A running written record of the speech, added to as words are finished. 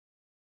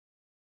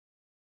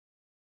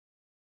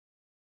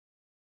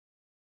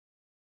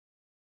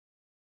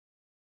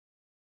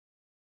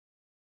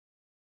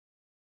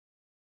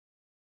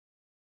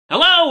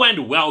Hello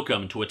and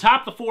welcome to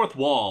Atop the Fourth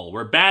Wall,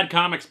 where bad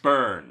comics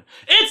burn.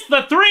 It's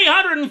the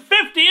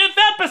 350th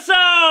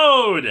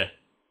episode!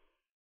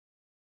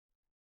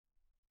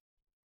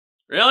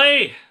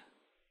 Really?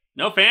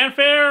 No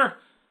fanfare?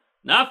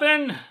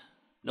 Nothing?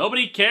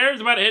 Nobody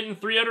cares about hitting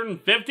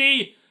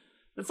 350?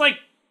 It's like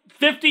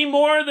 50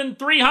 more than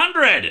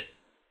 300!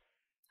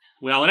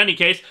 Well, in any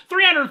case,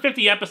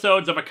 350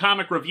 episodes of a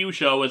comic review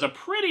show is a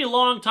pretty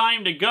long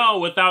time to go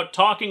without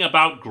talking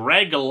about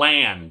Greg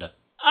Land.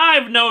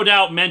 I've no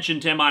doubt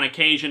mentioned him on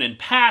occasion in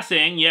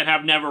passing, yet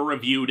have never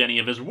reviewed any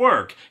of his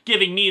work,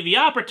 giving me the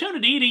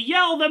opportunity to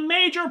yell the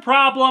major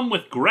problem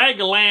with Greg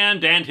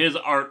Land and his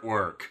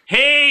artwork.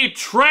 He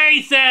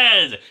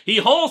traces! He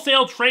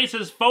wholesale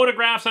traces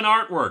photographs and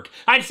artwork.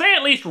 I'd say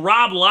at least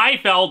Rob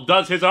Liefeld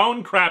does his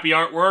own crappy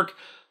artwork,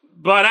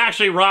 but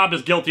actually Rob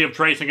is guilty of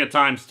tracing at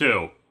times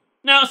too.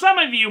 Now, some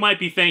of you might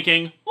be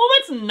thinking, well,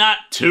 that's not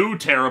too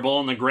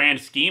terrible in the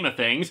grand scheme of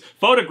things.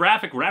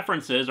 Photographic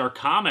references are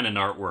common in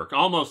artwork,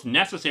 almost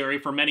necessary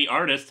for many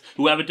artists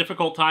who have a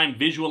difficult time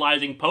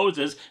visualizing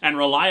poses and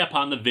rely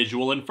upon the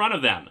visual in front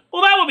of them.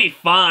 Well, that would be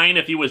fine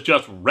if he was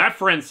just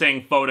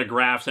referencing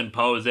photographs and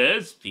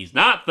poses. He's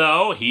not,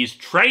 though. He's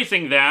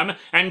tracing them.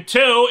 And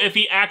two, if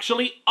he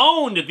actually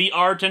owned the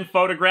art and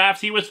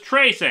photographs he was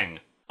tracing.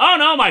 Oh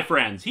no, my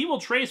friends, he will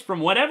trace from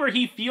whatever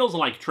he feels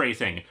like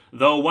tracing,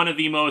 though one of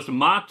the most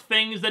mocked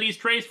things that he's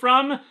traced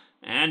from,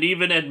 and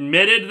even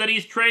admitted that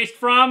he's traced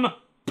from,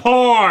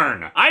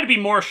 porn! I'd be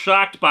more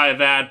shocked by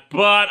that,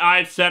 but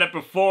I've said it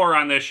before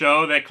on this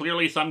show that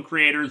clearly some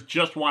creators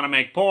just want to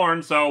make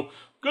porn, so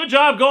good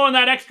job going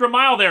that extra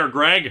mile there,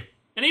 Greg.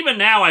 And even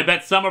now, I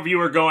bet some of you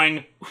are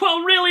going,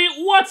 well, really,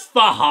 what's the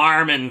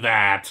harm in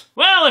that?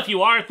 Well, if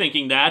you are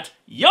thinking that,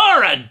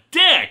 you're a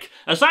dick!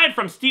 Aside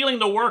from stealing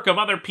the work of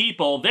other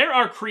people, there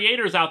are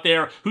creators out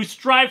there who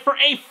strive for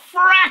a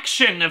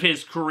fraction of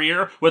his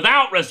career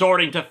without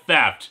resorting to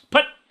theft.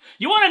 But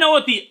you want to know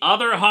what the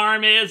other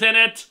harm is in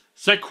it?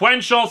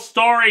 Sequential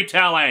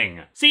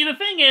storytelling! See, the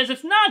thing is,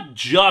 it's not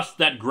just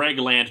that Greg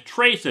Land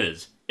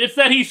traces. It's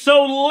that he's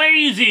so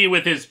lazy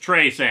with his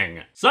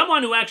tracing.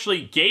 Someone who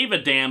actually gave a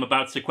damn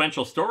about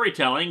sequential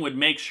storytelling would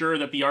make sure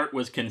that the art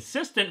was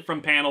consistent from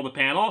panel to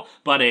panel,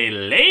 but a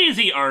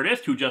lazy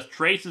artist who just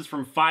traces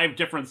from 5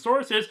 different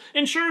sources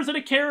ensures that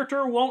a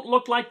character won't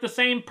look like the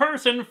same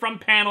person from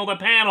panel to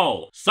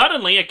panel.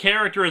 Suddenly, a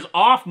character is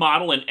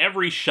off-model in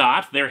every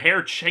shot, their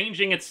hair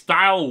changing its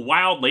style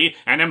wildly,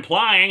 and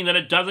implying that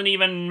it doesn't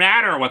even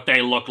matter what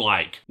they look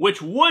like.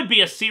 Which would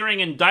be a searing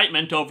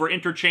indictment over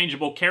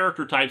interchangeable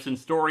character types in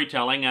storytelling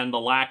and the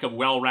lack of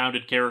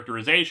well-rounded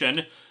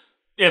characterization,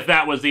 if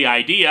that was the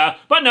idea,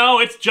 but no,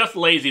 it's just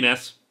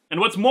laziness. And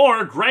what's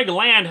more, Greg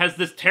Land has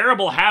this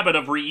terrible habit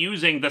of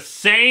reusing the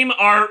same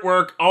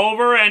artwork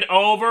over and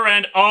over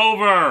and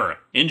over.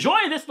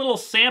 Enjoy this little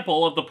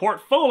sample of the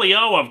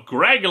portfolio of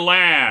Greg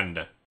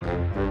Land.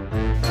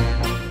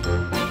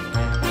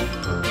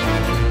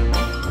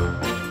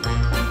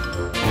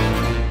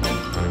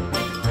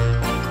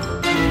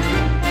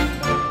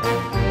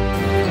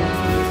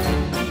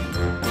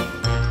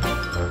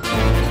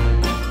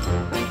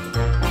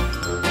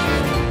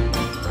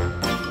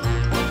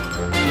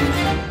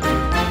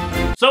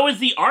 So is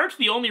the art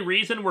the only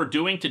reason we're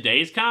doing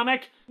today's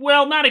comic?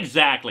 Well, not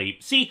exactly.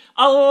 See,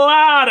 a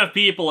lot of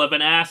people have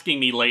been asking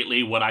me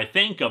lately what I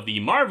think of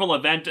the Marvel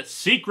event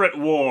Secret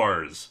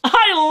Wars.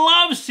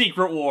 I love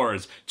Secret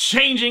Wars!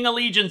 Changing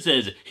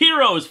allegiances,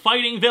 heroes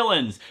fighting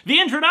villains, the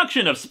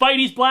introduction of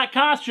Spidey's black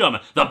costume,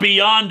 the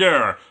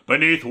Beyonder,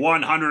 beneath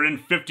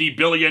 150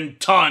 billion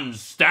tons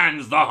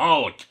stands the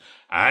Hulk.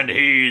 And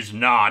he's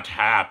not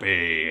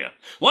happy.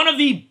 One of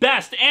the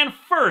best and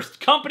first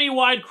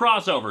company-wide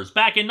crossovers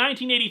back in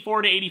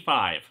 1984 to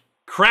 85.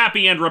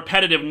 Crappy and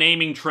repetitive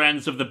naming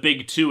trends of the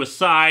big two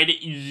aside,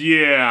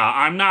 yeah,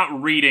 I'm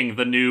not reading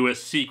the new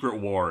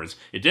Secret Wars.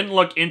 It didn't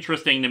look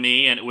interesting to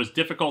me, and it was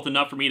difficult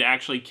enough for me to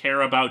actually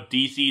care about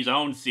DC's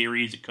own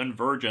series,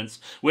 Convergence,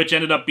 which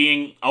ended up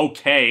being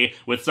okay,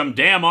 with some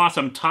damn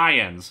awesome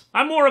tie-ins.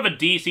 I'm more of a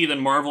DC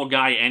than Marvel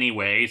guy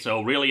anyway,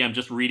 so really I'm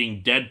just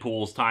reading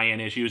Deadpool's tie-in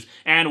issues,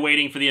 and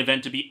waiting for the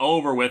event to be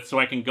over with so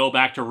I can go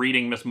back to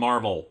reading Miss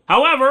Marvel.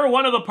 However,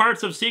 one of the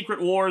parts of Secret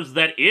Wars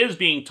that is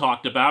being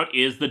talked about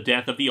is the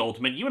death of the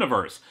Ultimate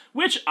Universe,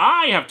 which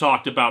I have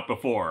talked about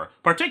before,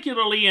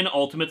 particularly in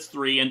Ultimates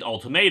 3 and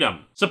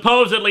Ultimatum.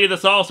 Supposedly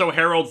this also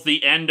heralds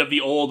the end of the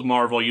old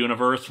Marvel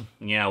Universe.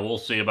 Yeah, we'll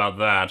see about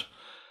that.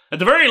 At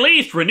the very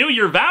least, Renew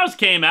Your Vows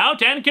came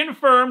out and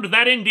confirmed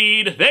that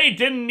indeed, they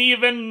didn't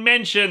even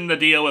mention the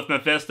deal with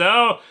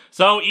Mephisto,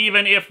 so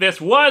even if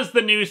this was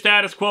the new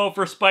status quo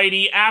for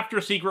Spidey after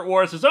Secret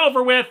Wars is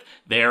over with,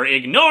 they're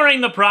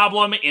ignoring the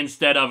problem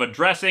instead of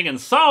addressing and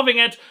solving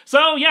it,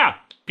 so yeah,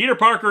 Peter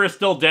Parker is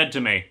still dead to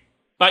me.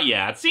 But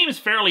yeah, it seems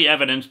fairly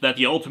evident that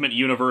the Ultimate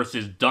Universe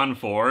is done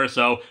for,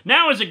 so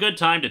now is a good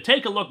time to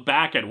take a look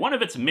back at one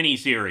of its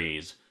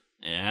miniseries.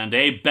 And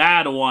a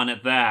bad one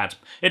at that.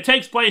 It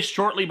takes place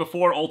shortly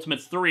before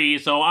Ultimates 3,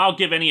 so I'll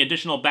give any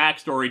additional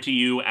backstory to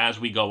you as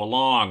we go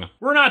along.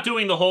 We're not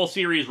doing the whole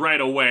series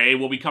right away,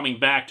 we'll be coming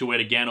back to it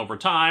again over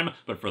time,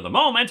 but for the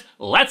moment,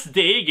 let's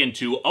dig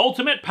into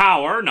Ultimate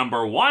Power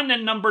number 1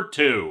 and number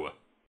 2.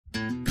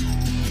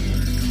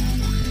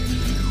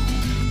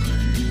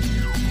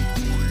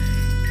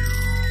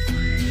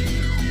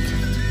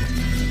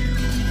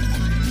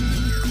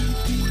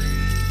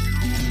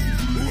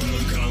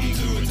 Welcome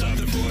to Atop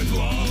the Fourth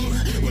Wall,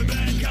 where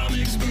bad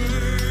comics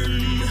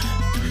burn.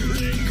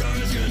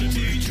 Linkara's gonna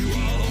teach you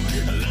all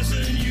a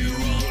lesson you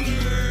won't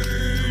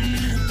learn.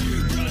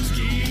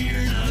 Brodsky,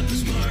 you're not the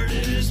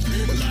smartest.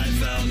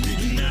 Life out,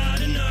 you're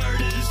not an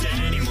artist.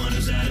 Anyone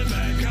who's had a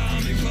bad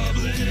comic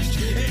published,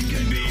 it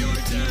could be your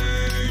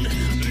turn.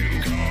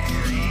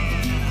 Linkara,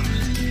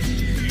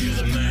 he's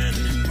a man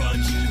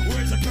punch,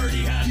 wears a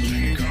birdie hat.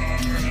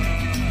 Linkara,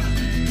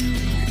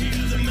 he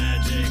has a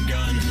magic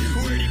gun.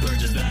 Where'd he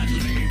purchase that?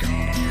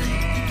 Linkara,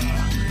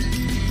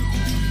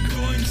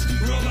 coins,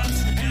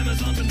 robots,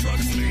 Amazon and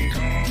trucks.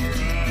 Linkara,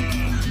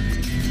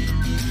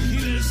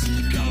 this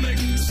comic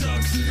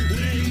sucks.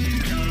 Linkara.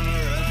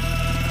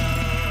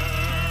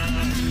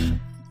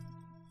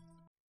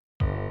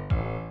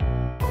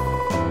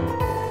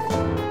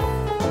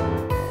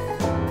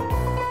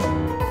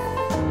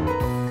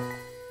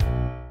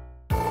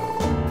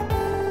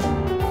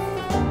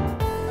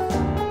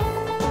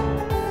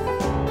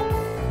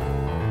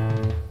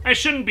 I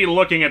shouldn't be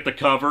looking at the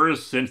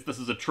covers since this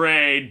is a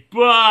trade,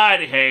 but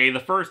hey, the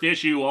first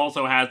issue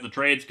also has the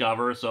trades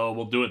cover, so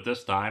we'll do it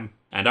this time.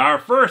 And our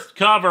first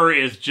cover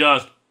is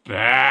just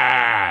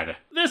bad.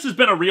 This has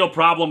been a real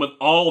problem with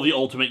all the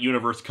Ultimate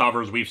Universe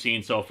covers we've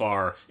seen so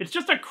far. It's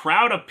just a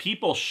crowd of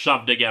people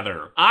shoved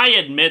together. I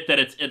admit that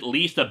it's at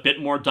least a bit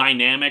more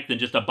dynamic than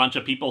just a bunch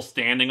of people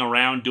standing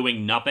around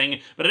doing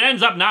nothing, but it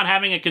ends up not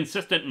having a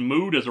consistent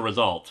mood as a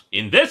result.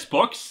 In this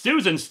book,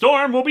 Susan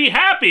Storm will be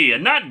happy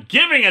and not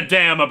giving a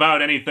damn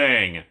about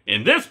anything.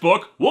 In this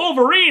book,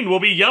 Wolverine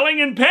will be yelling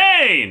in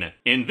pain.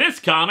 In this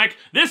comic,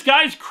 this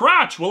guy's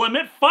crotch will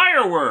emit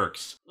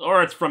fireworks.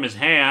 Or it's from his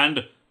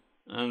hand.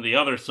 On the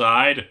other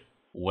side,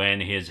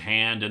 when his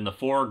hand in the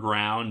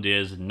foreground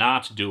is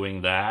not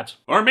doing that.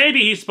 Or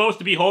maybe he's supposed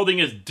to be holding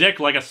his dick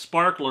like a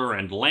sparkler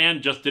and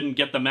Land just didn't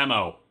get the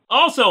memo.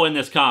 Also in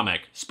this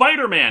comic,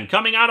 Spider-Man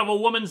coming out of a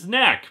woman's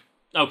neck.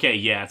 Okay,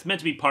 yeah, it's meant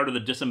to be part of the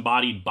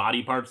disembodied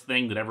body parts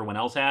thing that everyone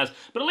else has,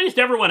 but at least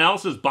everyone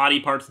else's body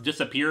parts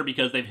disappear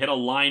because they've hit a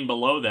line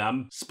below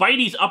them.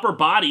 Spidey's upper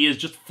body is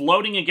just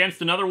floating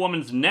against another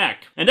woman's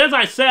neck. And as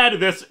I said,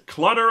 this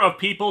clutter of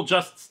people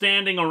just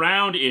standing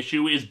around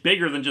issue is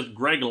bigger than just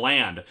Greg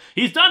Land.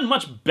 He's done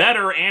much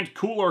better and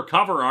cooler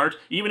cover art,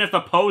 even if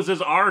the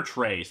poses are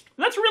traced.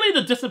 And that's really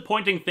the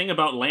disappointing thing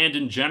about Land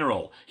in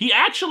general. He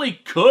actually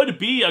could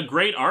be a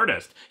great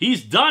artist.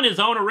 He's done his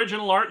own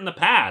original art in the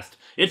past.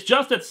 It's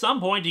just at some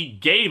point he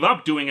gave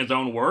up doing his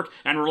own work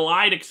and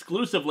relied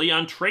exclusively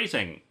on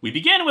tracing. We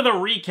begin with a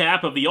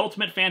recap of the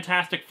Ultimate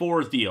Fantastic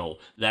Four's deal,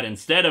 that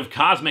instead of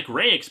cosmic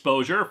ray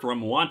exposure from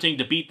wanting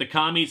to beat the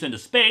commies into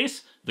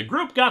space, the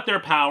group got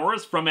their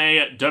powers from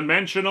a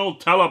dimensional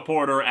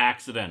teleporter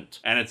accident.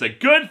 And it's a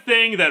good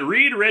thing that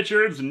Reed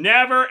Richards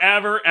never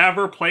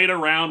ever played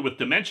around with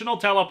dimensional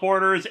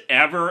teleporters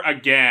ever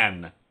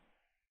again.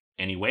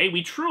 Anyway,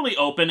 we truly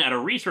open at a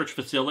research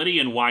facility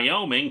in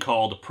Wyoming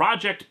called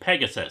Project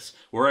Pegasus,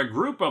 where a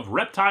group of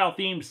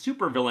reptile-themed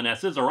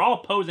supervillainesses are all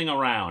posing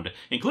around,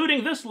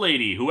 including this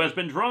lady who has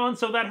been drawn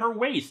so that her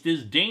waist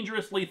is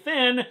dangerously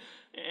thin,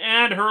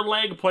 and her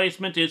leg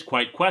placement is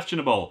quite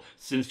questionable,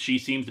 since she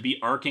seems to be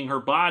arcing her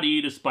body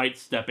despite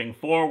stepping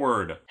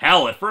forward.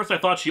 Hell, at first I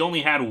thought she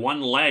only had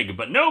one leg,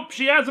 but nope,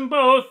 she has them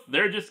both.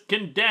 They're just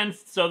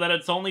condensed so that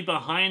it's only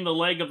behind the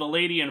leg of the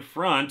lady in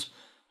front,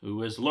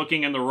 who is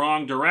looking in the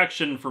wrong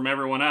direction from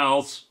everyone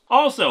else.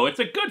 Also, it's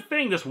a good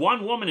thing this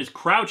one woman is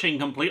crouching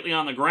completely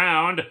on the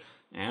ground,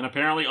 and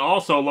apparently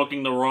also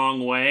looking the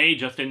wrong way,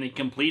 just in the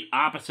complete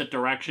opposite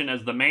direction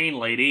as the main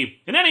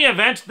lady. In any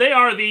event, they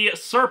are the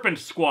Serpent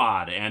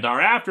Squad, and are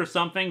after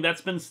something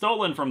that's been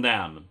stolen from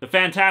them. The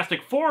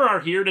Fantastic Four are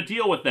here to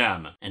deal with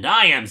them. And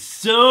I am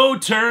so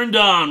turned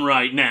on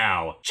right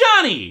now.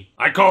 Johnny!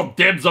 I called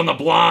dibs on the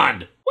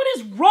blonde. What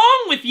is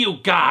wrong with you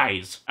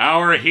guys?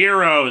 Our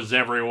heroes,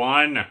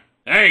 everyone.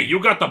 Hey,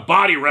 you got the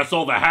body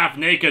wrestle the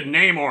half-naked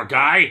Namor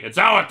guy. It's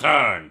our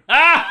turn.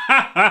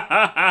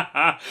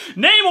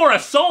 Namor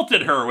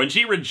assaulted her when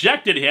she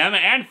rejected him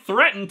and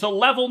threatened to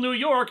level New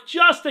York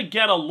just to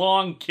get a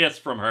long kiss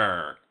from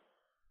her.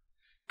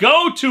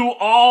 Go to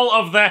all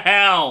of the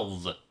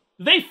hells.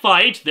 They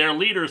fight, their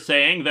leader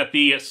saying that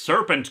the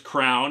Serpent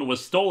Crown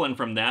was stolen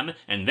from them,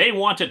 and they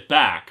want it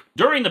back.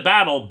 During the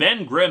battle,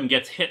 Ben Grimm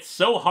gets hit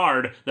so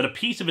hard that a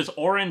piece of his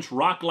orange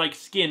rock-like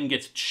skin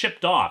gets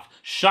chipped off,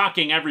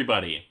 shocking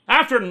everybody.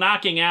 After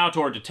knocking out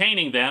or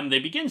detaining them, they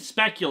begin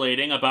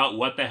speculating about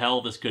what the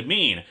hell this could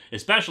mean,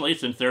 especially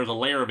since there's a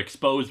layer of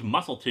exposed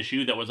muscle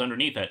tissue that was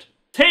underneath it.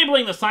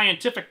 Tabling the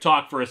scientific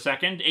talk for a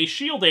second, a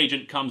S.H.I.E.L.D.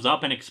 agent comes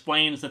up and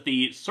explains that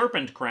the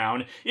Serpent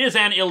Crown is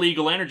an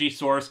illegal energy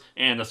source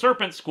and the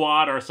Serpent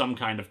Squad are some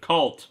kind of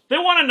cult. They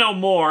want to know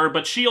more,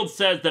 but S.H.I.E.L.D.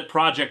 says that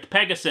Project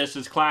Pegasus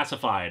is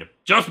classified.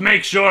 Just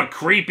make sure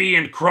Creepy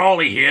and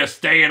Crawley here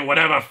stay in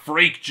whatever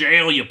freak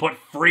jail you put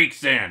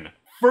freaks in.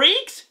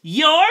 Freaks?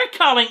 You're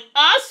calling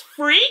us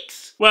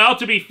freaks? Well,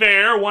 to be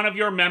fair, one of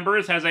your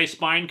members has a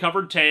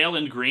spine-covered tail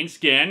and green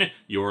skin,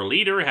 your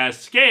leader has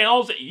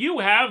scales, you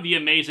have the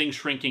amazing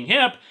shrinking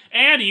hip,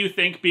 and you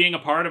think being a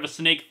part of a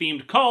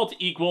snake-themed cult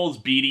equals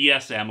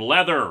BDSM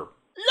leather.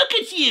 Look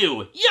at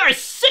you! You're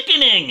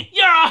sickening!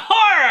 You're a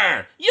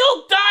horror!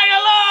 You'll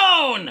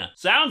die alone!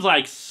 Sounds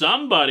like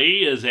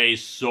somebody is a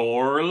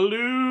sore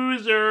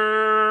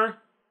loser.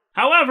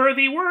 However,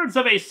 the words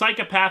of a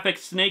psychopathic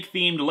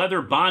snake-themed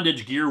leather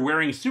bondage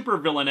gear-wearing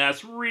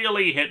supervillainess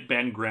really hit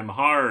Ben Grimm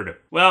hard.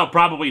 Well,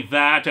 probably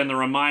that and the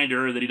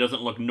reminder that he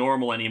doesn't look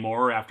normal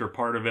anymore after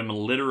part of him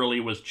literally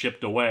was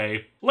chipped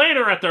away.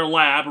 Later at their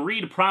lab,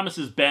 Reed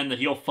promises Ben that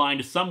he'll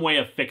find some way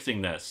of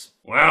fixing this.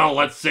 Well,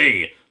 let's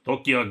see.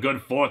 Took you a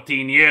good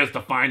 14 years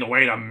to find a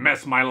way to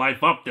mess my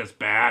life up this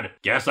bad.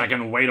 Guess I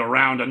can wait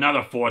around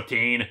another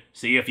 14,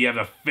 see if you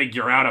ever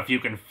figure out if you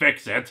can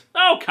fix it.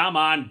 Oh, come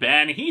on,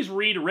 Ben. He's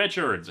Reed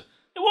Richards. It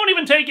won't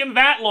even take him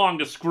that long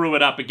to screw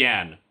it up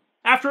again.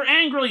 After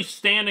angrily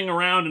standing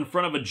around in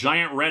front of a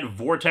giant red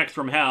vortex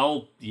from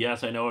hell,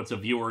 yes, I know it's a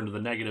viewer into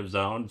the negative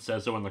zone,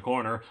 says so in the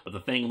corner, but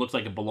the thing looks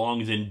like it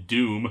belongs in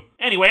Doom.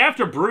 Anyway,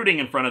 after brooding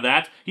in front of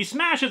that, he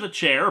smashes a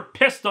chair,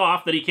 pissed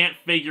off that he can't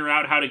figure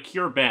out how to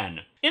cure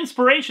Ben.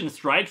 Inspiration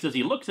strikes as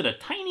he looks at a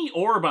tiny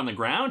orb on the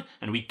ground,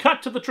 and we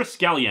cut to the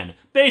Triskelion,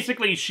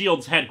 basically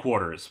S.H.I.E.L.D.'s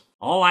headquarters.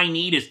 All I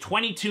need is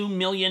 $22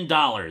 million,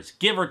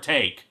 give or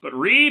take. But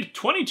Reed,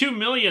 $22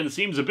 million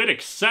seems a bit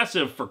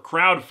excessive for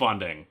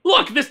crowdfunding.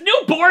 Look, this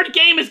new board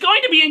game is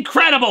going to be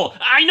incredible!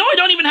 I know I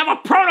don't even have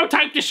a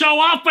prototype to show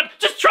off, but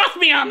just trust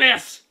me on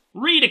this!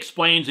 Reed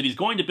explains that he's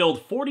going to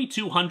build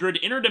 4,200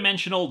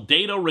 interdimensional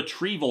data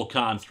retrieval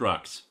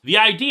constructs. The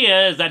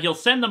idea is that he'll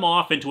send them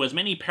off into as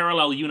many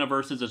parallel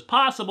universes as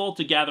possible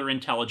to gather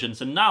intelligence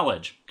and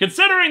knowledge.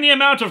 Considering the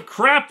amount of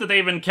crap that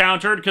they've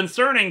encountered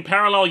concerning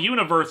parallel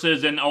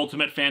universes in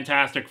Ultimate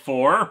Fantastic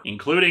Four,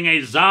 including a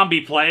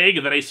zombie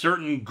plague that a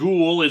certain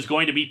ghoul is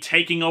going to be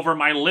taking over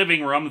my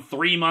living room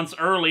 3 months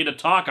early to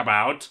talk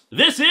about,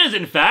 this is,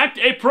 in fact,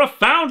 a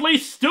profoundly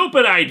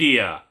stupid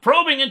idea.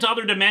 Probing into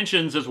other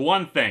dimensions is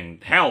one thing.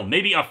 Hell,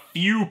 maybe a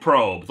few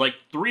probes, like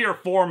 3 or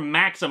 4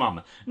 maximum.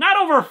 Not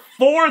over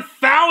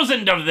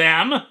 4,000 of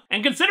them!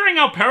 And considering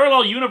how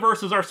parallel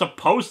universes are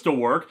supposed to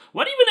work,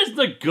 what even is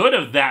the good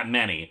of that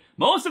many?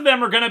 Most of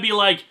them are gonna be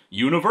like,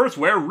 universe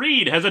where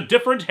Reed has a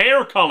different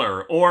hair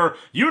color, or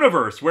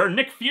universe where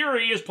Nick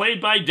Fury is played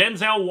by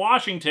Denzel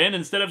Washington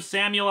instead of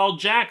Samuel L.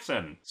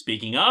 Jackson.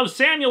 Speaking of,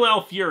 Samuel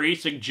L. Fury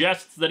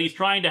suggests that he's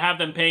trying to have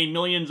them pay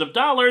millions of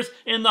dollars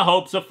in the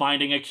hopes of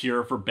finding a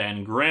cure for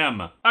Ben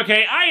Grimm.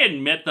 Okay, I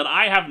admit that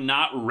I have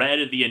not read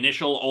the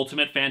initial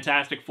Ultimate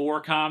Fantastic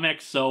Four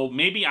comics, so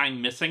maybe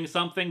I'm missing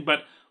something,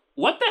 but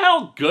what the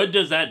hell good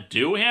does that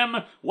do him?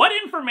 What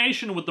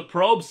information would the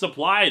probe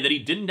supply that he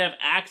didn't have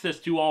access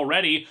to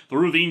already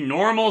through the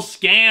normal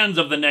scans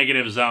of the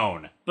negative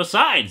zone?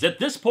 Besides, at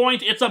this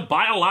point, it's a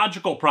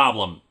biological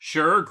problem.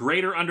 Sure,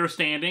 greater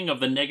understanding of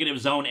the negative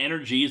zone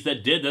energies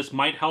that did this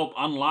might help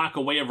unlock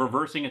a way of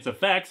reversing its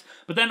effects,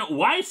 but then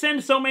why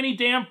send so many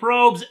damn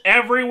probes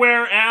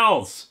everywhere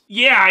else?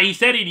 Yeah, he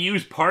said he'd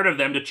use part of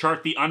them to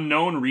chart the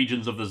unknown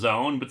regions of the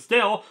zone, but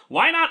still,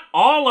 why not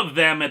all of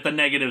them at the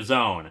negative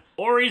zone?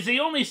 Or is he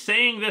only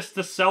saying this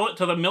to sell it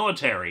to the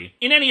military?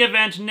 In any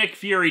event, Nick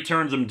Fury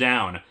turns him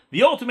down.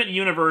 The Ultimate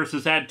Universe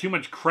has had too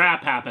much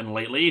crap happen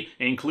lately,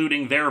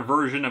 including their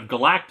version of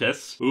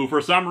Galactus, who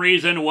for some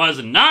reason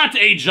was not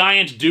a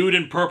giant dude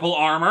in purple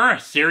armor.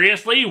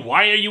 Seriously,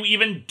 why are you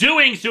even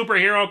doing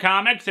superhero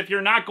comics if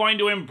you're not going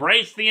to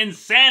embrace the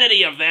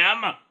insanity of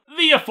them?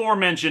 The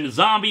aforementioned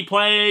zombie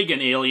plague,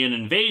 an alien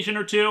invasion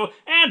or two,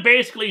 and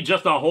basically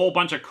just a whole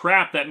bunch of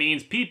crap that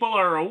means people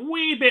are a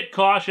wee bit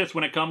cautious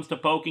when it comes to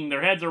poking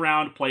their heads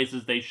around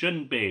places they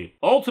shouldn't be.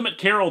 Ultimate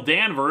Carol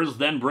Danvers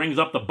then brings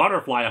up the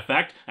butterfly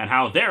effect and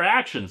how their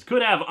actions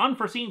could have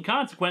unforeseen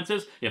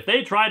consequences if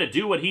they try to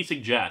do what he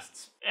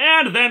suggests.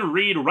 And then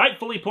Reed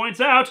rightfully points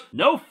out,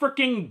 no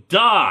fricking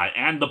duh,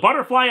 and the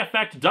butterfly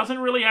effect doesn't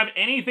really have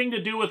anything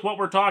to do with what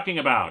we're talking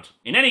about.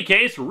 In any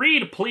case,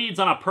 Reed pleads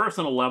on a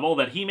personal level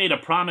that he made a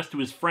promise to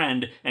his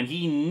friend and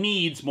he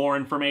needs more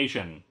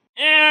information.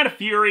 And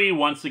Fury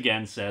once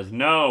again says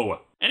no.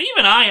 And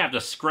even I have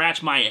to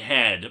scratch my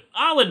head.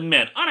 I'll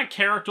admit, on a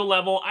character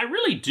level, I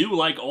really do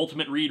like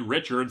Ultimate Reed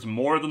Richards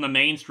more than the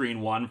mainstream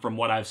one from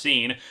what I've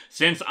seen,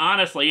 since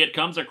honestly it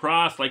comes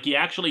across like he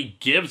actually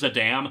gives a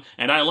damn,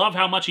 and I love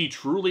how much he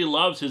truly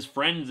loves his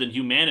friends and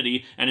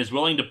humanity and is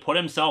willing to put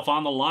himself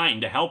on the line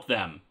to help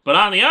them. But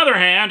on the other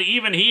hand,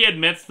 even he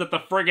admits that the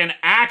friggin'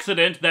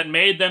 accident that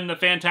made them the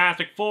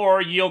Fantastic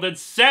Four yielded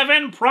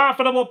 7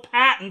 profitable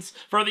patents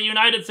for the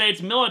United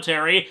States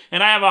military,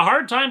 and I have a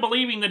hard time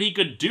believing that he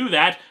could do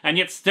that and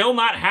yet still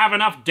not have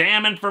enough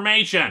damn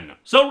information.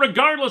 So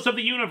regardless of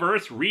the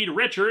universe, Reed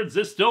Richards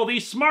is still the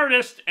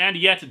smartest and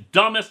yet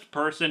dumbest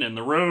person in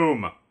the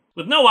room.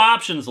 With no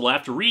options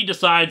left, Reed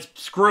decides,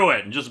 screw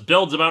it, and just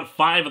builds about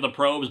 5 of the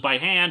probes by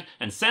hand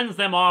and sends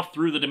them off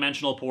through the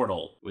dimensional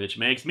portal. Which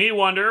makes me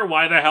wonder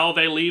why the hell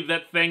they leave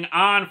that thing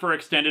on for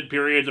extended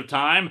periods of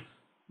time.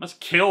 Must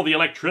kill the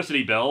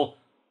electricity bill.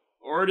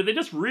 Or do they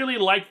just really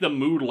like the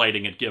mood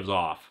lighting it gives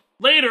off?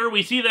 Later,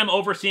 we see them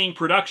overseeing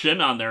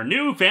production on their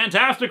new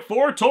Fantastic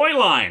Four toy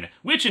line,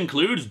 which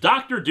includes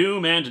Doctor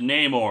Doom and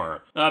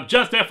Namor.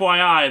 Just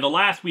FYI, the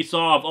last we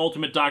saw of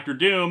Ultimate Doctor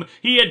Doom,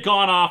 he had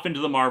gone off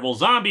into the Marvel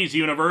Zombies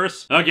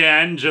universe.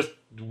 Again, just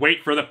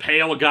wait for the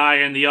pale guy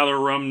in the other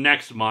room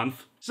next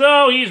month.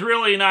 So he's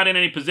really not in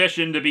any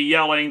position to be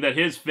yelling that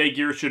his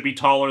figure should be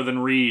taller than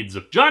Reed's.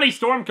 Johnny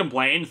Storm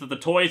complains that the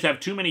toys have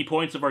too many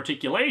points of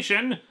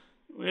articulation,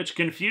 which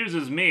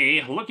confuses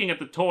me. Looking at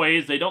the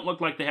toys, they don't look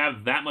like they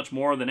have that much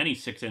more than any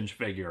 6-inch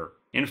figure.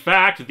 In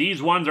fact,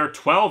 these ones are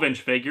 12-inch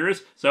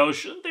figures, so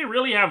shouldn't they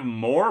really have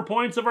more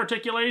points of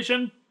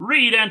articulation?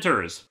 Reed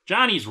enters.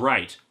 Johnny's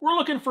right. We're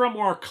looking for a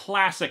more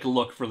classic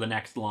look for the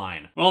next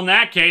line. Well, in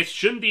that case,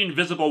 shouldn't the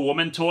Invisible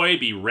Woman toy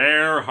be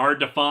rare, hard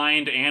to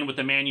find, and with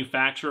the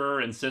manufacturer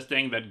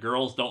insisting that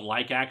girls don't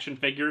like action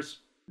figures?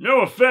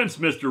 No offense,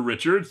 Mr.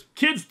 Richards.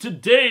 Kids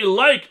today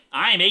like...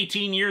 I'm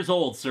 18 years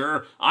old,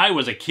 sir. I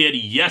was a kid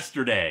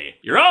yesterday.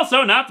 You're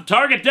also not the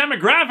target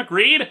demographic,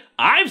 Reed.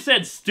 I've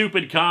said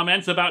stupid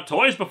comments about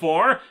toys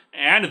before,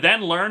 and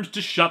then learned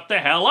to shut the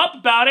hell up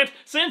about it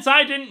since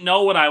I didn't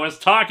know what I was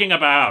talking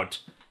about.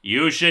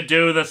 You should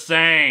do the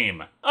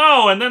same.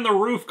 Oh, and then the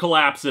roof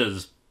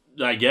collapses.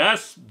 I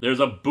guess.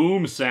 There's a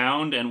boom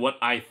sound and what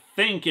I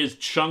think is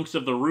chunks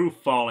of the roof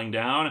falling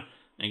down.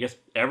 I guess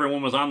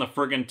everyone was on the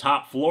friggin'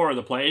 top floor of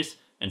the place.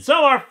 And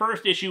so our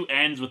first issue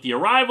ends with the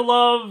arrival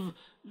of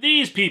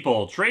these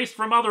people, traced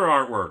from other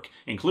artwork,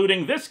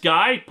 including this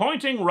guy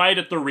pointing right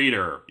at the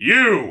reader.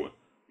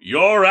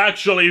 You're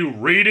actually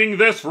reading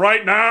this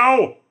right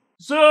now?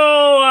 So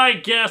I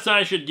guess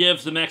I should give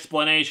some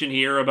explanation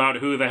here about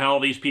who the hell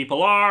these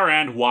people are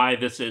and why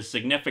this is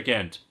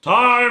significant.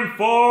 Time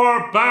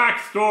for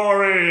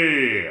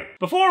backstory!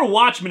 Before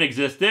Watchmen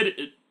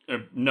existed...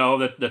 No,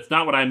 that's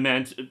not what I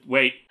meant.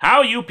 Wait.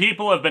 How you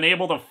people have been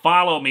able to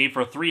follow me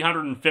for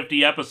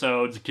 350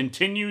 episodes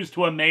continues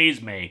to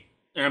amaze me.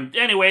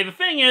 Anyway, the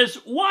thing is,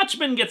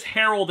 Watchmen gets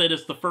heralded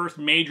as the first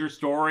major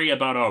story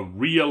about a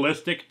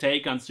realistic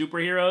take on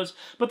superheroes,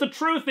 but the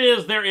truth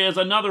is there is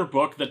another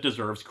book that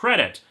deserves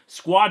credit.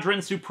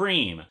 Squadron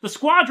Supreme. The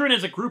Squadron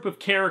is a group of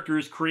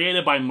characters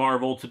created by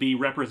Marvel to be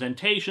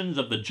representations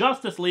of the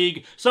Justice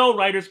League, so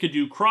writers could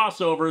do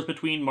crossovers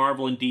between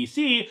Marvel and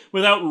DC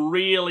without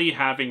really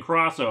having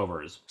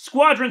crossovers.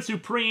 Squadron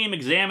Supreme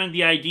examined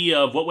the idea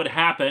of what would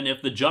happen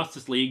if the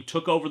Justice League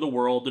took over the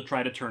world to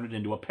try to turn it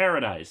into a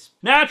paradise.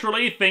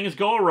 Naturally, things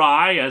go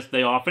awry, as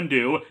they often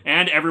do,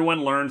 and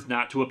everyone learns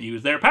not to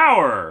abuse their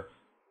power.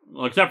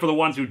 Well, except for the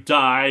ones who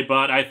die,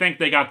 but I think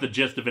they got the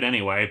gist of it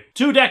anyway.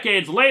 2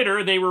 decades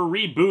later, they were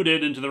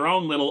rebooted into their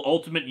own little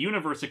Ultimate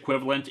Universe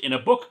equivalent in a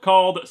book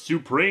called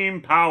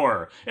Supreme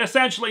Power,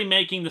 essentially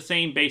making the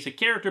same basic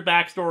character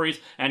backstories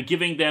and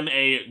giving them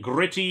a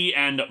gritty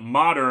and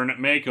modern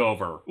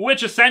makeover.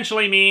 Which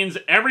essentially means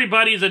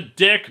everybody's a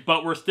dick,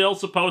 but we're still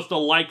supposed to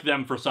like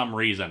them for some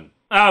reason.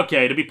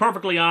 Okay, to be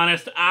perfectly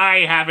honest, I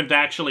haven't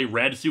actually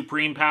read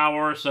Supreme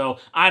Power, so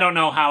I don't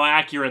know how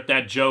accurate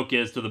that joke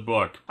is to the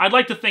book. I'd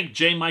like to think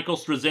J. Michael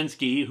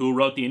Straczynski, who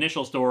wrote the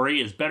initial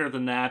story, is better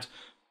than that,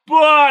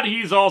 but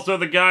he's also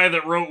the guy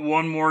that wrote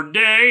One More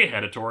Day,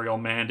 editorial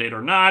mandate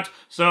or not,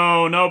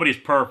 so nobody's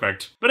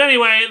perfect. But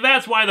anyway,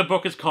 that's why the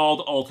book is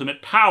called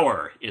Ultimate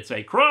Power. It's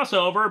a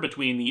crossover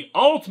between the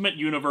Ultimate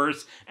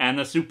Universe and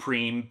the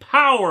Supreme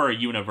Power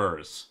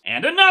Universe.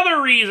 And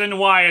another reason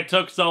why it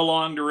took so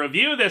long to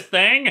review this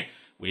thing,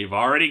 we've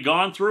already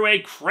gone through a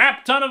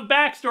crap ton of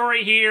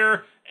backstory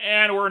here,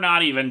 and we're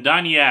not even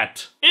done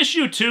yet.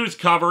 Issue 2's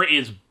cover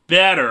is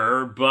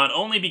better, but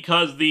only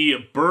because the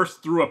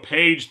burst through a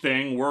page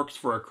thing works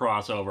for a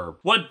crossover.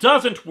 What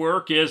doesn't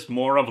work is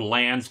more of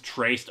Land's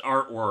traced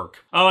artwork.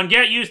 Oh, and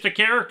get used to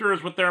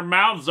characters with their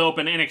mouths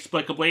open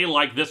inexplicably,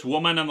 like this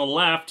woman on the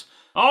left.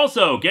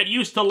 Also, get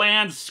used to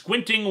Land's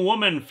squinting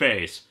woman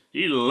face.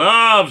 He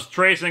loves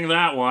tracing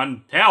that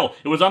one. Hell,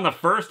 it was on the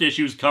first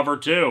issue's cover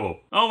too.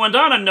 Oh, and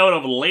on a note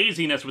of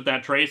laziness with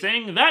that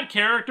tracing, that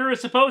character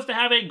is supposed to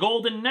have a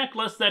golden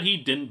necklace that he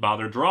didn't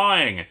bother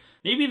drawing.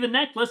 Maybe the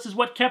necklace is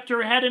what kept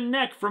her head and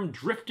neck from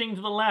drifting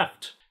to the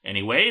left.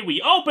 Anyway,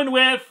 we open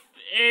with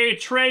a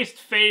traced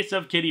face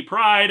of Kitty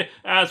Pryde,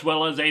 as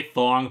well as a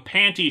thong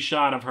panty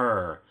shot of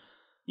her.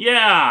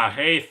 Yeah,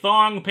 a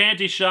thong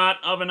panty shot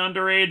of an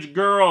underage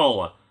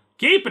girl.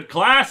 Keep it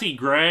classy,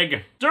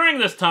 Greg. During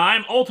this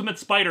time, Ultimate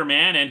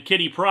Spider-Man and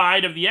Kitty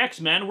Pryde of the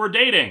X-Men were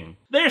dating.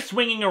 They're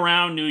swinging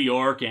around New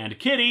York, and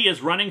Kitty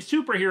is running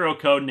superhero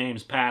code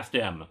names past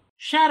him.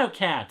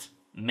 Shadowcat.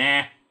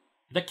 Meh.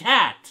 The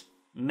Cat.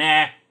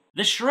 Meh.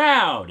 The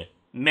Shroud.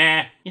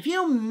 Meh. If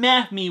you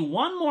meh me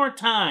one more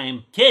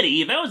time,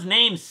 Kitty, those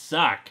names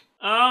suck.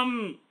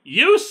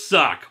 You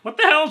suck. What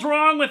the hell's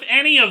wrong with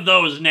any of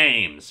those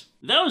names?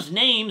 Those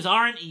names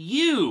aren't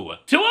you.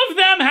 2 of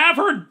them have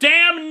her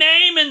damn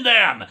name in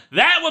them.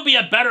 That would be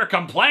a better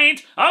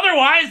complaint.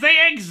 Otherwise, they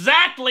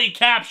exactly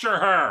capture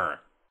her.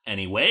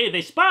 Anyway,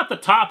 they spot the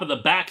top of the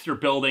Baxter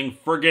building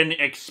friggin'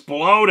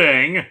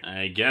 exploding.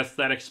 I guess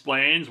that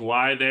explains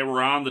why they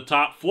were on the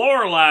top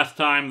floor last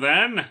time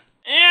then.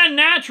 And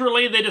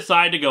naturally, they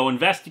decide to go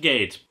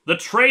investigate. The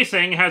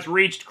tracing has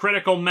reached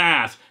critical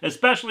mass,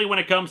 especially when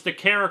it comes to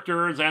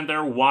characters and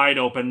their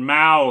wide-open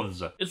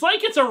mouths. It's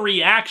like it's a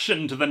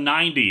reaction to the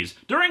 90s.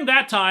 During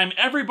that time,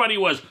 everybody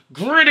was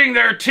gritting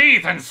their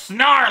teeth and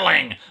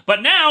snarling,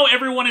 but now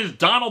everyone is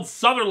Donald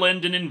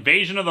Sutherland in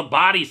Invasion of the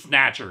Body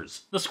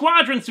Snatchers. The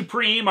Squadron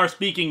Supreme are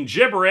speaking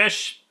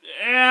gibberish,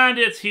 and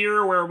it's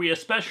here where we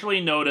especially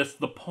notice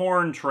the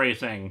porn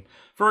tracing.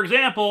 For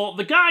example,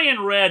 the guy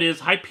in red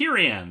is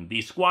Hyperion,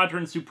 the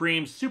Squadron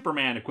Supreme's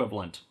Superman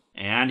equivalent.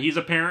 And he's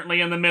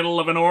apparently in the middle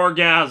of an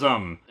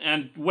orgasm.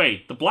 And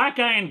wait, the black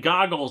guy in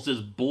goggles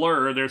is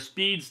Blur, their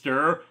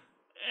speedster,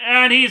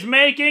 and he's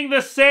making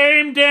the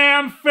same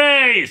damn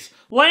face!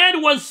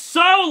 Land was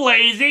so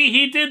lazy,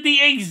 he did the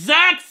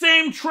exact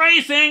same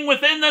tracing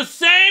within the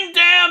same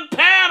damn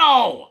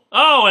panel!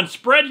 Oh, and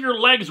spread your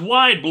legs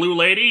wide, Blue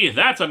Lady.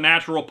 That's a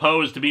natural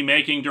pose to be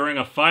making during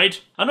a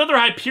fight. Another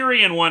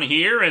Hyperion one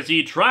here as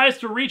he tries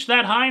to reach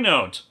that high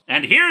note.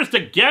 And here's to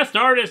guest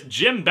artist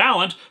Jim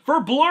Ballant for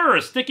Blur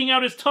sticking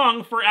out his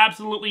tongue for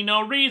absolutely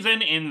no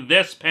reason in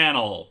this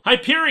panel.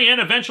 Hyperion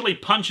eventually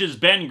punches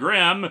Ben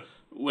Grimm,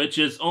 which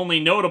is only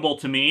notable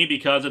to me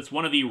because it's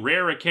one of the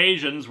rare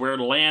occasions where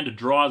Land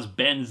draws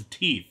Ben's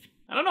teeth.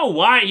 I don't know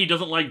why he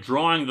doesn't like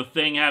drawing the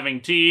thing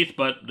having teeth,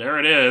 but there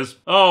it is.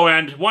 Oh,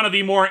 and one of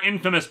the more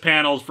infamous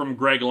panels from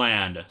Greg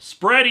Land.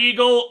 Spread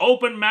eagle,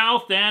 open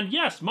mouthed, and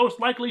yes,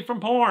 most likely from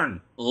porn.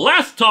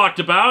 Less talked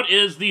about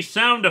is the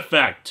sound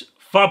effect,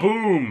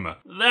 fa-boom.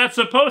 That's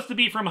supposed to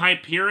be from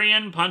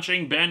Hyperion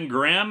punching Ben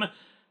Grimm,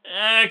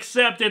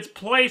 except its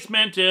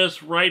placement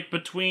is right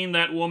between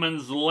that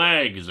woman's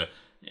legs.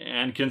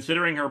 And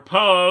considering her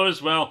pose,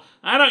 well,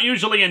 I don't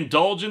usually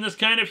indulge in this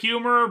kind of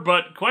humor,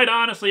 but quite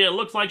honestly, it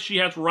looks like she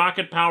has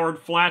rocket-powered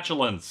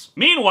flatulence.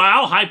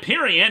 Meanwhile,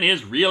 Hyperion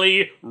is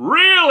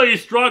really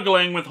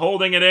struggling with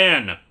holding it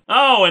in.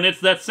 Oh, and it's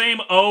that same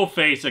O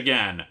face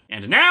again.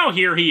 And now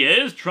here he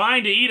is,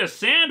 trying to eat a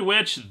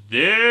sandwich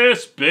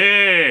this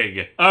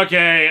big.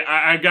 Okay,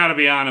 I've got to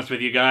be honest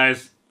with you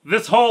guys.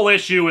 This whole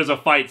issue is a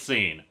fight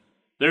scene.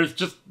 There's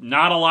just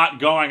not a lot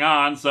going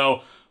on,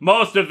 so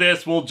most of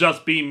this will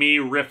just be me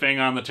riffing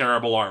on the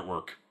terrible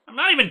artwork. I'm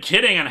not even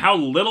kidding on how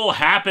little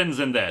happens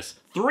in this.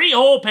 3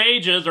 whole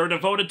pages are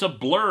devoted to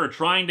Blur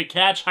trying to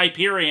catch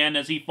Hyperion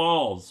as he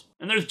falls.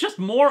 And there's just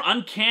more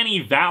uncanny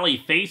valley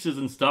faces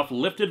and stuff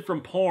lifted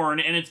from porn,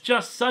 and it's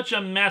just such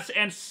a mess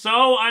and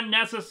so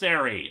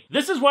unnecessary.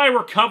 This is why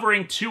we're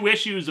covering 2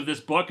 issues of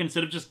this book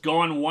instead of just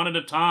going one at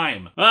a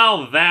time.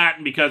 Well,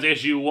 that because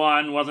issue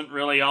 1 wasn't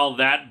really all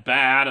that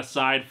bad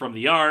aside from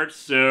the art,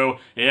 so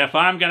if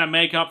I'm gonna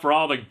make up for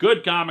all the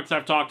good comics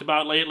I've talked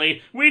about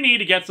lately, we need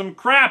to get some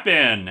crap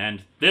in,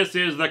 and this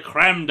is the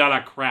creme de la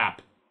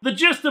crap. The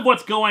gist of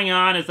what's going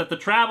on is that the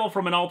travel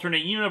from an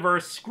alternate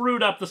universe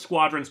screwed up the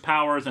Squadron's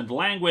powers and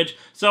language,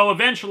 so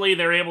eventually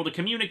they're able to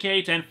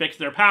communicate and fix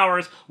their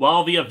powers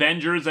while the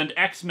Avengers and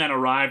X-Men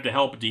arrive to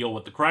help deal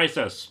with the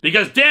crisis.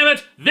 Because damn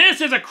it, this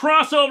is a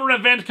crossover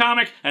event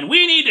comic, and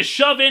we need to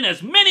shove in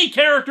as many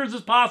characters as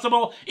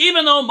possible,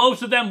 even though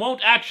most of them won't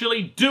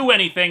actually do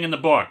anything in the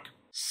book.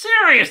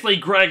 Seriously,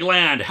 Greg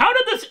Land, how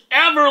did this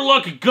ever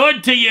look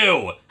good to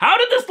you? How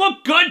did this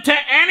look good to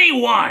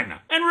anyone?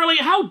 And really,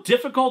 how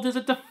difficult is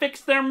it to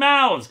fix their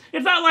mouths?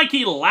 It's not like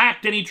he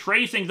lacked any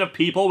tracings of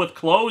people with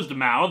closed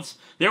mouths.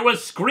 There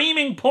was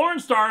screaming porn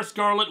star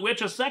Scarlet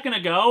Witch a second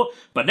ago,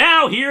 but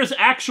now here's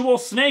actual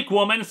Snake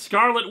Woman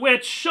Scarlet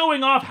Witch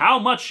showing off how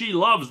much she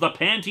loves the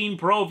Pantene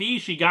Pro V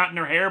she got in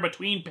her hair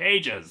between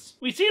pages.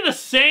 We see the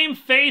same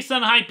face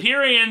on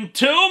Hyperion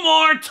 2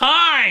 more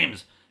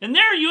times! In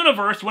their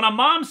universe, when a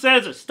mom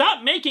says,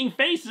 "Stop making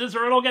faces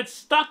or it'll get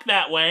stuck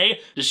that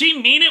way," does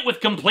she mean it with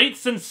complete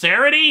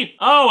sincerity?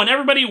 Oh, and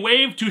everybody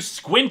waved to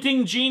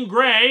squinting Jean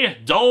Grey,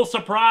 dull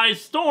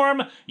surprised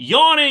Storm,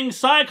 yawning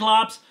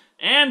Cyclops,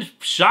 and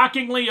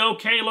shockingly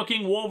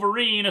okay-looking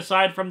Wolverine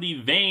aside from the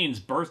veins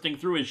bursting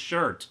through his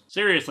shirt.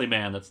 Seriously,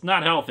 man, that's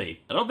not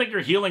healthy. I don't think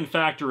your healing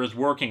factor is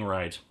working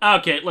right.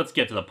 Okay, let's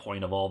get to the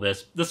point of all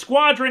this. The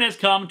Squadron has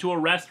come to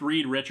arrest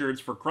Reed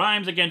Richards for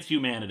crimes against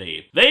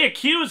humanity. They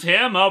accuse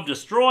him of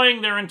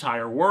destroying their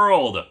entire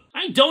world. I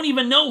I don't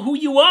even know who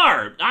you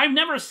are. I've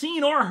never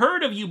seen or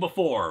heard of you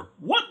before.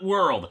 What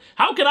world?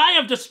 How could I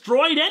have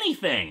destroyed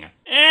anything?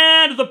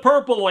 And the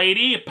purple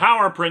lady,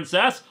 Power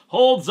Princess,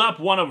 holds up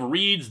one of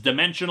Reed's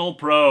dimensional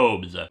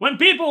probes. When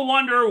people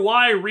wonder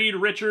why Reed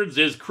Richards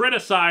is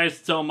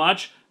criticized so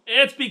much,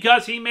 it's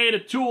because he made a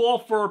tool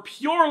for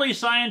purely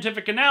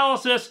scientific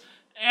analysis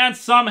and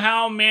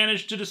somehow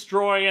managed to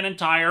destroy an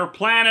entire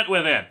planet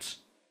with it.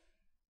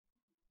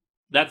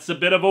 That's a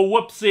bit of a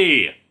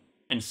whoopsie.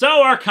 And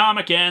so our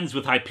comic ends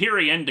with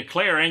Hyperion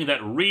declaring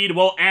that Reed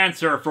will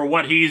answer for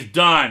what he's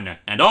done,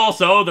 and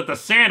also that the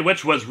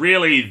sandwich was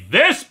really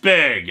this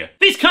big!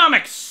 These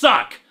comics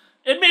suck!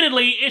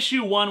 Admittedly,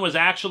 issue 1 was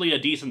actually a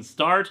decent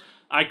start.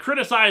 I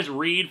criticize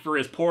Reed for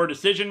his poor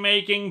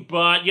decision-making,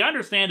 but you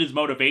understand his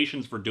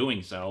motivations for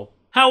doing so.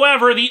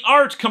 However, the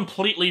art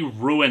completely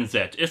ruins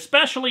it,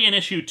 especially in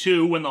issue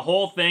 2 when the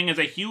whole thing is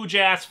a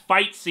huge-ass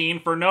fight scene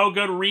for no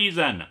good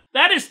reason.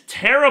 That is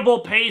terrible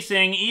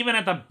pacing even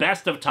at the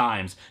best of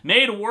times,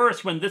 made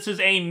worse when this is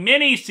a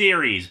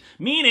mini-series,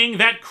 meaning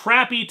that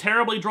crappy,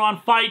 terribly drawn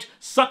fight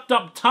sucked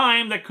up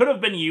time that could have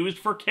been used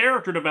for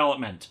character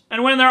development.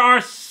 And when there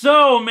are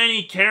so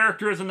many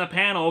characters in the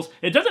panels,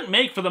 it doesn't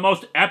make for the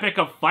most epic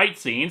of fight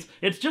scenes,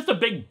 it's just a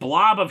big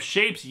blob of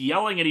shapes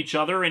yelling at each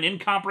other in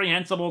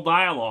incomprehensible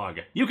dialogue.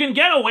 You can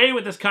get away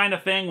with this kind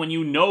of thing when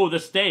you know the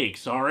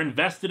stakes, are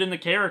invested in the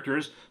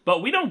characters,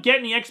 but we don't get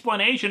any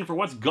explanation for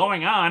what's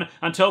going on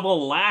until the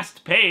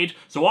last page,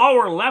 so all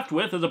we're left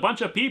with is a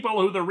bunch of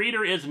people who the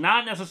reader is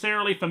not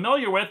necessarily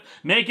familiar with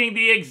making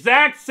the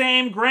exact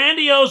same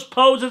grandiose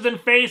poses and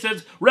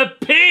faces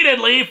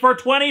repeatedly for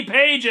 20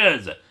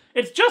 pages.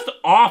 It's just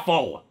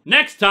awful.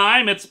 Next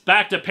time, it's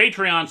back to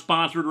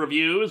Patreon-sponsored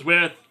reviews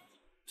with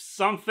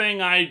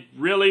something I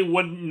really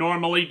wouldn't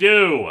normally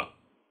do.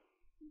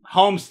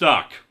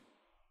 Homestuck.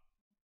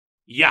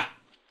 Yeah.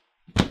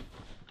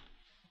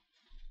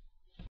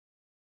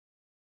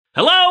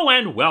 Hello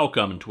and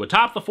welcome to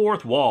Atop the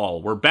Fourth Wall,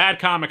 where bad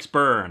comics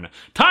burn.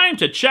 Time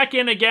to check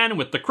in again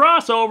with the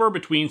crossover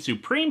between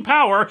Supreme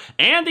Power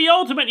and the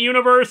Ultimate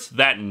Universe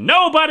that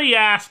nobody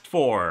asked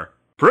for.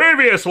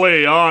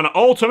 Previously on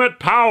Ultimate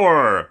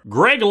Power,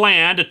 Greg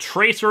Land,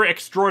 Tracer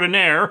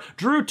Extraordinaire,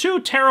 drew 2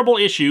 terrible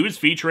issues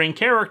featuring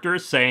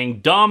characters saying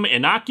dumb,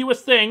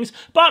 innocuous things,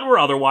 but were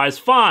otherwise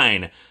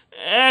fine.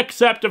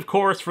 Except, of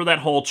course, for that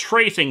whole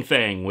tracing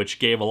thing, which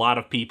gave a lot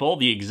of people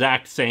the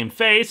exact same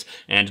face,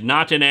 and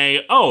not in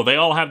a, oh, they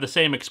all have the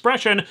same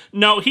expression.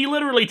 No, he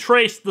literally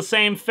traced the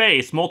same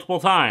face multiple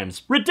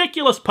times.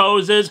 Ridiculous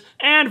poses,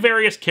 and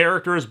various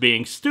characters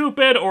being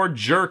stupid or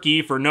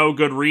jerky for no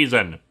good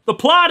reason. The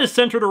plot is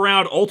centered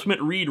around Ultimate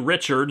Reed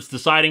Richards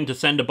deciding to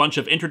send a bunch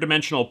of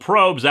interdimensional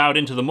probes out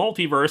into the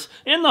multiverse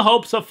in the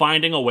hopes of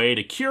finding a way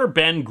to cure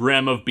Ben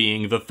Grimm of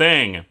being the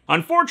Thing.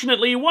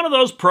 Unfortunately, one of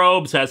those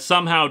probes has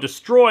somehow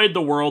destroyed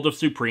the world of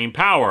Supreme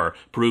Power,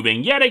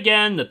 proving yet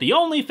again that the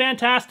only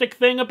fantastic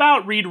thing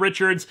about Reed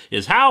Richards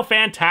is how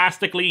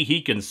fantastically he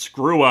can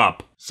screw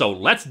up. So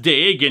let's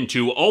dig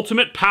into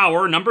Ultimate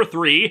Power number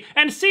 3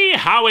 and see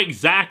how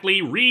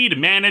exactly Reed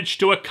managed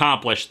to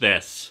accomplish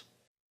this.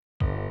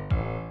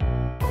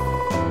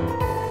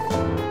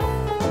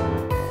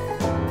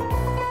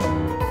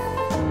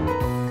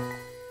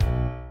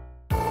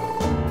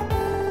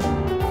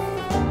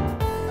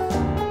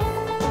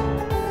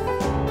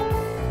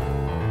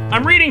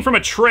 I'm reading from a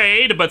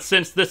trade, but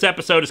since this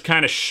episode is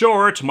kind of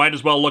short, might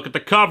as well look at the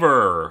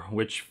cover,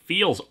 which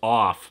feels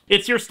off.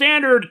 It's your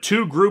standard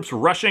 2 groups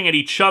rushing at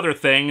each other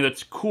thing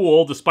that's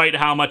cool despite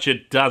how much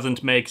it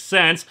doesn't make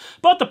sense,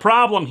 but the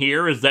problem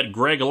here is that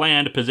Greg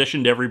Land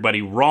positioned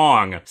everybody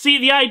wrong. See,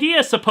 the idea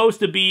is supposed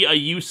to be a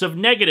use of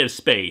negative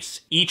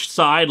space, each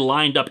side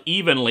lined up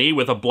evenly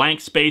with a blank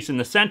space in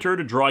the center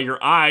to draw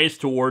your eyes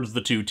towards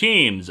the 2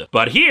 teams.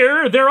 But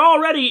here, they're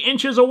already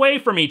inches away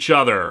from each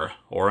other.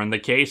 Or in the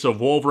case of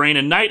Wolverine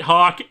and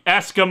Nighthawk,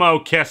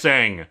 Eskimo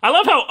kissing. I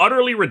love how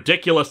utterly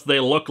ridiculous they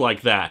look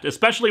like that,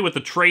 especially with the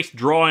traced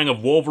drawing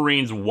of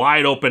Wolverine's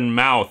wide open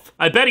mouth.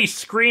 I bet he's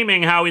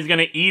screaming how he's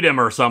gonna eat him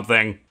or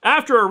something.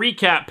 After a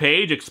recap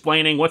page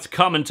explaining what's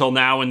come until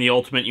now in the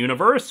Ultimate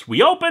Universe,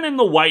 we open in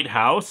the White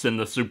House in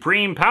the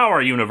Supreme Power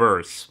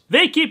universe.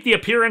 They keep the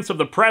appearance of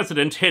the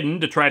president hidden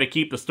to try to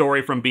keep the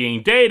story from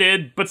being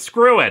dated, but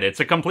screw it,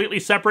 it's a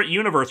completely separate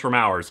universe from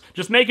ours.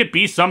 Just make it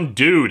be some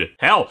dude.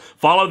 Hell,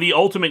 follow the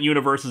Ultimate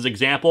Universe's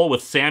example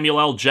with Samuel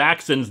L.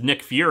 Jackson's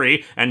Nick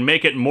Fury and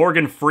make it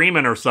Morgan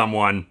Freeman or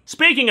someone.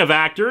 Speaking of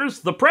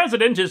actors, the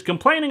president is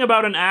complaining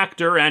about an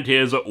actor and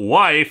his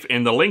wife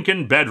in the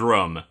Lincoln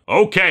bedroom.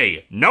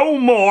 Okay, no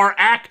more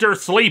actor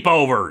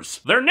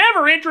sleepovers. They're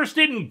never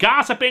interested in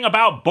gossiping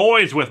about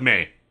boys with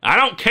me. I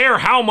don't care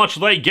how much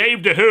they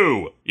gave to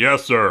who.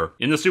 Yes, sir.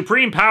 In the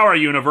Supreme Power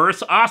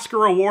universe,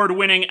 Oscar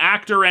award-winning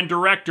actor and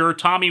director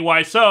Tommy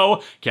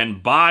Wiseau can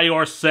buy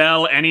or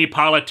sell any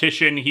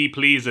politician he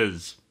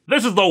pleases.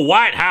 This is the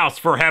White House,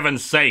 for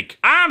heaven's sake.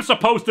 I'm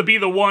supposed to be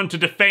the one to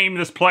defame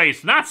this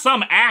place, not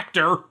some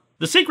actor.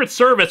 The Secret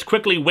Service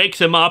quickly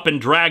wakes him up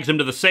and drags him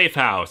to the safe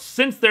house,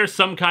 since there's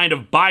some kind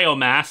of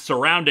biomass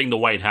surrounding the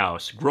White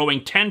House,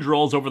 growing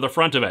tendrils over the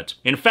front of it.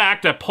 In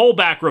fact, a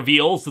pullback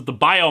reveals that the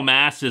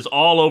biomass is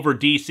all over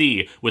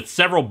DC, with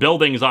several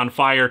buildings on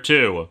fire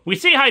too. We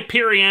see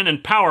Hyperion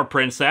and Power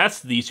Princess,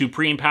 the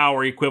supreme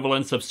power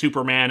equivalents of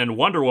Superman and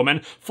Wonder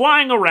Woman,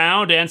 flying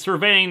around and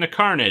surveying the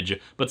carnage,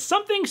 but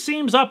something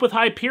seems up with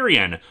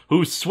Hyperion,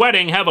 who's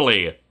sweating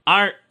heavily.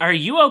 Are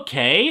you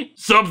okay?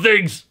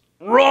 Something's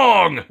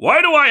wrong! Why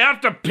do I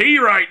have to pee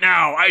right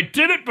now? I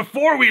did it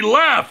before we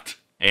left!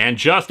 And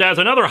just as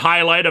another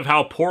highlight of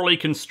how poorly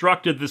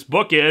constructed this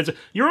book is,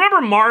 you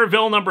remember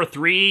Marvel number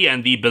 3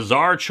 and the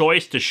bizarre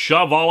choice to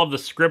shove all of the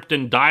script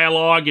and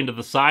dialogue into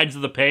the sides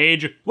of the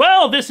page?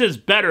 Well, this is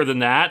better than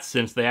that,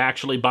 since they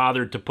actually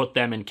bothered to put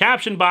them in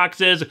caption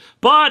boxes,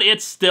 but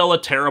it's still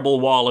a terrible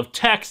wall of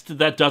text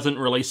that doesn't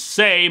really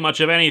say much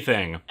of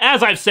anything.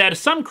 As I've said,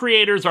 some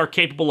creators are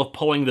capable of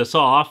pulling this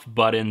off,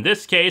 but in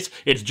this case,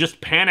 it's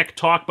just panic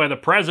talk by the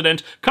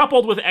president,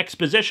 coupled with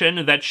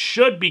exposition that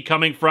should be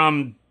coming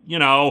from, you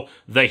know,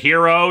 the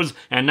heroes,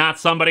 and not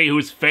somebody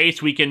whose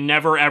face we can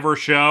never ever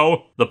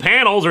show. The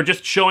panels are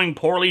just showing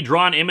poorly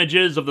drawn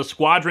images of the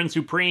Squadron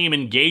Supreme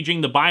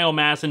engaging the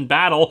biomass in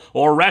battle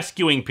or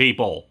rescuing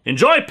people.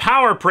 Enjoy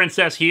Power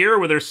Princess here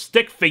with her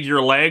stick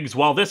figure legs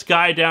while this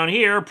guy down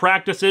here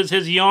practices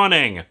his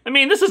yawning. I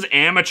mean, this is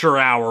amateur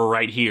hour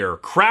right here,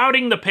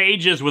 crowding the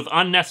pages with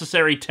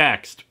unnecessary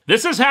text.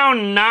 This is how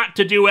not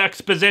to do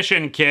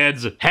exposition,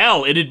 kids.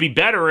 Hell, it'd be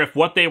better if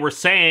what they were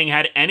saying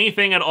had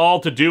anything at all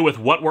to do with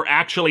what we're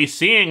actually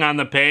seeing on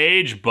the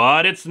page,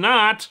 but it's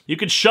not. You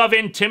could shove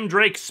in Tim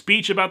Drake's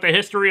speech about the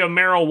history of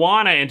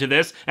marijuana into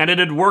this, and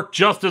it'd work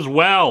just as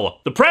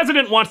well. The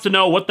president wants to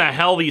know what the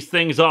hell these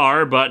things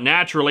are, but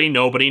naturally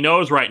nobody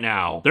knows right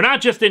now. They're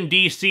not just in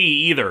DC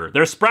either.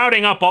 They're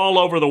sprouting up all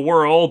over the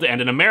world, and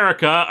in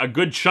America, a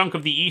good chunk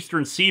of the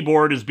eastern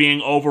seaboard is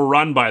being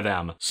overrun by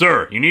them.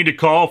 Sir, you need to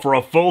call for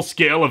a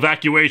full-scale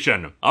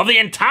evacuation. Of the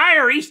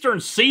entire eastern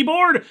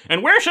seaboard?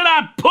 And where should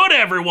I put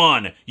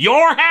everyone?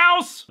 Your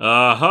house?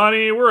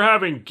 Honey, we're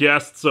having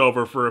guests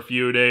over for a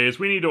few days.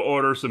 We need to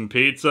order some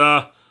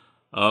pizza.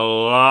 A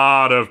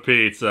lot of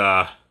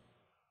pizza.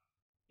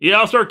 Yeah,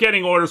 I'll start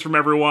getting orders from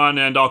everyone,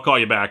 and I'll call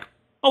you back.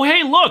 Oh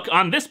hey, look!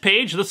 On this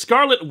page, the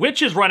Scarlet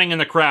Witch is running in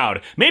the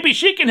crowd. Maybe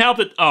she can help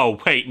it— oh,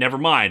 wait, never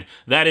mind.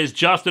 That is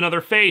just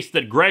another face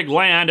that Greg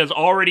Land has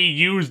already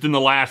used in the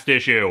last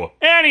issue.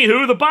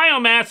 Anywho, the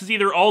biomass is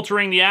either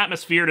altering the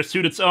atmosphere to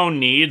suit its own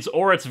needs,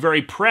 or its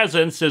very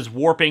presence is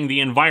warping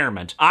the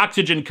environment.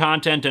 Oxygen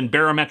content and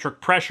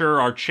barometric pressure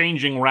are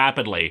changing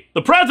rapidly.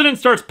 The president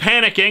starts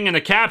panicking in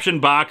the caption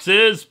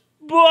boxes,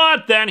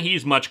 but then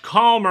he's much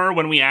calmer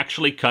when we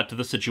actually cut to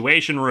the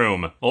Situation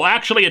Room. Well,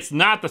 actually, it's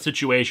not the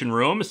Situation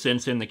Room,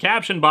 since in the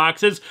caption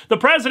boxes, the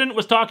president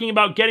was talking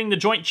about getting the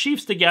Joint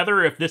Chiefs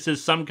together if this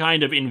is some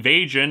kind of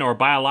invasion or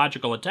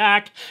biological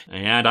attack,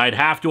 and I'd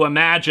have to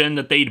imagine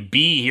that they'd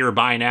be here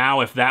by now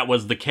if that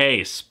was the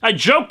case. I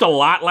joked a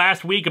lot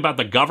last week about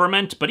the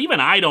government, but even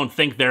I don't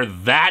think they're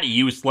that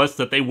useless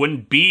that they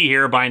wouldn't be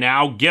here by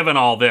now, given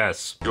all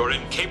this. You're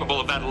incapable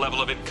of that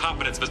level of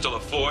incompetence, Mr.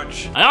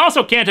 LaForge. I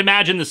also can't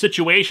imagine the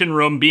Situation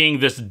Room being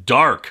this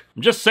dark.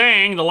 I'm just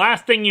saying, the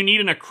last thing you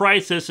need in a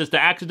crisis is to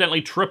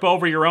accidentally trip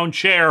over your own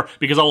chair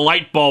because a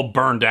light bulb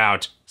burned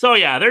out. So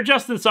yeah, they're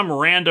just in some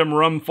random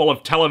room full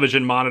of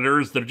television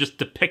monitors that are just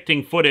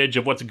depicting footage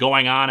of what's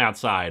going on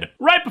outside.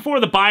 Right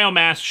before the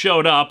biomass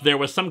showed up, there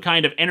was some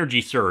kind of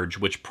energy surge,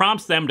 which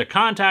prompts them to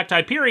contact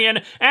Hyperion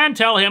and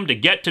tell him to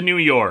get to New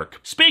York.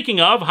 Speaking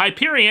of,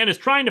 Hyperion is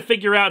trying to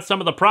figure out some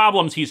of the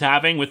problems he's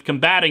having with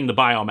combating the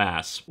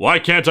biomass. Why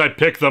can't I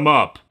pick them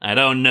up? I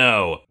don't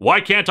know. Why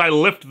can't I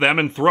lift them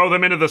and throw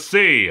them into the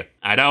sea?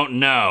 I don't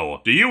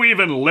know. Do you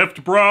even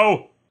lift,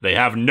 bro? They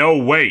have no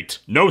weight,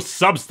 no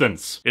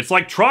substance. It's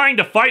like trying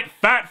to fight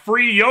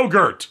fat-free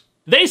yogurt.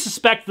 They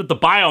suspect that the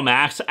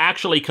biomass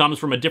actually comes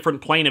from a different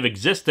plane of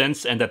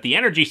existence and that the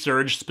energy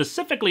surge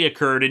specifically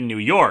occurred in New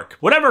York.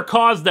 Whatever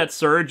caused that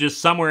surge is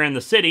somewhere in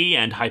the city,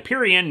 and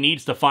Hyperion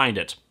needs to find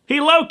it.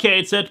 He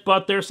locates it,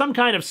 but there's some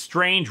kind of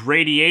strange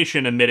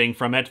radiation emitting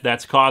from it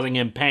that's causing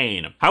him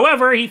pain.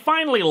 However, he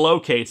finally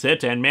locates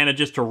it and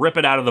manages to rip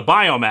it out of the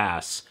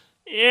biomass.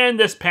 In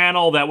this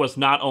panel that was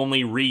not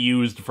only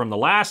reused from the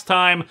last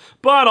time,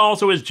 but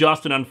also is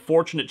just an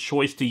unfortunate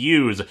choice to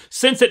use,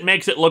 since it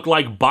makes it look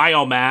like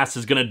biomass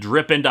is gonna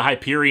drip into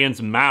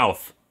Hyperion's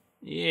mouth.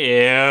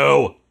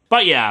 Ew.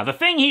 But yeah, the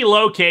thing he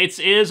locates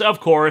is, of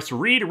course,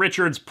 Reed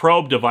Richards'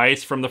 probe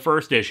device from the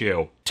first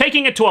issue.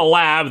 Taking it to a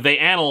lab, they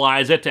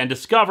analyze it and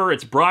discover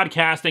it's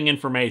broadcasting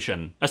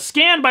information. A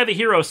scan by the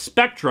hero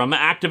Spectrum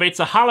activates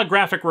a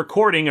holographic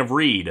recording of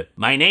Reed.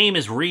 My name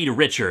is Reed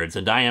Richards,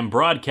 and I am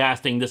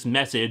broadcasting this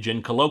message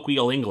in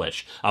colloquial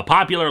English, a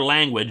popular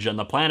language on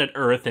the planet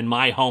Earth in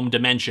my home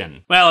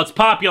dimension. Well, it's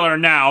popular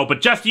now,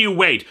 but just you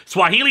wait.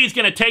 Swahili's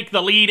gonna take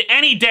the lead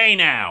any day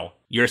now.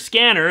 Your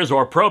scanners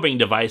or probing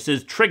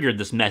devices triggered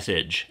this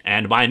message,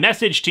 and my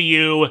message to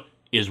you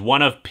is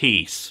one of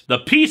peace. The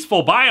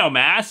peaceful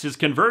biomass is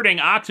converting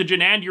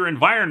oxygen and your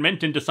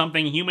environment into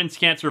something humans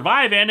can't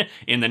survive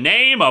in the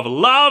name of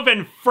love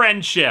and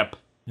friendship.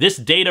 This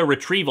data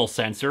retrieval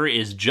sensor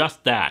is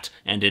just that,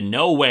 and in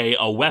no way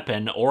a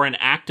weapon or an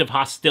act of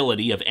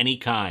hostility of any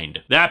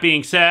kind. That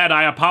being said,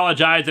 I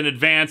apologize in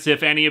advance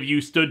if any of you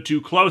stood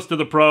too close to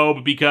the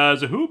probe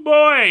because, hoo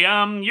boy,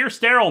 you're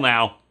sterile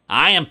now.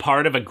 I am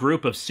part of a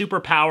group of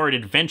superpowered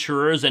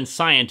adventurers and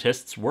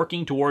scientists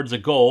working towards a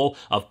goal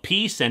of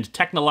peace and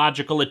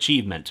technological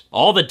achievement.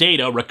 All the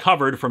data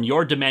recovered from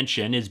your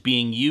dimension is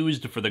being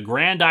used for the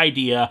grand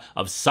idea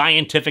of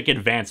scientific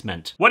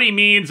advancement. What he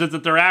means is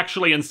that they're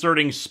actually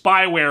inserting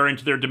spyware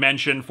into their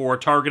dimension for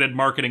targeted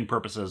marketing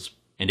purposes.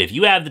 And if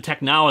you have the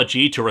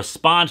technology to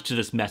respond to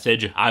this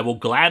message, I will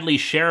gladly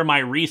share my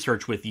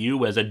research with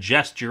you as a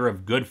gesture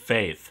of good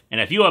faith. And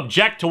if you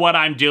object to what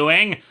I'm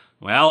doing,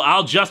 well,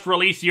 I'll just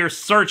release your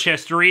search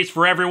histories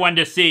for everyone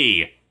to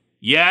see.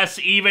 Yes,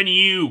 even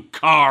you,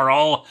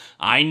 Carl.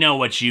 I know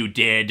what you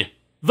did.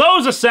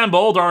 Those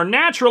assembled are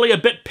naturally a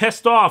bit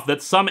pissed off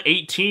that some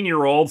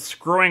 18-year-old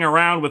screwing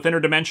around with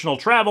interdimensional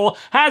travel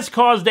has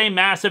caused a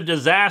massive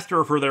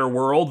disaster for their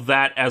world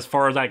that, as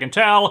far as I can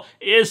tell,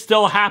 is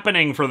still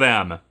happening for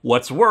them.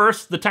 What's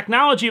worse, the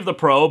technology of the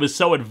probe is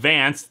so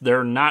advanced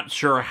they're not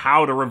sure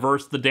how to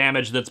reverse the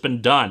damage that's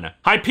been done.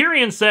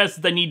 Hyperion says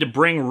that they need to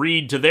bring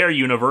Reed to their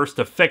universe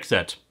to fix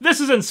it. This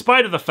is in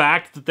spite of the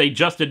fact that they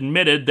just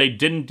admitted they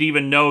didn't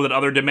even know that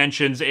other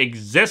dimensions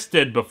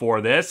existed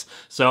before this,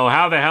 so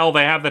how the hell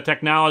they have the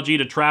technology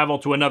to travel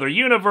to another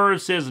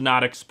universe is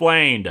not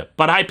explained.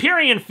 But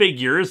Hyperion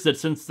figures that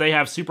since they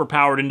have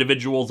superpowered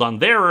individuals on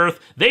their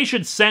Earth, they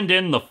should send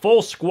in the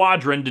full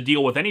squadron to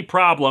deal with any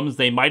problems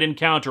they might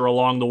encounter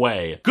along the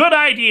way. Good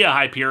idea,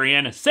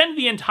 Hyperion. Send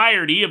the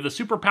entirety of the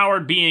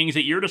superpowered beings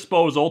at your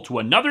disposal to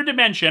another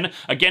dimension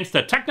against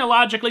a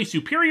technologically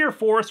superior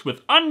force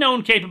with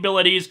unknown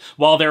capabilities,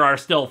 while there are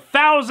still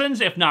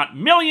thousands, if not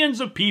millions,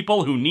 of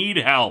people who need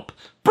help.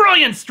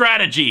 Brilliant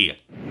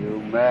strategy! You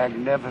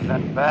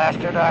magnificent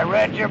bastard, I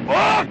read your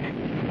book!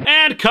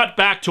 And cut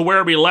back to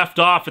where we left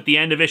off at the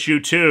end of issue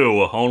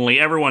 2, only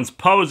everyone's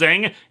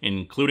posing,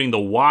 including the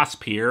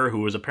Wasp here,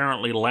 who is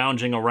apparently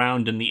lounging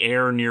around in the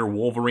air near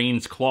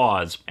Wolverine's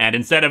claws. And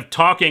instead of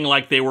talking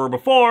like they were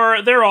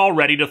before, they're all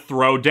ready to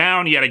throw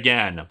down yet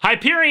again.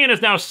 Hyperion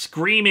is now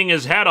screaming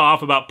his head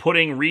off about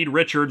putting Reed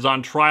Richards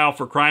on trial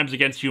for crimes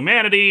against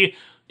humanity,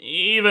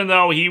 even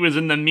though he was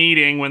in the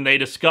meeting when they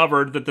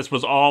discovered that this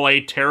was all a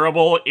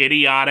terrible,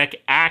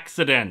 idiotic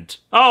accident.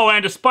 Oh,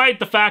 and despite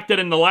the fact that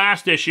in the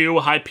last issue,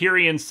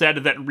 Hyperion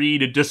said that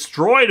Reed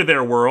destroyed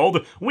their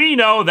world, we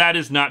know that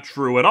is not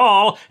true at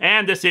all,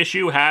 and this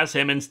issue has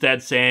him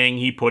instead saying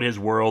he put his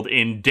world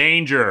in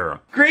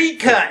danger.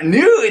 Great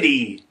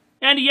continuity!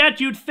 And yet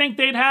you'd think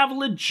they'd have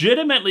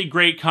legitimately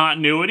great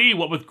continuity,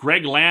 what with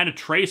Greg Land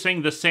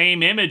tracing the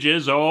same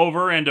images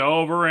over and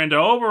over and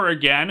over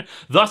again,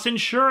 thus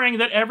ensuring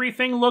that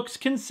everything looks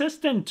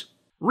consistent.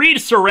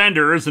 Reed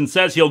surrenders and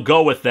says he'll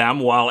go with them,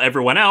 while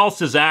everyone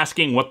else is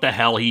asking what the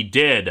hell he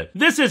did.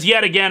 This is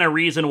yet again a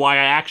reason why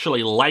I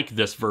actually like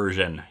this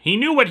version. He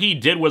knew what he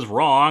did was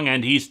wrong,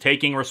 and he's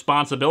taking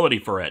responsibility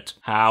for it.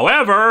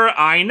 However,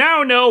 I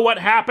now know what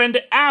happened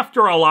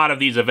after a lot of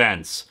these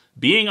events.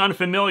 Being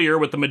unfamiliar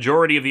with the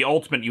majority of the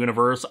Ultimate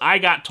Universe, I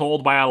got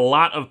told by a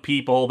lot of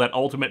people that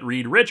Ultimate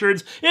Reed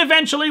Richards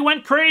eventually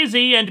went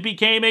crazy and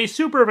became a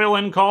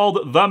supervillain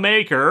called The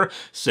Maker,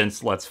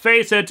 since, let's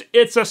face it,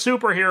 it's a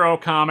superhero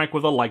comic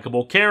with a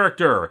likable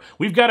character.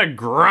 We've got to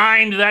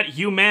grind that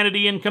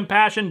humanity and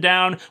compassion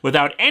down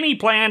without any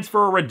plans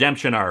for a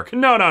redemption arc.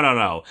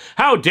 No.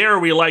 How dare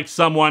we like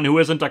someone who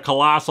isn't a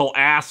colossal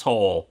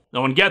asshole?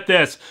 Oh, and get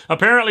this,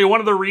 apparently one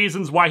of the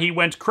reasons why he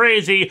went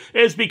crazy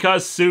is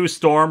because Sue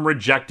Storm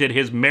rejected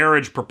his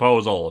marriage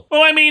proposal.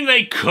 Well, I mean,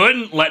 they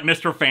couldn't let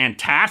Mr.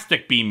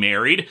 Fantastic be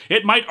married.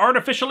 It might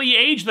artificially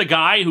age the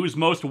guy whose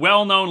most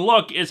well-known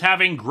look is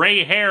having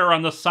gray hair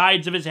on the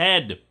sides of his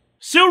head.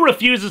 Sue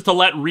refuses to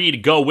let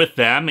Reed go with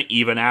them,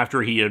 even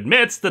after he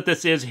admits that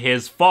this is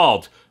his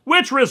fault,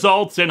 which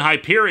results in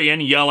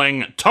Hyperion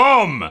yelling,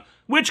 "Tom!"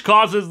 which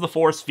causes the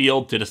force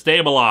field to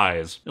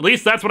destabilize. At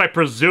least that's what I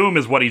presume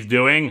is what he's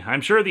doing. I'm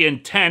sure the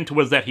intent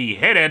was that he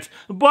hit it,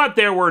 but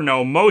there were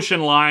no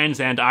motion lines,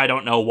 and I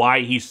don't know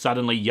why he's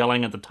suddenly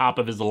yelling at the top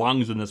of his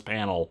lungs in this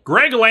panel.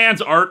 Greg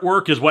Land's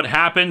artwork is what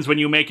happens when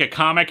you make a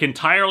comic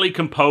entirely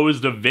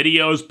composed of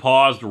videos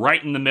paused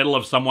right in the middle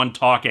of someone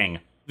talking.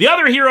 The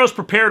other heroes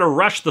prepare to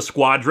rush the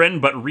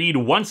squadron, but Reed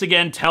once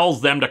again tells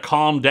them to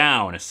calm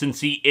down,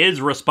 since he is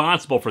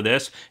responsible for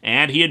this,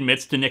 and he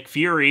admits to Nick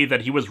Fury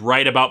that he was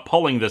right about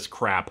pulling this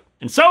crap.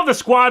 And so the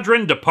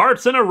squadron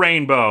departs in a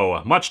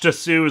rainbow, much to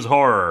Sue's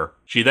horror.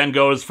 She then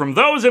goes from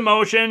those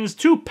emotions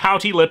to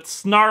pouty-lipped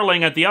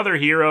snarling at the other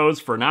heroes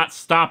for not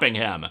stopping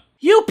him.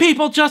 You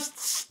people just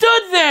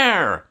stood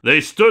there! They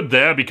stood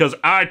there because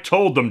I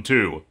told them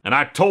to. And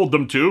I told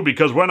them to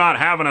because we're not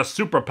having a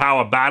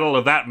superpower battle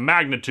of that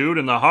magnitude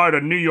in the heart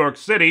of New York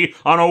City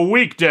on a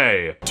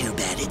weekday. Too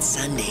bad it's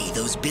Sunday.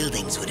 Those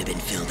buildings would have been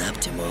filled up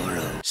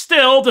tomorrow.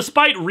 Still,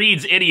 despite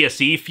Reed's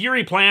idiocy,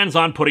 Fury plans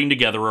on putting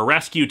together a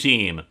rescue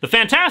team. The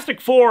Fantastic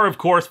Four, of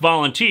course,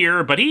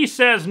 volunteer, but he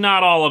says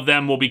not all of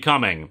them will be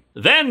coming.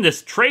 Then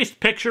this traced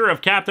picture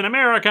of Captain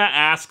America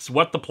asks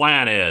what the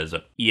plan is.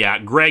 Yeah,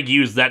 Greg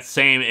used that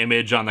same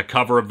image on the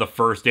cover of the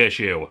first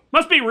issue.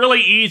 Must be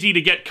really easy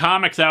to get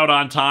comics out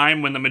on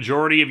time when the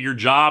majority of your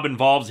job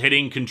involves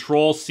hitting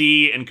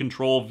Control-C and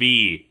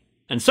Control-V.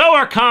 And so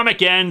our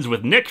comic ends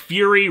with Nick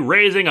Fury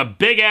raising a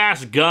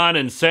big-ass gun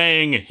and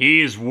saying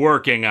he's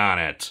working on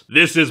it.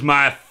 This is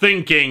my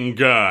thinking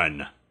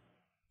gun.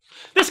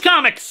 This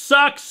comic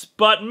sucks,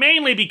 but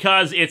mainly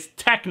because it's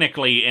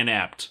technically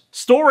inept.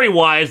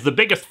 Story-wise, the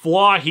biggest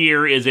flaw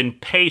here is in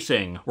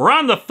pacing. We're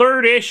on the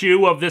third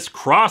issue of this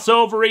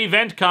crossover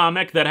event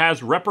comic that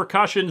has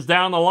repercussions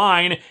down the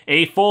line,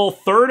 a full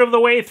third of the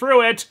way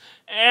through it,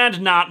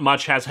 and not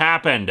much has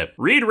happened.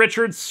 Reed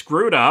Richards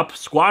screwed up,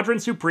 Squadron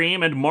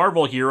Supreme and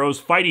Marvel heroes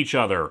fight each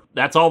other.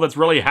 That's all that's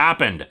really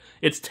happened.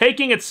 It's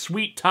taking its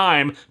sweet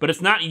time, but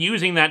it's not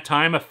using that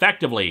time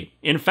effectively.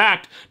 In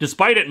fact,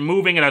 despite it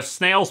moving at a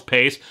snail's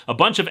pace, a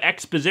bunch of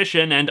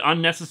exposition and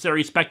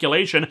unnecessary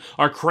speculation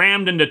are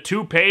crammed into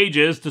 2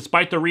 pages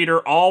despite the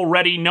reader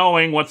already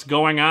knowing what's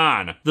going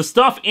on. The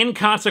stuff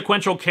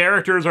inconsequential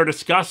characters are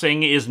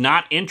discussing is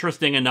not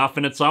interesting enough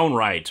in its own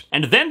right.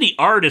 And then the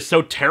art is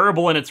so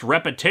terrible in its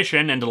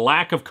repetition and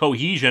lack of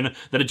cohesion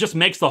that it just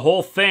makes the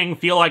whole thing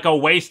feel like a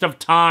waste of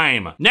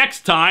time.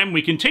 Next time,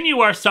 we continue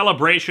our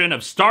celebration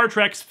of Star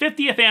Trek's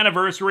 50th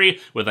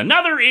anniversary with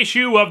another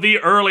issue of the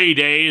early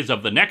days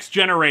of the next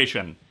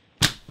generation.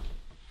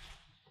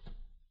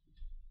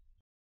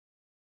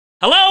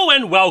 Hello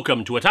and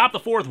welcome to Atop the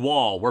Fourth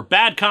Wall, where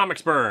bad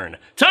comics burn.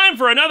 Time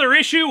for another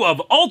issue of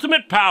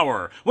Ultimate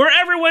Power, where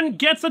everyone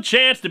gets a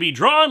chance to be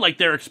drawn like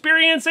they're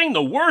experiencing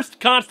the worst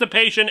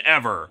constipation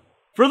ever.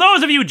 For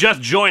those of you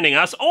just joining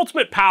us,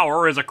 Ultimate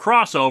Power is a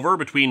crossover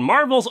between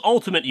Marvel's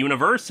Ultimate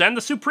Universe and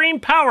the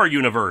Supreme Power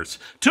Universe,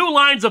 2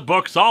 lines of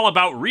books all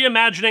about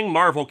reimagining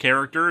Marvel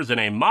characters in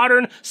a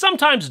modern,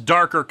 sometimes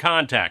darker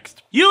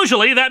context.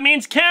 Usually that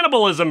means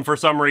cannibalism for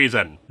some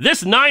reason.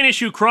 This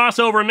 9-issue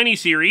crossover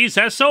miniseries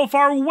has so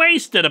far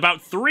wasted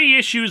about 3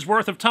 issues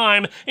worth of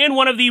time in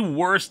one of the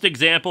worst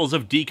examples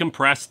of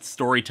decompressed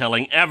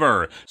storytelling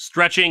ever,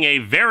 stretching a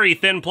very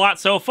thin plot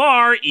so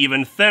far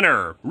even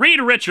thinner. Reed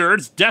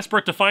Richards,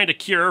 desperate to find a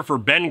cure for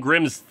Ben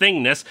Grimm's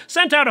thingness,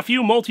 sent out a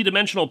few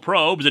multidimensional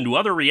probes into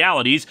other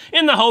realities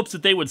in the hopes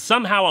that they would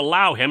somehow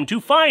allow him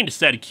to find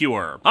said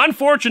cure.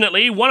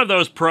 Unfortunately, one of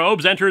those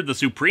probes entered the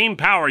Supreme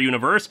Power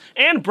Universe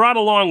and brought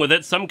along with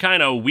it some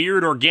kind of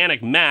weird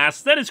organic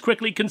mass that is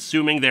quickly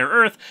consuming their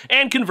Earth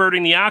and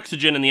converting the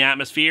oxygen in the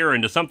atmosphere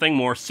into something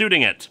more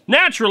suiting it.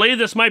 Naturally,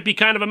 this might be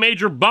kind of a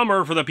major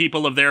bummer for the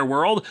people of their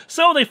world,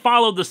 so they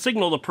followed the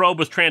signal the probe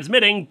was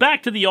transmitting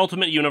back to the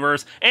Ultimate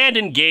Universe and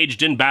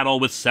engaged in battle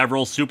with several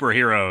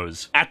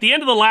superheroes. At the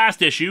end of the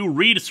last issue,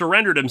 Reed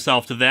surrendered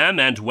himself to them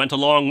and went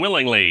along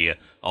willingly,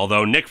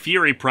 although Nick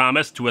Fury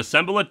promised to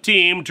assemble a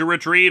team to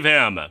retrieve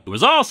him. It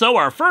was also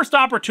our first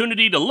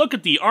opportunity to look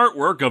at the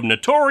artwork of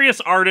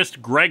notorious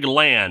artist Greg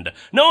Land,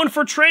 known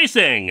for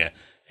tracing,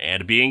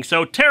 and being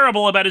so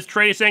terrible about his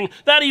tracing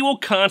that he will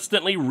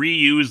constantly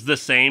reuse the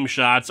same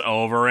shots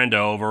over and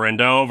over and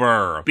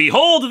over.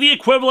 Behold the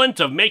equivalent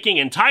of making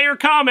entire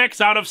comics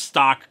out of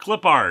stock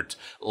clip art.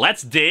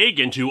 Let's dig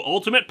into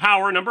Ultimate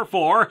Power number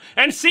 4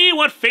 and see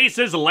what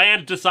faces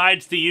Land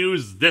decides to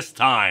use this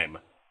time.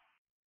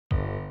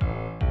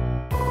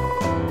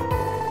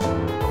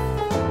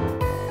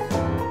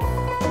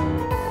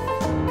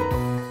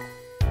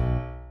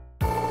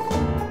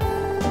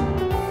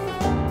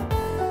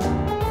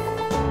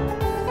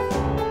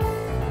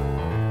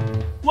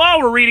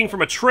 While we're reading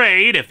from a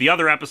trade, if the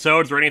other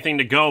episodes are anything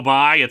to go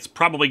by, it's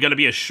probably going to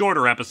be a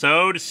shorter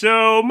episode,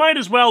 so might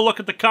as well look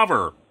at the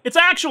cover. It's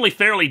actually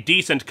fairly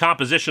decent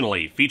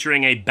compositionally,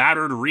 featuring a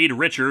battered Reed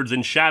Richards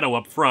in shadow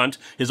up front,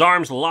 his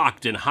arms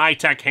locked in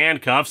high-tech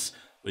handcuffs,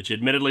 which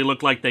admittedly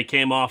look like they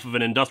came off of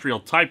an industrial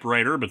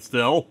typewriter, but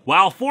still,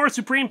 while 4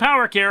 Supreme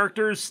Power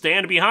characters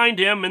stand behind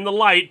him in the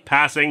light,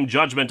 passing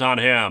judgment on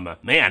him.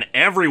 Man,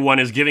 everyone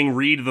is giving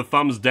Reed the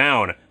thumbs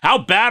down. How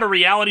bad a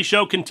reality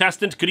show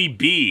contestant could he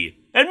be?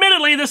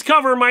 Admittedly, this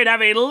cover might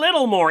have a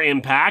little more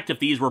impact if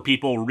these were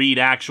people Reed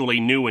actually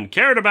knew and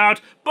cared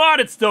about,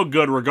 but it's still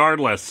good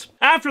regardless.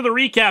 After the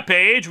recap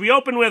page, we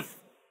open with,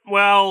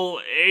 well,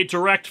 a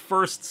direct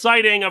first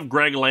sighting of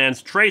Greg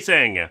Land's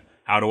tracing.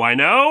 How do I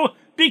know?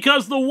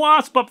 Because the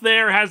wasp up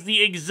there has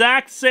the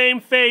exact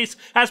same face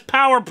as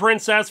Power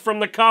Princess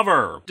from the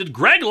cover. Did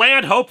Greg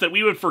Land hope that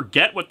we would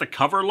forget what the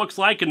cover looks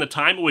like in the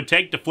time it would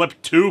take to flip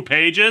 2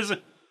 pages?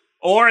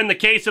 Or in the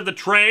case of the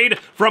trade,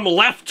 from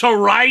left to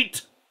right?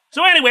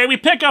 So anyway, we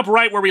pick up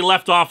right where we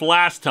left off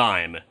last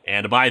time.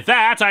 And by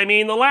that, I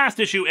mean the last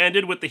issue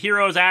ended with the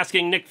heroes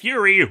asking Nick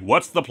Fury,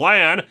 what's the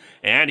plan?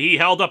 And he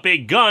held up a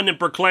gun and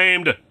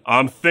proclaimed,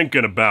 I'm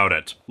thinking about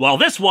it. While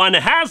this one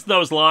has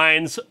those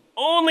lines,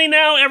 only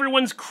now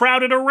everyone's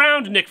crowded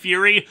around Nick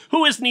Fury,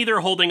 who is neither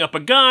holding up a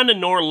gun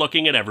nor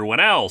looking at everyone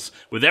else,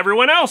 with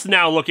everyone else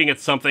now looking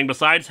at something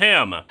besides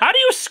him. How do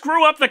you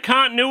screw up the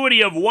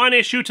continuity of one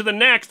issue to the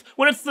next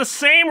when it's the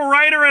same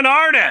writer and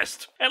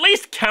artist? At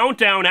least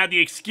Countdown had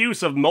the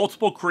excuse of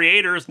multiple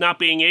creators not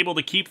being able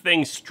to keep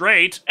things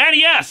straight. And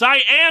yes, I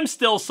am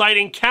still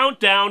citing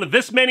Countdown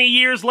this many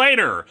years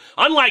later.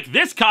 Unlike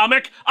this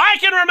comic, I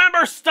can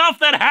remember stuff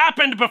that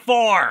happened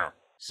before.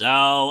 So,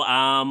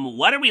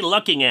 what are we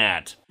looking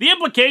at? The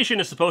implication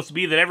is supposed to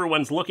be that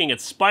everyone's looking at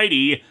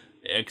Spidey,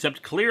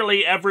 except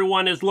clearly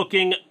everyone is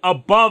looking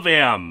above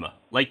him.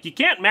 Like, you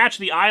can't match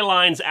the eye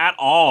lines at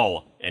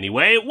all.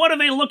 Anyway, what are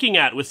they looking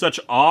at with such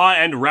awe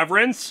and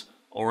reverence?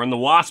 Or in the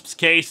Wasp's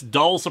case,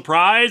 dull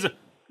surprise?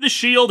 The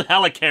S.H.I.E.L.D.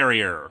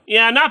 helicarrier.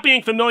 Yeah, not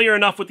being familiar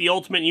enough with the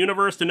Ultimate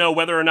Universe to know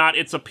whether or not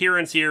its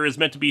appearance here is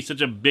meant to be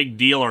such a big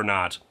deal or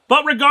not.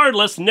 But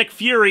regardless, Nick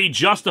Fury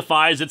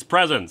justifies its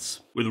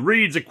presence. With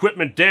Reed's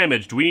equipment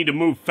damaged, we need to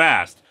move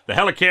fast. The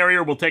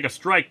helicarrier will take a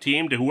strike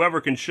team to whoever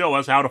can show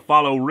us how to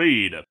follow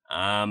Reed.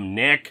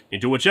 Nick?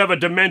 Into whichever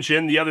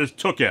dimension the others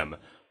took him.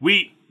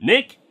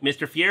 Nick?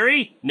 Mr.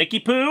 Fury? Nicky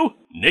Poo?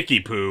 Nicky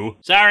Poo?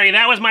 Sorry,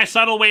 that was my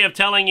subtle way of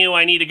telling you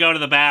I need to go to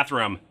the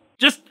bathroom.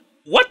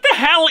 What the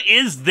hell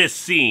is this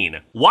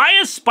scene? Why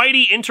is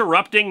Spidey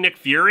interrupting Nick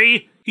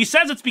Fury? He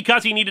says it's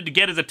because he needed to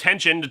get his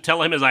attention to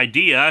tell him his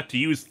idea to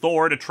use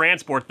Thor to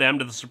transport them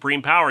to the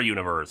Supreme Power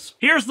universe.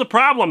 Here's the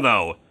problem,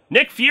 though.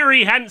 Nick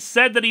Fury hadn't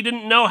said that he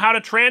didn't know how to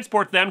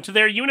transport them to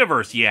their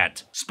universe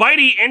yet.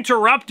 Spidey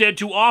interrupted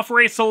to offer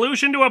a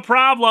solution to a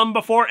problem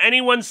before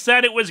anyone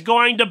said it was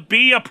going to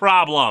be a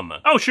problem.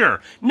 Oh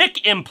sure,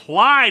 Nick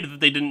implied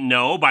that they didn't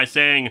know by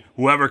saying,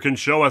 whoever can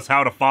show us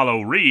how to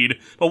follow Reed,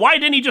 but why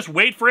didn't he just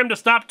wait for him to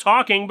stop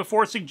talking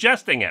before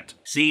suggesting it?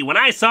 See, when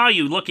I saw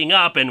you looking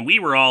up and we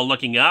were all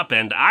looking up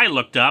and I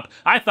looked up,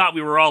 I thought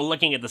we were all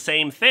looking at the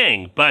same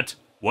thing, but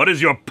what is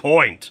your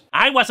point?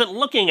 I wasn't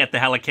looking at the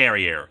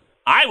helicarrier.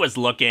 I was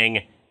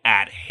looking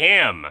at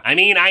him. I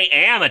mean, I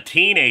am a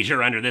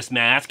teenager under this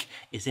mask.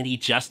 Isn't he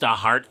just a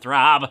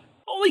heartthrob?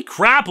 Holy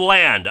crap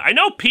land! I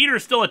know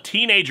Peter's still a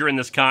teenager in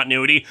this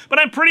continuity, but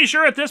I'm pretty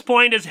sure at this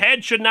point his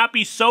head should not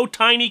be so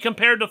tiny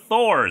compared to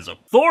Thor's.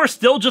 Thor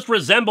still just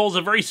resembles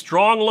a very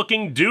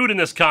strong-looking dude in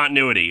this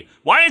continuity.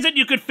 Why is it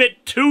you could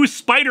fit 2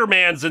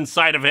 Spider-Mans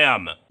inside of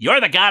him? You're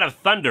the god of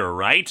thunder,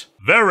 right?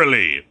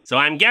 Verily. So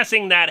I'm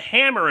guessing that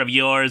hammer of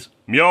yours,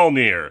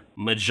 Mjolnir.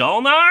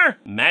 Mjolnir?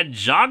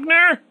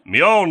 Majogner?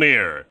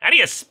 Mjolnir. How do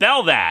you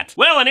spell that?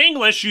 Well, in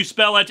English, you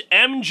spell it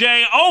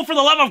MJ. Oh, for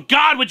the love of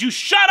God, would you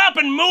shut up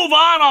and move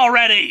on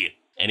already?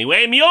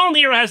 Anyway,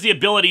 Mjolnir has the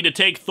ability to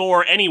take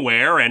Thor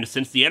anywhere, and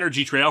since the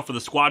energy trail for the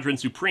Squadron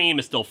Supreme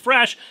is still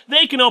fresh,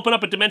 they can open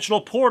up a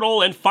dimensional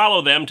portal and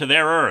follow them to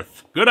their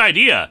Earth. Good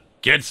idea.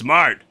 Kid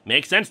smart.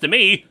 Makes sense to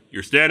me.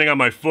 You're standing on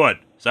my foot.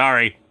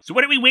 Sorry. So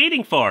what are we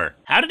waiting for?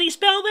 How did he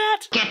spell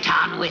that? Get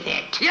on with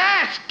it.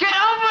 Yes, get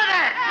on with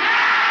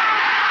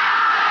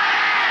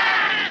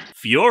it!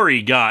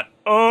 Fury got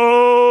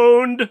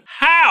owned.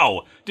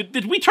 How?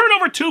 Did we turn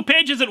over 2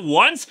 pages at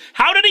once?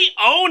 How did he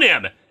own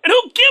him? And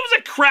who gives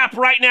a crap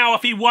right now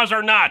if he was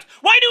or not?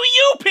 Why do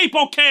you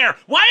people care?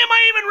 Why am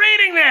I even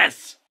reading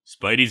this?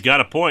 Spidey's got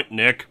a point,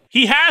 Nick.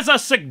 He has a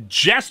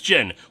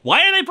suggestion.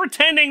 Why are they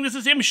pretending this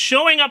is him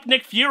showing up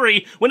Nick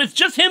Fury when it's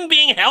just him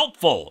being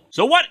helpful?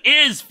 So what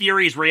is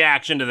Fury's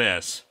reaction to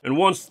this? And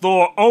once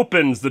Thor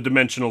opens the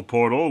dimensional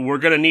portal, we're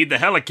gonna need the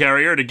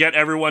helicarrier to get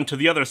everyone to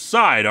the other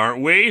side,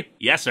 aren't we?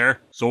 Yes, sir.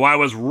 So I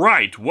was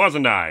right,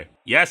 wasn't I?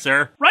 Yes,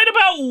 sir. Right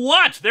about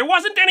what? There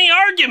wasn't any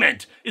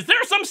argument. Is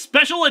there some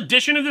special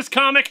edition of this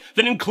comic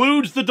that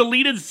includes the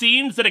deleted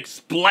scenes that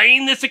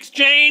explain this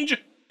exchange?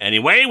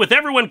 Anyway, with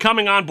everyone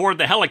coming on board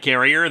the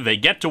helicarrier, they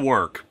get to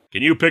work.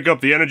 Can you pick up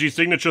the energy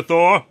signature,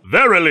 Thor?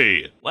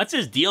 Verily! What's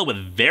his deal with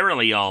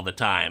verily all the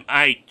time?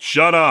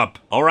 Shut up!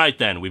 Alright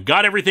then, we've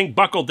got everything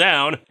buckled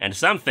down, and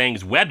some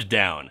things webbed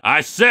down. I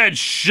said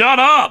shut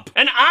up!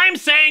 And I'm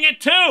saying it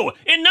too!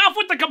 Enough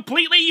with the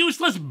completely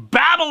useless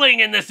babbling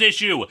in this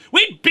issue!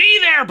 We'd be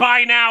there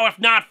by now if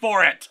not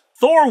for it!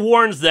 Thor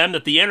warns them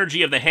that the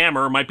energy of the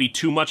hammer might be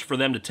too much for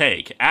them to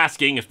take,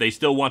 asking if they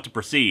still want to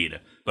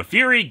proceed. But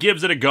Fury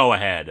gives it a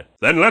go-ahead.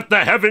 Then let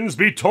the heavens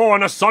be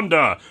torn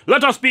asunder.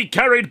 Let us be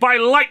carried by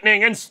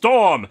lightning and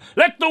storm.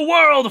 Let the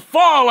world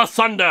fall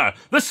asunder.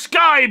 The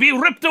sky be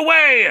ripped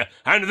away.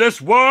 And this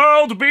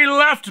world be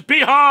left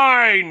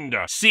behind.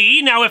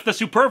 See, now if the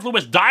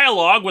superfluous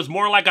dialogue was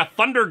more like a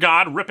thunder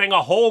god ripping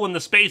a hole in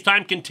the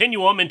space-time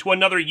continuum into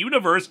another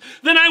universe,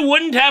 then I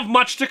wouldn't have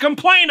much to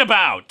complain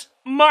about.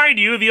 Mind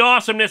you, the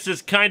awesomeness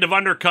is kind of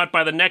undercut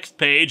by the next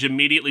page,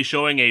 immediately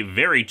showing a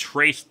very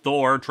traced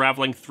Thor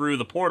traveling through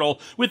the portal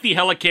with the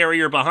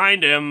helicarrier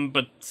behind him,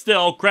 but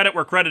still, credit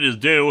where credit is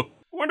due. I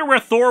wonder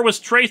where Thor was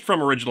traced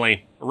from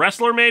originally. A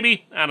wrestler,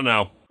 maybe? I don't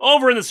know.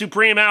 Over in the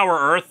Supreme Hour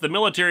Earth, the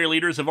military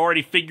leaders have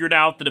already figured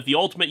out that if the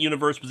Ultimate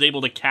Universe was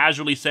able to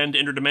casually send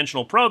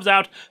interdimensional probes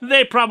out,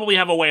 they probably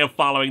have a way of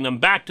following them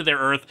back to their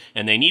Earth,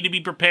 and they need to be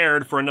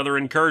prepared for another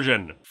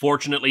incursion.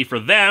 Fortunately for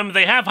them,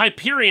 they have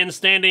Hyperion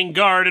standing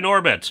guard in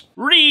orbit.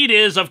 Reed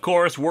is, of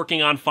course,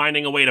 working on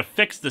finding a way to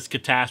fix this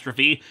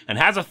catastrophe, and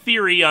has a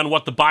theory on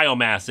what the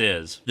biomass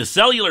is. The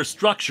cellular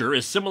structure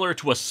is similar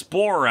to a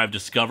spore I've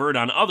discovered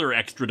on other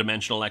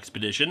extra-dimensional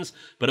expeditions,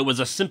 but it was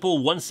a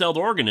simple one-celled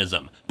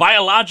organism,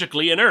 biologically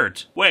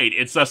inert. Wait,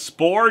 it's a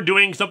spore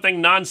doing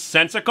something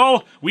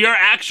nonsensical? We are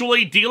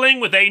actually dealing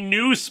with a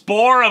new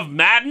spore of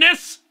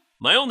madness?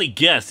 My only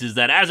guess is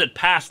that as it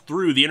passed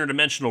through the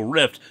interdimensional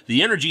rift,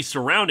 the energy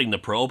surrounding the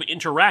probe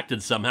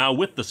interacted somehow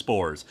with the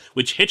spores,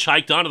 which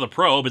hitchhiked onto the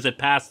probe as it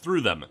passed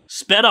through them,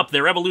 sped up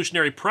their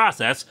evolutionary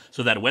process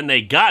so that when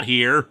they got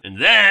here,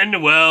 and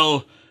then,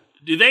 well,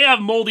 do they have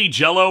moldy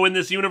jello in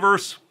this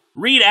universe?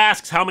 Reed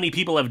asks how many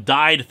people have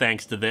died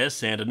thanks to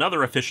this, and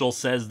another official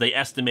says they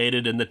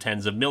estimated in the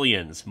tens of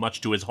millions, much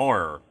to his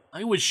horror.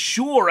 I was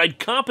sure I'd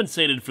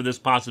compensated for this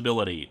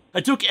possibility. I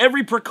took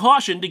every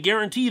precaution to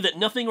guarantee that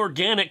nothing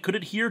organic could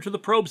adhere to the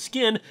probe's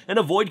skin and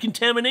avoid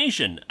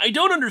contamination. I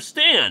don't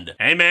understand.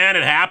 Hey man,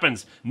 it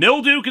happens.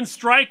 Mildew can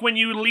strike when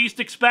you least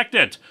expect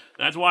it.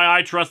 That's why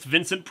I trust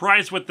Vincent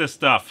Price with this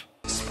stuff.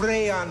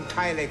 Spray on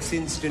Tilex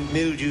Instant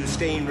Mildew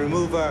Stain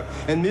Remover,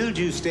 and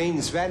mildew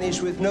stains vanish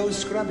with no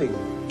scrubbing.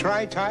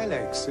 Try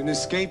Tilex and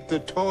escape the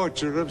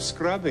torture of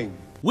scrubbing.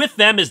 With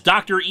them is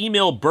Dr.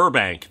 Emil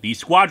Burbank, the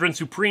Squadron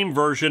Supreme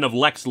version of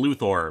Lex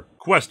Luthor.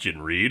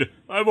 Question, Reed.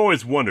 I've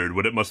always wondered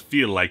what it must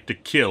feel like to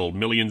kill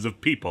millions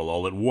of people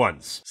all at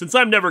once. Since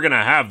I'm never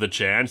gonna have the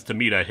chance to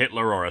meet a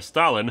Hitler or a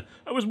Stalin,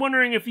 I was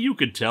wondering if you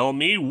could tell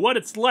me what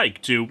it's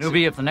like to—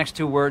 Newbie, if the next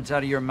two words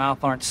out of your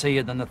mouth aren't "see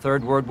you," then the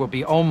third word will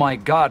be, "Oh my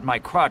God, my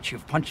crotch,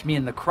 you've punched me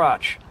in the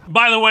crotch."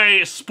 By the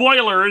way,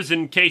 spoilers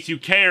in case you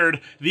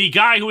cared, the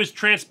guy who is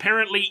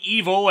transparently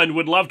evil and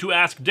would love to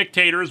ask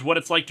dictators what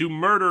it's like to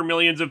murder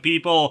millions of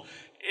people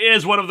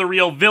is one of the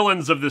real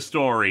villains of the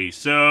story,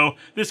 so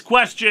this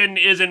question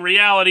is in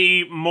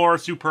reality more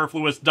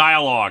superfluous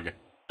dialogue.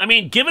 I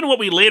mean, given what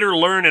we later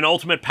learn in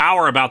Ultimate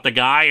Power about the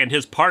guy and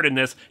his part in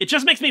this, it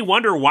just makes me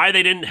wonder why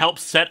they didn't help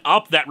set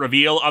up that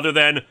reveal other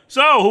than,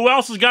 so who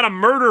else has got a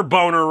murder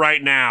boner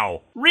right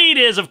now? Reed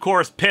is, of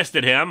course, pissed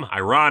at him,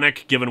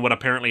 ironic given what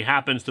apparently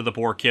happens to the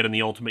poor kid in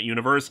the Ultimate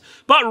Universe,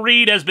 but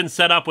Reed has been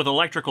set up with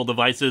electrical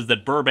devices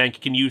that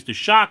Burbank can use to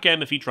shock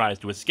him if he tries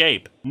to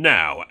escape.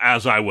 Now,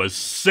 as I was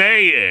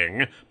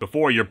saying,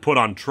 before you're put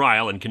on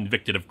trial and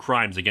convicted of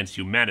crimes against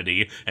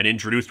humanity and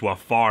introduced to a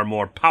far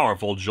more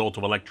powerful jolt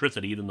of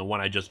electricity than the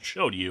one I just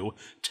showed you,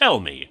 tell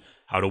me,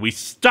 how do we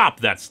stop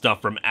that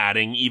stuff from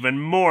adding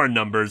even more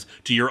numbers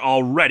to your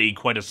already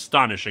quite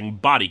astonishing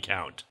body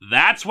count?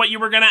 That's what you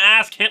were gonna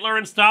ask Hitler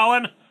and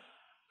Stalin?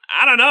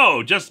 I don't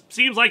know, just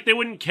seems like they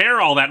wouldn't care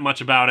all that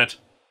much about it.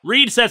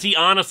 Reed says he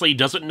honestly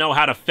doesn't know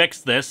how to fix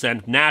this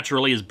and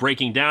naturally is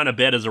breaking down a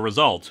bit as a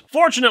result.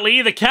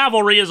 Fortunately, the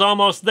cavalry is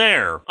almost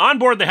there. On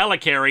board the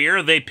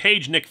helicarrier, they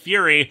page Nick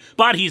Fury,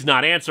 but he's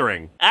not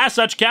answering. As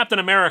such, Captain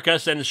America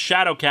sends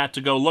Shadowcat to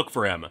go look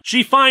for him.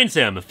 She finds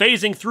him,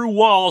 phasing through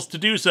walls to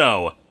do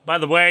so. By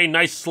the way,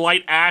 nice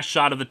slight ass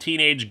shot of the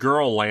teenage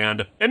girl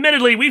land.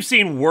 Admittedly, we've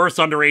seen worse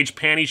underage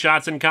panty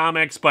shots in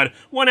comics, but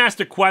one has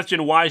to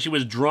question why she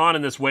was drawn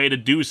in this way to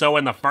do so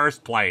in the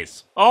first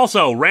place.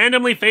 Also,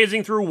 randomly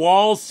phasing through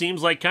walls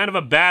seems like kind of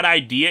a bad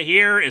idea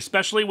here,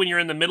 especially when you're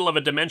in the middle of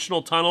a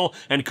dimensional tunnel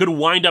and could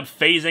wind up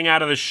phasing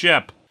out of the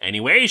ship.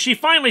 Anyway, she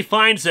finally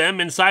finds him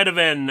inside of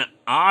an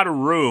odd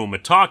room,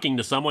 talking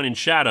to someone in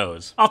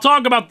shadows. I'll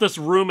talk about this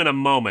room in a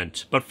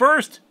moment, but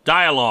first,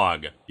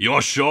 dialogue.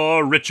 You're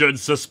sure Richard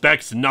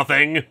suspects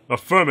nothing?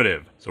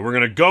 Affirmative. So we're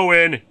gonna go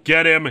in,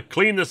 get him,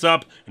 clean this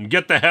up, and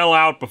get the hell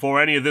out before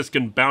any of this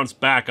can bounce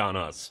back on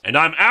us. And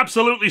I'm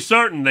absolutely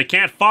certain they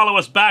can't follow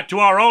us back to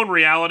our own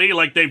reality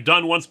like they've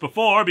done once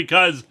before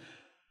because,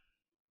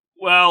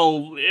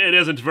 well, it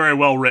isn't very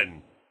well written.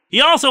 He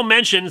also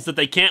mentions that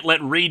they can't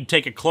let Reed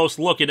take a close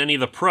look at any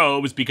of the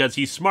probes because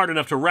he's smart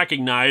enough to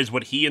recognize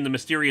what he and the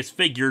mysterious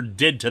figure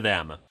did to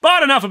them.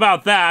 But enough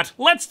about that,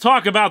 let's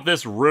talk about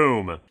this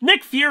room.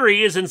 Nick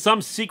Fury is in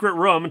some secret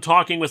room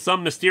talking with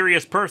some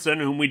mysterious person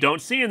whom we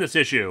don't see in this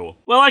issue.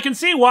 Well, I can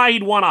see why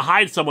he'd want to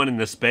hide someone in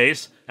this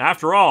space.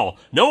 After all,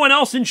 no one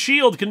else in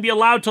S.H.I.E.L.D. can be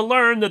allowed to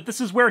learn that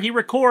this is where he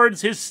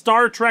records his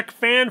Star Trek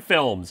fan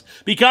films,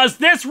 because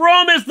this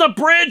room is the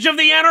bridge of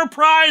the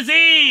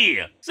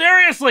Enterprise-E!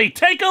 Seriously,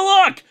 take a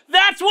look!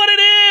 That's what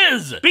it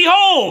is!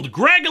 Behold,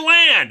 Greg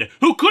Land,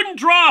 who couldn't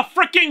draw a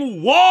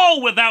fricking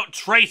wall without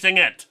tracing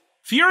it!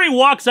 Fury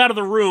walks out of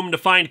the room to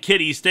find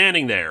Kitty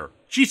standing there.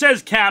 She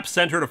says Cap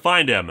sent her to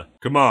find him.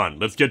 Come on,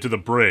 let's get to the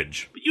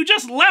bridge. But you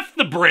just left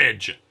the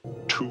bridge!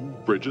 2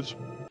 bridges?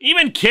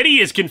 Even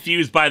Kitty is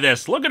confused by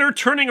this. Look at her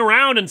turning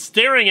around and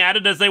staring at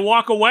it as they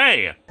walk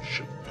away.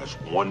 Ship has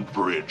 1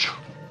 bridge.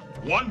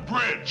 1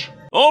 bridge!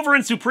 Over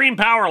in Supreme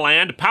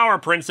Powerland, Power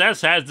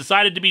Princess has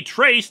decided to be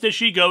traced as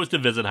she goes to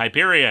visit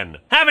Hyperion.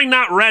 Having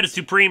not read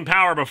Supreme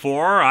Power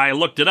before, I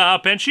looked it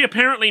up, and she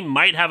apparently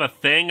might have a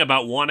thing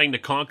about wanting to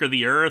conquer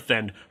the Earth,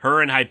 and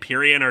her and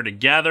Hyperion are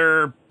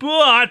together,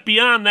 but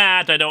beyond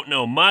that, I don't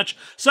know much,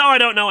 so I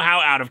don't know how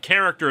out of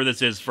character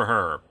this is for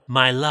her.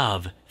 My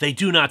love, they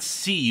do not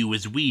see you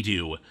as we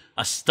do.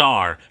 A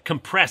star,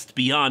 compressed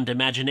beyond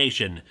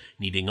imagination,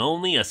 needing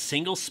only a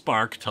single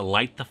spark to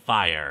light the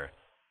fire.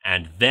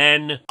 And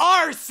then...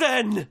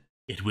 Arson!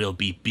 It will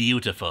be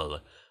beautiful.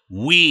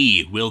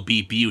 We will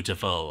be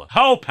beautiful.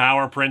 Oh,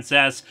 Power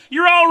Princess,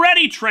 you're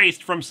already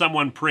traced from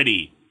someone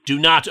pretty. Do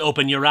not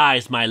open your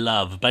eyes, my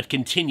love, but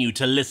continue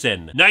to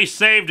listen. Nice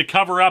save to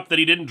cover up that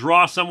he didn't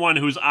draw someone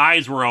whose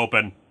eyes were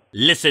open.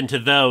 Listen to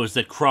those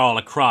that crawl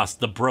across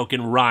the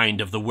broken rind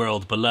of the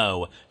world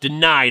below,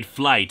 denied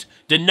flight,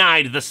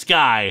 denied the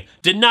sky,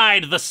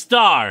 denied the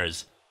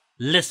stars.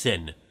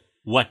 Listen.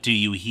 What do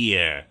you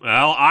hear?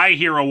 Well, I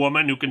hear a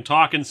woman who can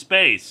talk in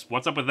space.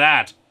 What's up with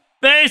that?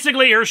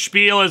 Basically, her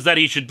spiel is that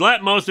he should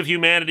let most of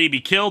humanity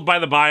be killed by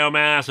the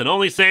biomass and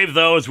only save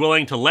those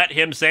willing to let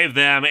him save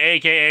them,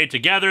 aka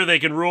together they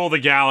can rule the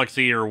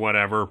galaxy or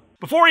whatever.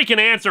 Before he can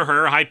answer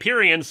her,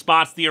 Hyperion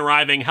spots the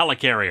arriving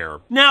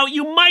helicarrier. Now,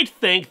 you might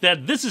think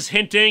that this is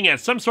hinting at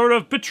some sort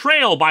of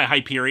betrayal by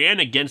Hyperion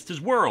against his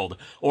world,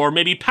 or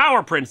maybe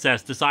Power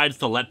Princess decides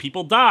to let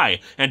people die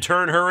and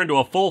turn her into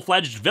a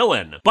full-fledged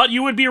villain. But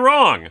you would be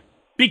wrong,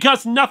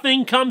 because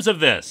nothing comes of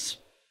this.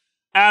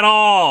 At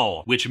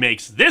all, which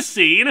makes this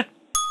scene...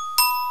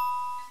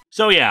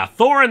 So yeah,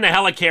 Thor and the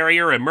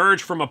helicarrier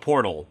emerge from a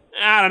portal.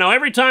 I don't know,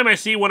 every time I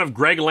see one of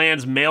Greg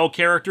Land's male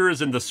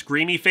characters in the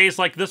screamy face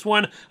like this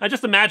one, I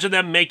just imagine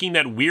them making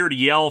that weird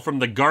yell from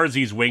the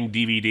Garzy's Wing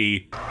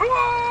DVD.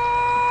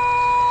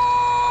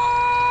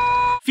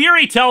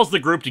 Fury tells the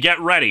group to get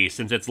ready,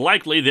 since it's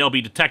likely they'll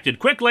be detected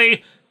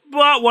quickly,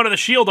 but one of the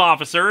S.H.I.E.L.D.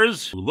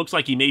 officers, who looks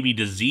like he may be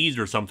diseased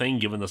or something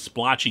given the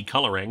splotchy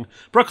coloring,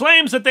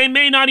 proclaims that they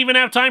may not even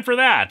have time for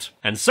that.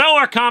 And so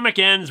our comic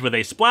ends with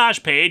a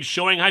splash page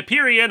showing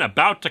Hyperion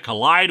about to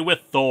collide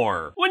with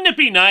Thor. Wouldn't it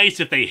be nice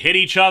if they hit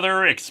each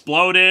other,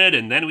 exploded,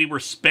 and then we were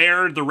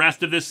spared the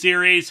rest of this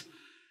series?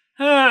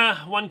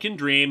 One can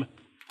dream.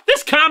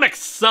 This comic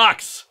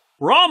sucks!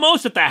 We're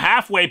almost at the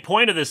halfway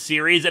point of this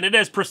series, and it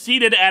has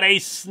proceeded at a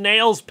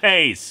snail's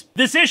pace.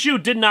 This issue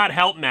did not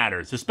help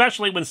matters,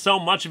 especially when so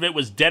much of it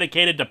was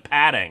dedicated to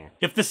padding.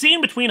 If the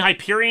scene between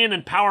Hyperion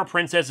and Power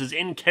Princess is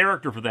in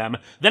character for them,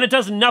 then it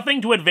does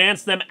nothing to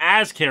advance them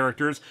as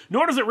characters,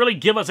 nor does it really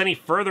give us any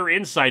further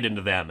insight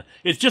into them.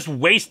 It's just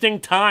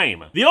wasting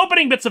time. The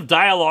opening bits of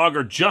dialogue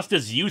are just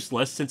as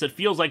useless, since it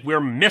feels like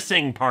we're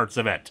missing parts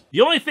of it.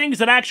 The only things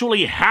that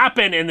actually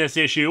happen in this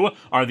issue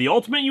are the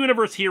Ultimate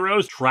Universe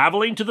heroes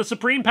traveling to the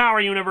Supreme Power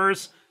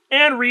Universe,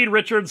 and Reed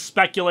Richards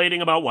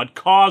speculating about what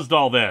caused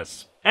all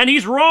this. And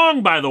he's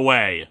wrong, by the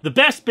way. The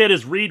best bit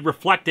is Reed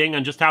reflecting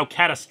on just how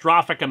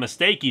catastrophic a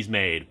mistake he's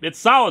made. It's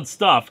solid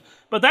stuff,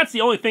 but that's the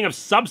only thing of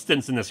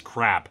substance in this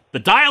crap. The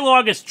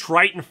dialogue is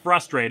trite and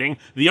frustrating.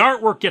 The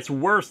artwork gets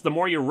worse the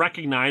more you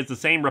recognize the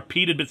same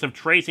repeated bits of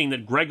tracing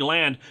that Greg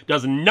Land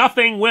does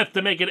nothing with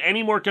to make it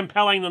any more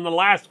compelling than the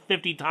last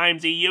 50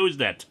 times he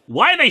used it.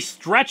 Why they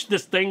stretched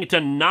this thing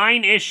to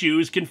 9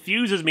 issues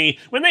confuses me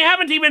when they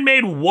haven't even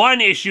made one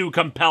issue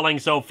compelling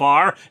so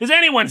far is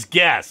anyone's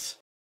guess.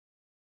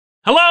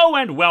 Hello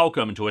and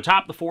welcome to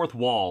Atop the Fourth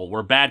Wall,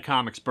 where bad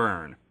comics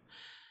burn.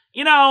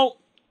 You know,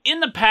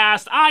 in the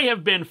past, I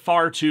have been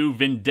far too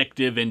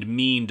vindictive and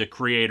mean to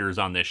creators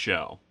on this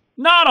show.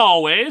 Not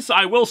always.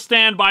 I will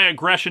stand by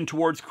aggression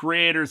towards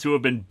creators who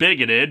have been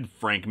bigoted,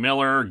 Frank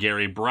Miller,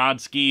 Gary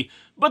Brodsky,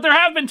 but there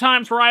have been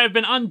times where I have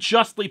been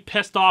unjustly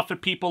pissed off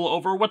at people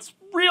over what's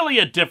really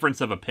a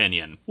difference of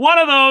opinion. One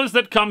of those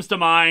that comes to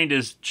mind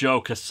is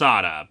Joe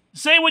Quesada.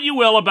 Say what you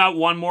will about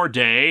One More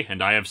Day,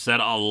 and I have said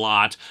a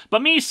lot,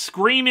 but me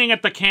screaming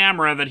at the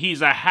camera that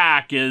he's a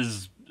hack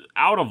is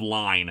out of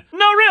line.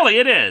 No, really,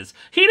 it is.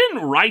 He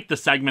didn't write the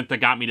segment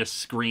that got me to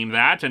scream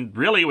that, and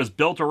really it was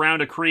built around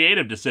a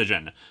creative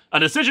decision. A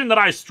decision that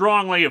I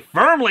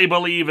firmly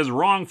believe is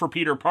wrong for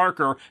Peter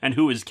Parker and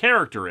who his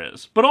character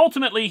is. But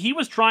ultimately, he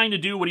was trying to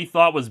do what he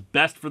thought was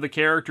best for the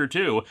character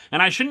too,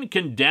 and I shouldn't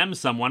condemn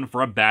someone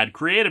for a bad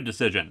creative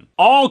decision.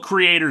 All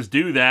creators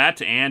do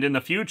that, and in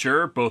the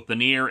future, both the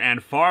near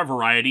and far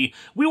variety,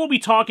 we will be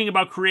talking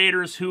about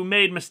creators who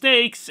made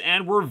mistakes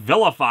and were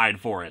vilified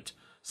for it.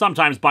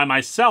 Sometimes by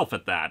myself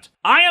at that.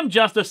 I am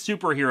just a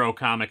superhero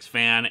comics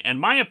fan,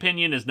 and my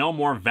opinion is no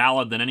more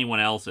valid than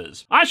anyone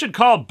else's. I should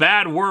call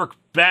bad work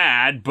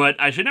bad, but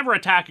I should never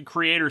attack a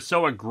creator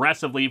so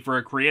aggressively for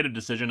a creative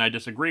decision I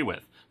disagree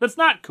with. That's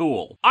not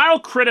cool. I'll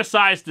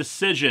criticize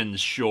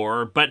decisions,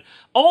 sure, but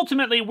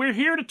ultimately we're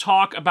here to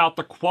talk about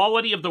the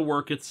quality of the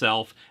work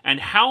itself and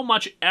how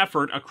much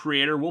effort a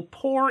creator will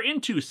pour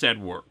into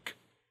said work.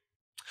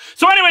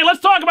 So anyway,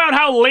 let's talk about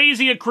how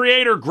lazy a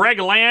creator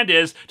Greg Land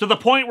is to the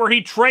point where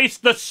he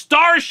traced the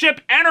Starship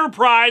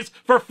Enterprise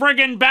for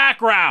friggin'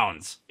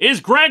 backgrounds.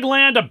 Is Greg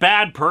Land a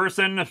bad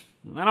person?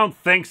 I don't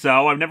think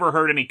so. I've never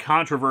heard any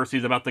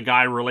controversies about the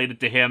guy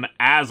related to him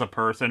as a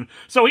person,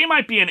 so he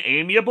might be an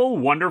amiable,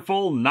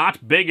 wonderful,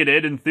 not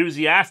bigoted,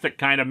 enthusiastic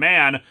kind of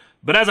man,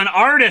 but as an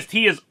artist,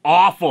 he is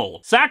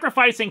awful.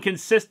 Sacrificing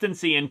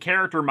consistency in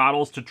character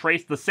models to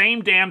trace the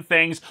same damn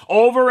things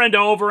over and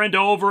over and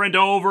over and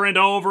over and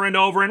over and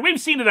over, and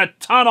we've seen it a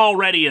ton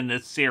already in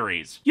this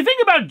series. You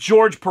think about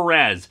George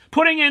Perez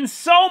putting in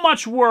so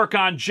much work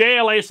on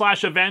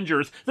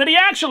JLA/Avengers that he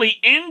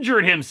actually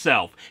injured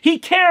himself. He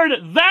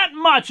cared that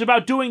much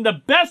about doing the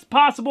best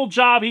possible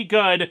job he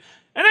could.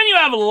 And then you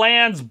have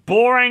Land's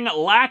boring,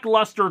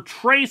 lackluster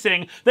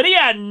tracing that he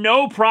had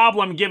no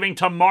problem giving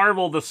to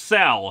Marvel to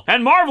sell,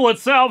 and Marvel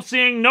itself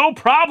seeing no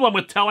problem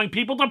with telling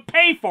people to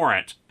pay for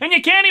it. And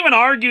you can't even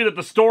argue that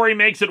the story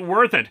makes it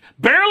worth it.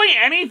 Barely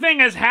anything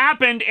has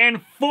happened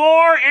in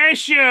 4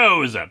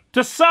 issues!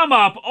 To sum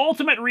up,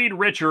 Ultimate Reed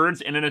Richards,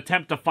 in an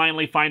attempt to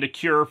finally find a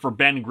cure for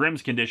Ben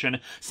Grimm's condition,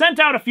 sent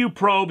out a few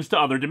probes to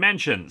other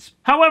dimensions.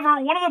 However,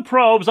 one of the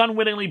probes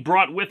unwittingly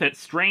brought with it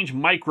strange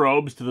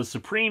microbes to the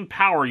Supreme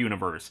Power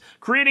Universe,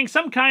 creating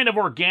some kind of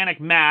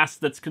organic mass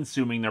that's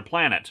consuming their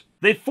planet.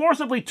 They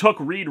forcibly took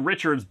Reed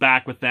Richards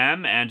back with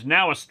them, and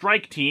now a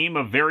strike team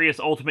of various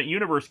Ultimate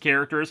Universe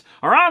characters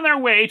are on their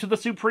way to the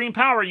Supreme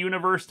Power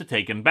Universe to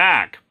take him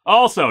back.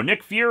 Also,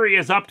 Nick Fury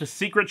is up to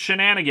secret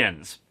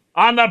shenanigans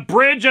on the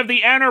bridge of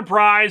the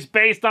Enterprise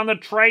based on the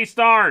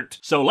traced art.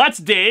 So let's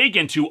dig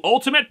into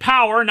Ultimate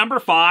Power number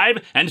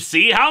 5 and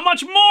see how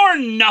much more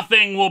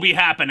nothing will be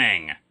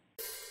happening.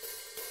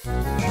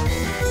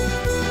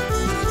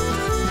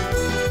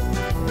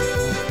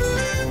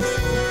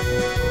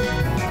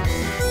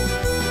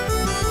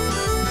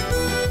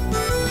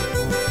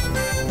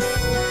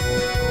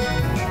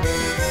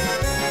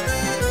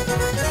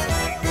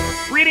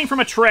 Reading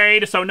from a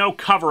trade, so no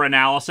cover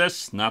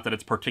analysis, not that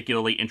it's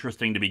particularly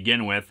interesting to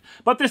begin with,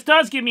 but this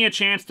does give me a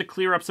chance to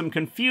clear up some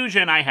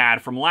confusion I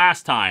had from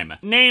last time,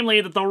 namely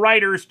that the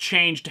writers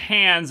changed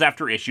hands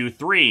after issue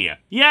 3.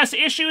 Yes,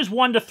 issues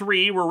 1 to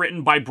 3 were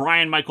written by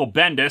Brian Michael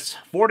Bendis,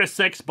 4 to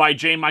 6 by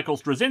J. Michael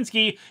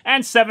Straczynski,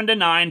 and 7 to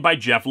 9 by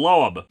Jeff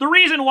Loeb. The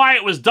reason why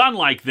it was done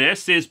like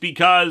this is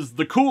because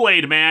the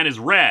Kool-Aid Man is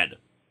red.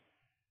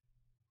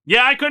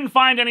 Yeah, I couldn't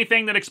find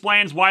anything that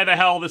explains why the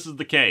hell this is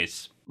the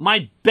case.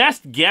 My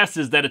best guess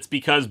is that it's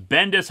because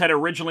Bendis had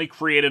originally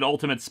created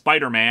Ultimate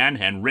Spider-Man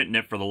and written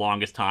it for the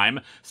longest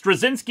time,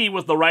 Straczynski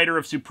was the writer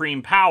of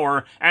Supreme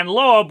Power, and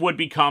Loeb would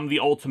become the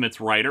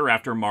Ultimates writer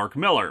after Mark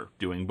Miller,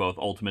 doing both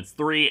Ultimates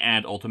 3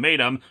 and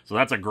Ultimatum, so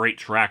that's a great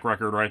track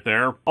record right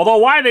there. Although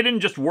why they didn't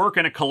just work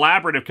in a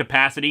collaborative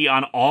capacity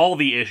on all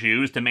the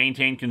issues to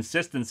maintain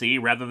consistency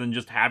rather than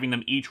just having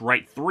them each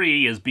write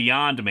 3 is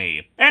beyond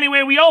me.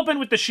 Anyway, we open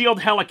with the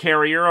S.H.I.E.L.D.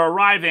 helicarrier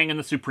arriving in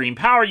the Supreme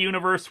Power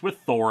universe with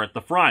Thor at the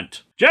front.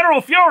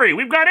 General Fury,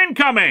 we've got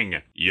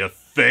incoming! You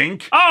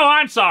think? Oh,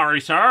 I'm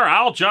sorry, sir.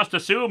 I'll just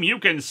assume you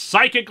can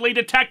psychically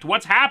detect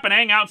what's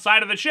happening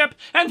outside of the ship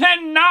and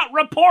then not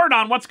report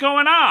on what's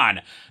going on.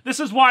 This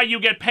is why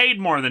you get paid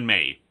more than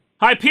me.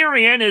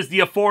 Hyperion is the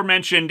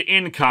aforementioned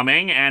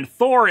incoming, and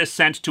Thor is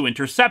sent to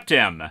intercept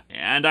him.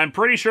 And I'm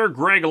pretty sure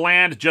Greg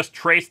Land just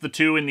traced the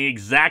two in the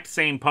exact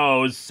same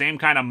pose, same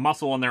kind of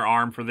muscle in their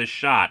arm for this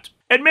shot.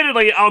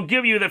 Admittedly, I'll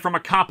give you that from a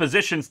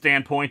composition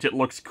standpoint it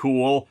looks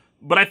cool,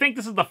 but I think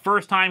this is the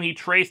first time he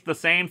traced the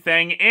same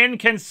thing in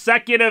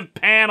consecutive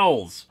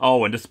panels.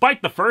 Oh, and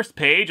despite the first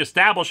page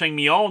establishing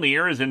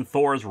Mjolnir is in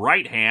Thor's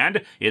right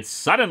hand, it's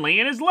suddenly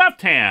in his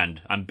left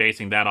hand. I'm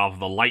basing that off of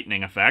the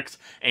lightning effects,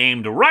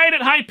 aimed right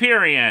at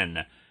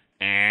Hyperion.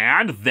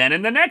 And then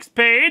in the next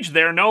page,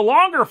 they're no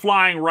longer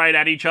flying right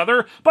at each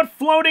other, but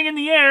floating in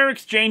the air,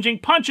 exchanging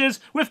punches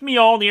with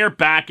Mjolnir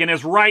back in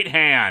his right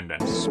hand.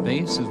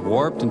 Space is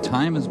warped and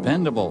time is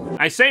bendable.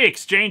 I say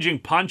exchanging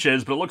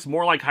punches, but it looks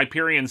more like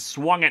Hyperion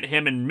swung at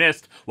him and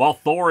missed, while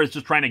Thor is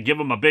just trying to give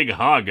him a big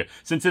hug,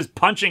 since his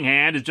punching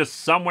hand is just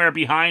somewhere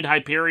behind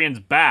Hyperion's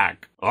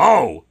back.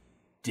 Oh,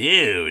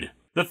 dude.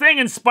 The Thing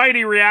and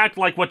Spidey react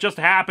like what just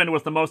happened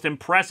was the most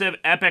impressive,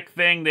 epic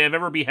thing they have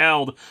ever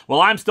beheld,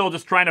 while I'm still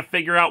just trying to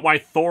figure out why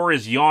Thor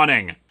is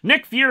yawning.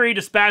 Nick Fury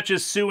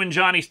dispatches Sue and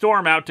Johnny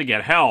Storm out to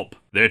get help.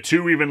 They're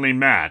too evenly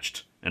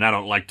matched, and I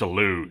don't like to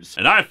lose.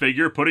 And I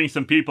figure putting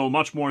some people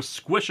much more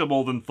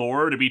squishable than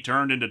Thor to be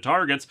turned into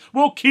targets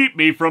will keep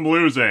me from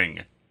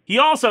losing. He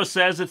also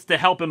says it's to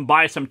help him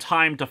buy some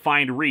time to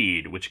find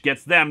Reed, which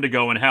gets them to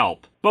go and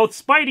help. Both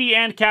Spidey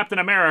and Captain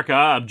America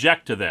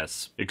object to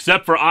this.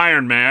 Except for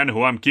Iron Man,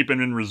 who I'm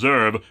keeping in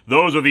reserve,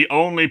 those are the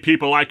only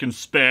people I can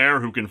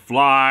spare who can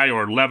fly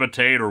or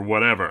levitate or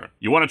whatever.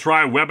 You want to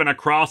try webbing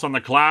across on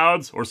the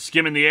clouds or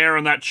skimming the air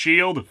on that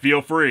shield?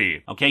 Feel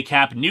free. Okay,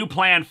 Cap, new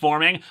plan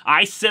forming.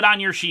 I sit on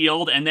your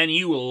shield and then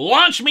you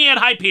launch me at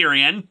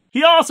Hyperion.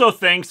 He also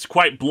thinks,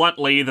 quite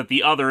bluntly, that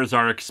the others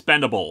are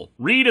expendable.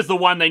 Reed is the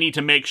one they need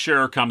to make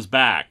sure comes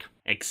back.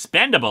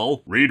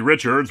 Expendable? Reed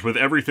Richards, with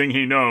everything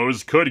he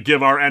knows, could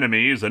give our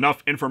enemies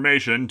enough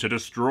information to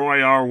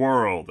destroy our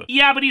world.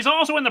 Yeah, but he's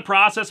also in the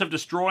process of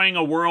destroying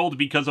a world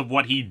because of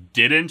what he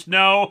didn't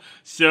know,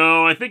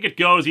 so I think it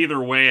goes either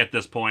way at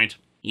this point.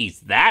 He's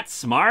that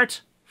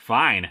smart?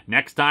 Fine,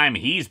 next time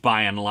he's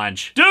buying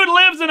lunch. Dude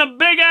lives in a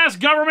big-ass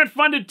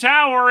government-funded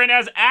tower and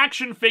has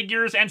action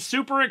figures and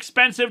super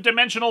expensive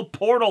dimensional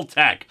portal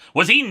tech.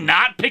 Was he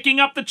not picking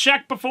up the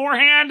check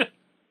beforehand?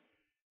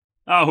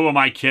 Oh, who am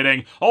I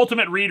kidding?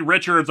 Ultimate Reed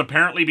Richards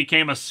apparently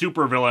became a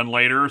supervillain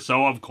later,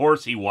 so of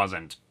course he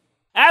wasn't.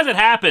 As it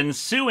happens,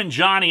 Sue and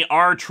Johnny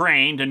are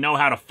trained and know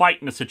how to fight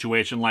in a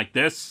situation like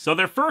this, so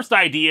their first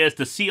idea is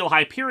to seal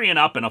Hyperion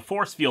up in a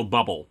force field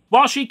bubble.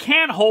 While she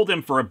can hold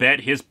him for a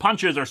bit, his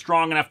punches are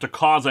strong enough to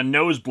cause a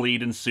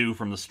nosebleed in Sue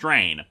from the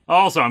strain.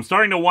 Also, I'm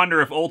starting to wonder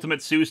if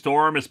Ultimate Sue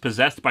Storm is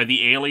possessed by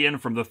the alien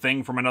from the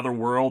Thing from Another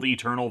World,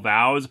 Eternal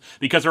Vows,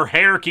 because her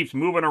hair keeps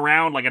moving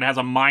around like it has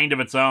a mind of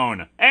its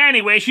own.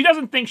 Anyway, she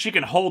doesn't think she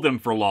can hold him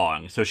for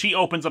long, so she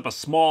opens up a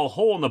small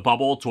hole in the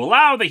bubble to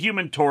allow the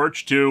Human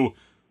Torch to,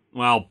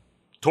 well,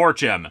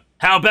 torch him.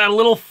 How about a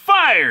little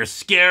fire,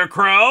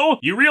 Scarecrow?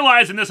 You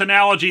realize in this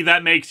analogy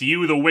that makes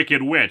you the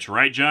Wicked Witch,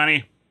 right,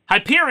 Johnny?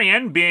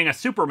 Hyperion, being a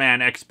Superman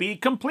XP,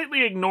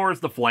 completely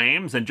ignores the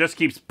flames and just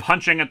keeps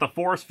punching at the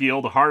force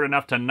field hard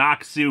enough to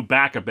knock Sue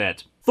back a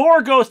bit.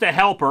 Thor goes to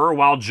help her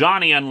while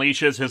Johnny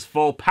unleashes his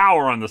full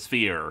power on the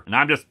sphere, and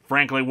I'm just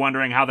frankly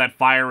wondering how that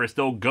fire is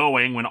still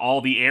going when all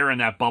the air in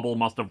that bubble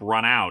must have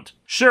run out.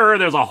 Sure,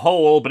 there's a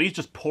hole, but he's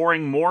just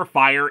pouring more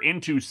fire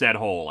into said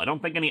hole. I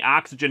don't think any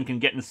oxygen can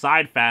get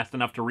inside fast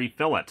enough to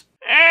refill it.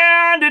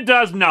 And it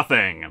does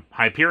nothing.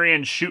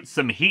 Hyperion shoots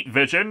some heat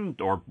vision,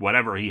 or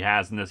whatever he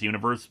has in this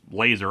universe,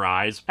 laser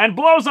eyes, and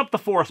blows up the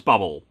force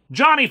bubble.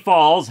 Johnny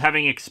falls,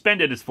 having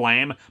expended his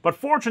flame, but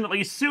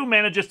fortunately Sue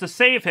manages to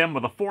save him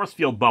with a force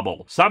field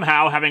bubble,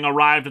 somehow having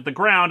arrived at the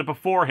ground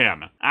before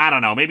him. I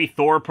don't know, maybe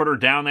Thor put her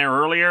down there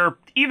earlier?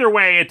 Either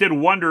way, it did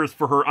wonders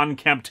for her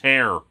unkempt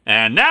hair.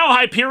 And now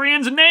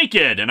Hyperion's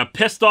naked, and a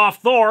pissed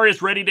off Thor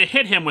is ready to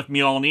hit him with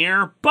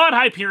Mjolnir, but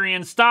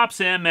Hyperion stops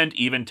him and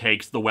even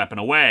takes the weapon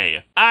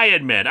away. I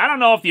admit, I don't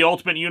know if the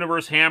Ultimate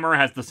Universe hammer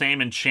has the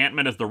same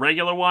enchantment as the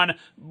regular one,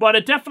 but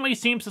it definitely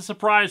seems to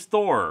surprise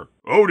Thor.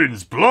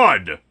 Odin's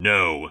blood!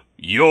 No,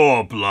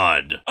 your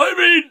blood. I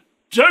mean,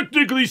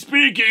 technically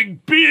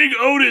speaking, being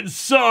Odin's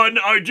son,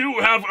 I do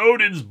have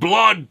Odin's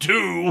blood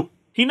too.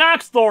 He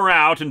knocks Thor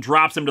out and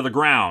drops him to the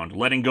ground,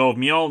 letting go of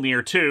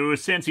Mjolnir too,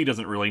 since he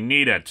doesn't really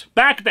need it.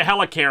 Back at the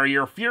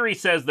helicarrier, Fury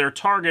says their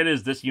target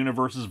is this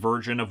universe's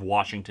version of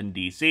Washington,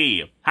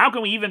 D.C. How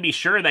can we even be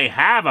sure they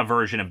have a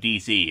version of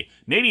D.C.?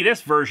 Maybe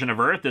this version of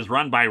Earth is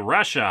run by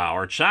Russia,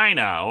 or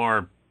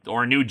China,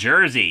 or New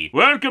Jersey.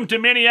 Welcome to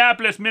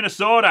Minneapolis,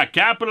 Minnesota,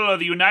 capital of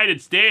the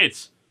United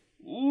States.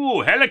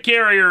 Ooh,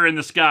 helicarrier in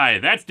the sky.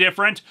 That's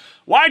different.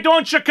 Why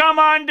don't you come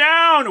on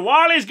down?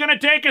 Wally's gonna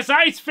take us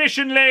ice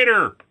fishing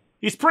later.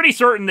 He's pretty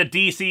certain that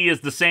DC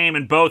is the same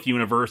in both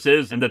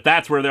universes, and that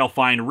that's where they'll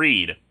find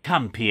Reed.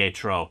 Come,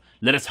 Pietro.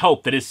 Let us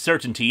hope that his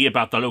certainty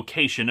about the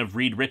location of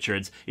Reed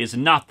Richards is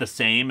not the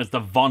same as the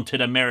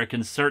vaunted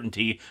American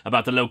certainty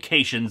about the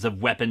locations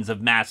of weapons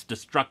of mass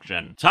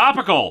destruction.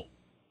 Topical!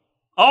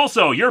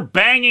 Also, you're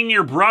banging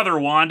your brother,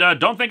 Wanda.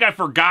 Don't think I've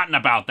forgotten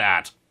about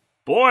that.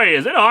 Boy,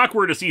 is it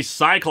awkward to see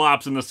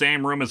Cyclops in the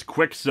same room as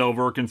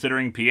Quicksilver,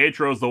 considering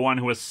Pietro's the one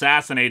who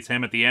assassinates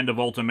him at the end of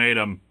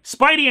Ultimatum.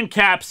 Spidey and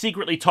Cap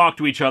secretly talk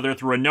to each other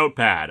through a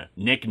notepad.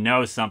 Nick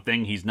knows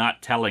something he's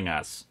not telling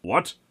us.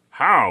 What?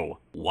 How?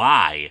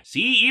 Why?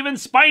 See, even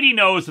Spidey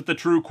knows that the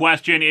true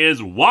question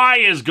is, why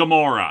is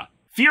Gamora?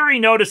 Fury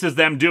notices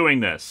them doing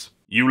this.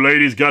 You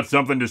ladies got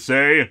something to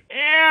say?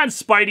 And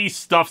Spidey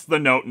stuffs the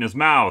note in his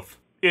mouth.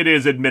 It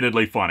is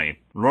admittedly funny.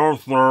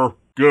 Arthur,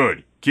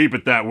 good. Keep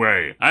it that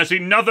way. I see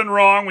nothing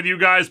wrong with you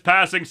guys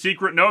passing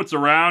secret notes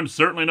around.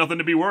 Certainly nothing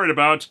to be worried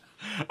about.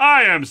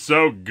 I am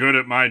so good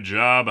at my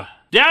job.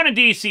 Down in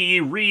D.C.,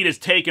 Reed is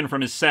taken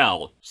from his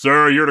cell.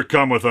 Sir, you're to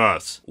come with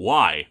us.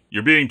 Why?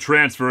 You're being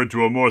transferred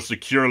to a more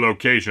secure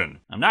location.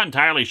 I'm not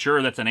entirely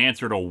sure that's an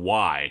answer to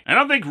why. I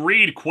don't think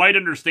Reed quite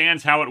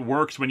understands how it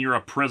works when you're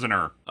a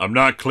prisoner. I'm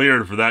not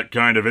cleared for that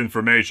kind of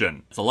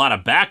information. It's a lot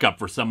of backup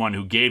for someone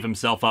who gave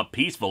himself up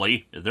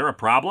peacefully. Is there a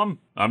problem?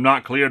 I'm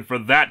not cleared for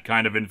that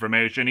kind of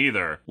information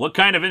either. What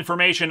kind of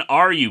information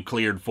are you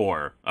cleared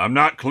for? I'm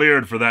not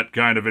cleared for that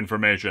kind of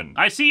information.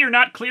 I see you're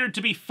not cleared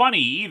to be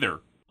funny either.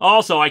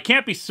 Also, I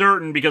can't be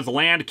certain because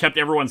Land kept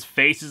everyone's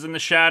faces in the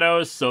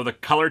shadows, so the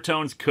color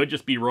tones could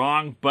just be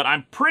wrong, but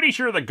I'm pretty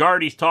sure the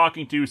guard he's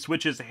talking to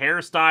switches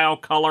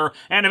hairstyle, color,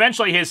 and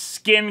eventually his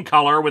skin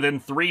color within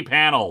 3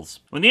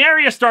 panels. When the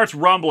area starts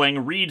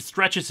rumbling, Reed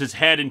stretches his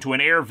head into an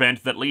air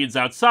vent that leads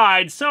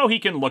outside so he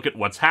can look at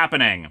what's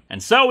happening.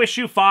 And so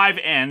issue 5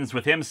 ends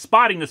with him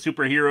spotting the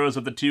superheroes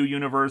of the two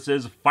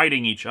universes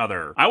fighting each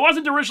other. I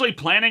wasn't originally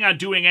planning on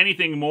doing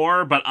anything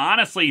more, but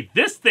honestly,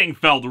 this thing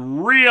felt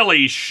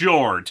really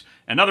short.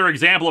 Another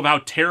example of how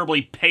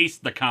terribly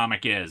paced the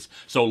comic is.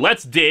 So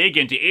let's dig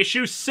into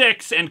issue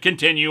 6 and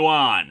continue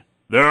on.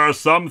 There are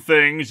some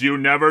things you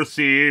never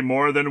see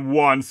more than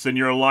once in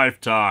your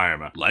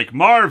lifetime. Like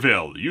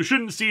Marvel, you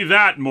shouldn't see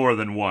that more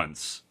than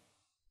once.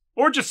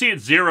 Or just see it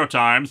 0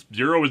 times,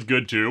 0 is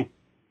good too.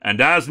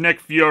 And as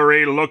Nick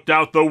Fury looked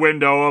out the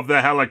window of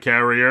the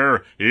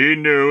helicarrier, he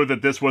knew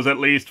that this was at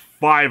least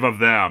 5 of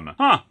them.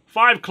 Huh,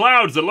 5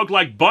 clouds that look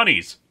like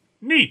bunnies.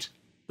 Neat.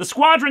 The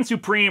Squadron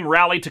Supreme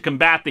rally to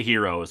combat the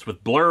heroes,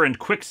 with Blur and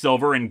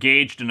Quicksilver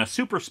engaged in a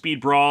super speed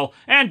brawl,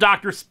 and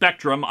Dr.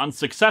 Spectrum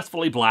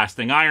unsuccessfully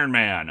blasting Iron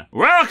Man.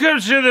 Welcome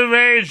to the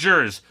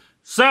Majors!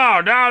 So,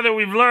 now that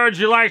we've learned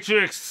you like to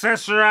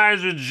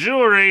accessorize with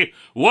jewelry,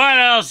 what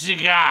else you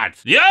got?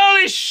 The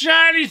only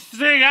shiny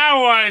thing I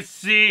want to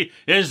see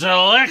is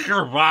a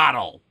liquor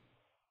bottle.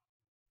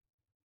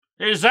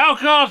 Does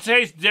alcohol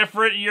taste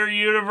different in your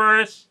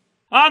universe?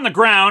 On the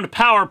ground,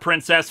 Power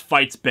Princess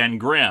fights Ben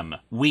Grimm.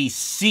 We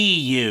see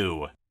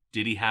you.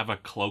 Did he have a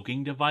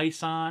cloaking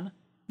device on?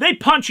 They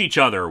punch each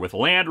other, with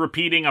Land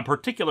repeating a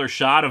particular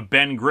shot of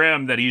Ben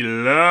Grimm that he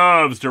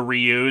loves to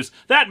reuse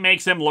that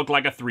makes him look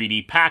like a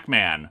 3D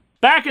Pac-Man.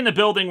 Back in the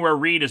building where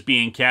Reed is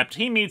being kept,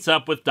 he meets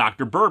up with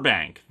Dr.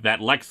 Burbank,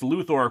 that Lex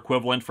Luthor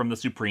equivalent from the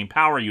Supreme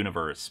Power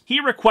universe. He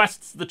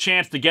requests the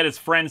chance to get his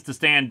friends to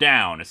stand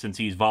down, since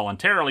he's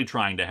voluntarily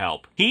trying to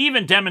help. He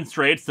even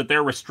demonstrates that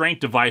their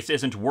restraint device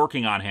isn't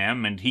working on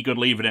him, and he could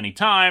leave at any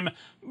time,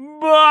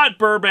 but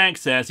Burbank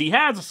says he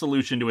has a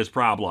solution to his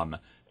problem.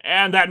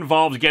 And that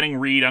involves getting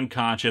Reed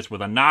unconscious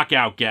with a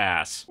knockout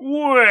gas.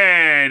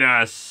 Wait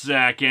a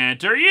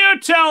second, are you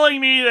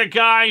telling me the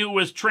guy who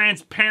was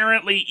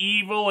transparently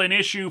evil in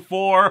issue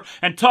 4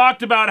 and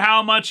talked about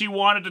how much he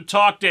wanted to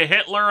talk to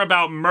Hitler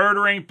about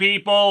murdering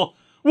people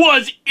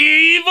was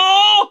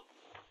evil?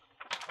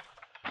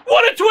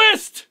 What a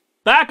twist!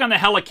 Back on the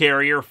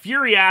helicarrier,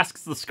 Fury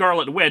asks the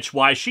Scarlet Witch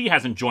why she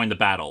hasn't joined the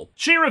battle.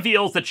 She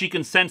reveals that she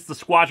can sense the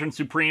Squadron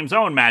Supreme's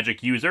own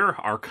magic user,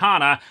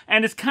 Arcana,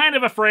 and is kind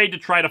of afraid to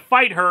try to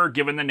fight her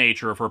given the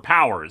nature of her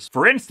powers.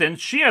 For instance,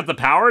 she has the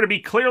power to be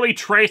clearly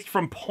traced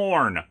from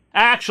porn.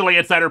 Actually,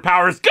 it's that her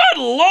powers—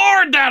 Good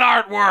lord, that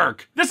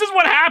artwork! This is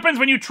what happens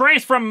when you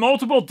trace from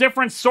multiple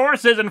different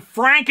sources and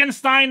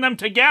Frankenstein them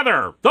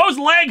together. Those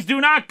legs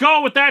do not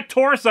go with that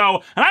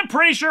torso, and I'm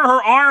pretty sure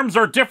her arms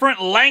are different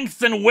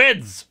lengths and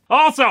widths.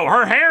 Also,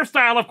 her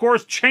hairstyle, of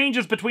course,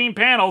 changes between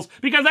panels,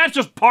 because that's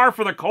just par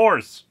for the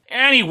course.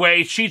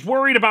 Anyway, she's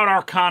worried about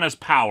Arcana's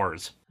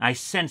powers. I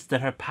sense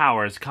that her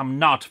powers come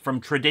not from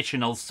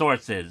traditional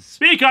sources.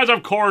 Because,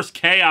 of course,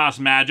 chaos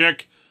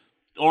magic,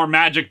 or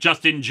magic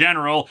just in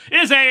general,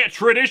 is a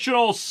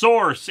traditional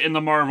source in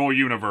the Marvel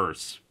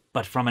Universe.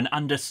 But from an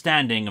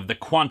understanding of the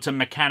quantum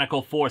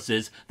mechanical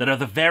forces that are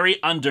the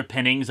very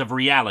underpinnings of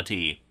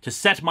reality. To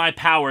set my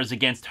powers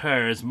against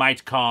hers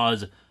might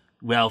cause,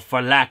 well,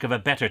 for lack of a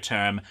better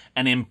term,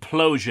 an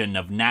implosion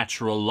of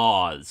natural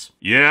laws.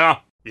 Yeah?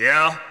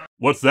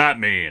 What's that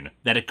mean?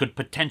 That it could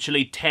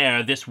potentially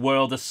tear this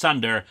world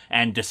asunder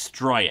and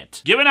destroy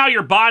it. Given how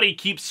your body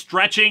keeps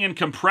stretching and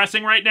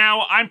compressing right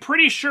now, I'm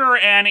pretty sure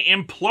an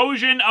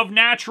implosion of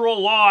natural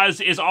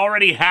laws is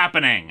already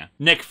happening.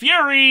 Nick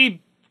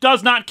Fury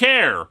does not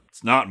care.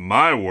 It's not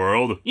my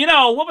world. You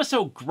know, what was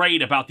so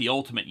great about the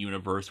Ultimate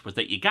Universe was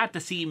that you got to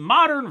see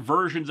modern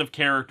versions of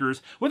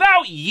characters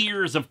without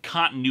years of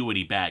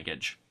continuity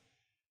baggage.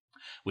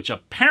 Which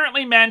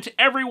apparently meant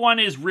everyone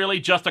is really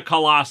just a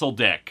colossal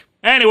dick.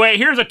 Anyway,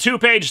 here's a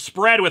 2-page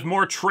spread with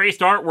more traced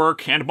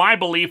artwork, and my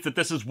belief that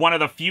this is one of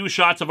the few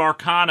shots of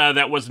Arcana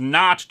that was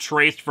not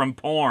traced from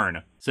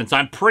porn. Since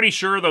I'm pretty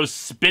sure those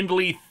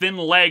spindly, thin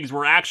legs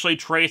were actually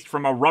traced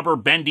from a rubber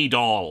bendy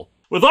doll.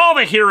 With all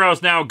the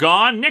heroes now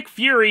gone, Nick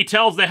Fury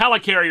tells the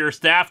helicarrier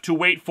staff to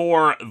wait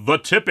for the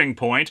tipping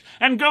point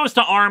and goes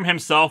to arm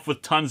himself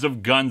with tons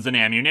of guns and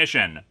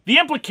ammunition. The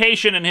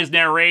implication in his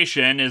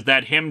narration is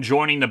that him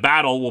joining the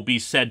battle will be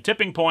said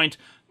tipping point,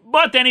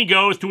 but then he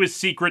goes to his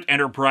secret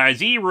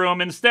Enterprise E room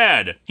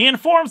instead. He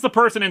informs the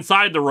person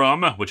inside the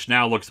room, which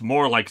now looks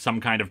more like some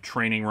kind of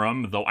training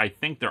room, though I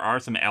think there are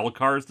some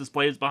L-Cars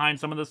displays behind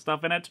some of the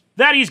stuff in it,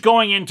 that he's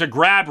going in to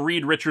grab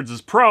Reed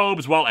Richards'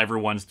 probes while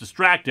everyone's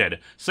distracted,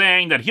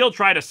 saying that he'll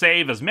try to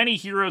save as many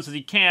heroes as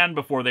he can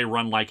before they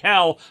run like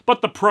hell,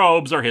 but the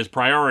probes are his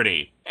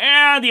priority.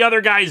 And the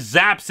other guy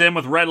zaps him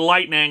with red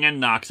lightning and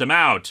knocks him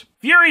out.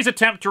 Fury's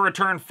attempt to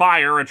return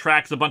fire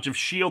attracts a bunch of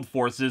shield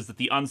forces that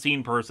the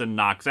unseen person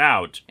knocks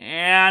out.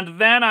 And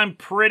then I'm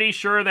pretty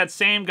sure that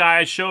same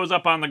guy shows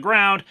up on the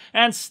ground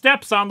and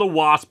steps on the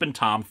Wasp and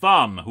Tom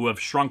Thumb, who have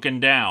shrunken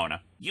down.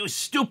 You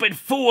stupid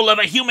fool of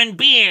a human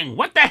being!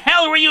 What the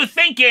hell were you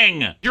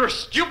thinking? Your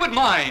stupid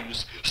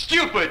minds!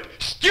 Stupid!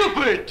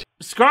 Stupid!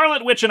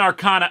 Scarlet Witch and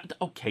Arcana—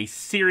 okay,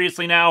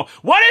 seriously now,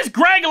 what is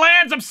Greg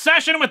Land's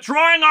obsession with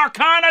drawing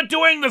Arcana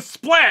doing the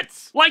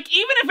splits? Like,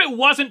 even if it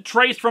wasn't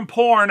traced from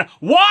porn,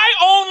 why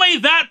only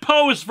that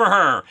pose for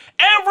her?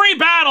 Every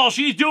battle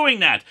she's doing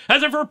that,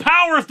 as if her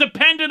powers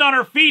depended on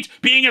her feet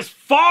being as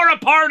far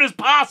apart as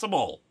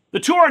possible. The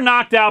two are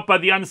knocked out by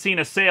the unseen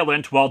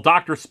assailant while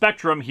Dr.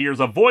 Spectrum hears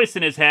a voice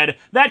in his head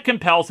that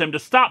compels him to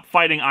stop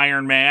fighting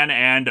Iron Man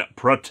and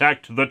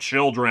protect the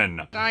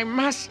children. I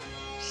must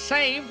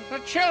save the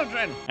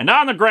children. And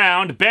on the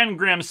ground, Ben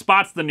Grimm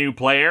spots the new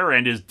player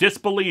and is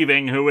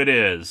disbelieving who it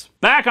is.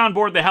 Back on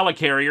board the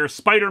helicarrier,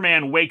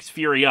 Spider-Man wakes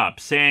Fury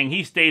up, saying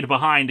he stayed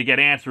behind to get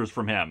answers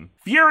from him.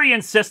 Fury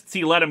insists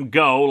he let him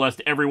go,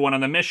 lest everyone on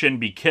the mission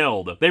be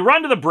killed. They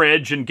run to the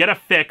bridge and get a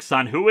fix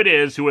on who it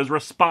is who is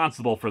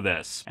responsible for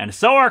this. And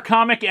so our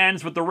comic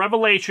ends with the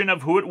revelation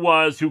of who it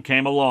was who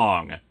came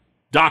along.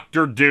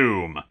 Dr.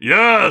 Doom.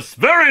 Yes,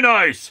 very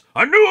nice!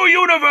 A new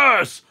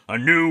universe! A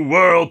new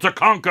world to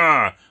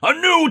conquer! A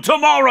new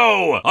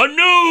tomorrow! A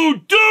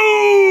new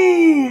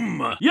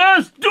Doom!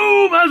 Yes,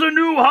 Doom has a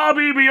new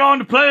hobby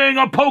beyond playing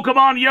a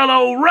Pokemon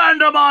Yellow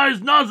randomized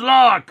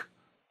Nuzlocke!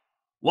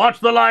 Watch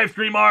the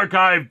livestream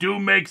archive.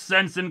 Doom makes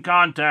sense in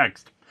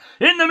context.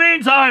 In the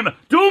meantime,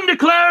 Doom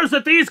declares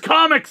that these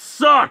comics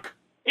suck!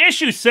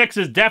 Issue 6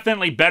 is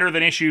definitely better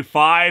than issue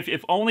 5,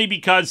 if only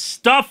because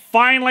stuff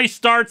finally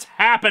starts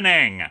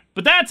happening.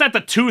 But that's at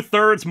the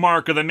 2/3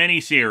 mark of the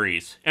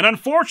miniseries. And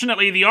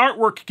unfortunately, the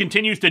artwork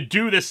continues to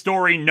do this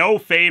story no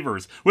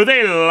favors, with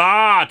a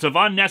lot of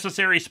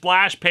unnecessary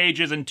splash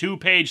pages and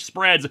 2-page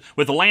spreads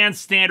with land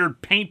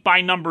standard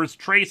paint-by-numbers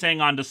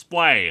tracing on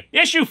display.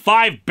 Issue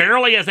 5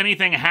 barely has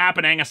anything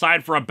happening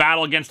aside for a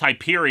battle against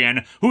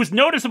Hyperion, who's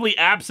noticeably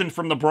absent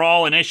from the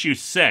brawl in issue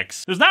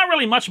 6. There's not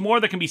really much more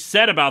that can be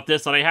said about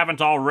this that I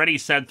haven't already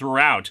said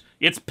throughout.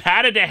 It's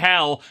padded to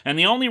hell, and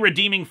the only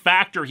redeeming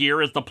factor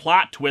here is the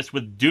plot twist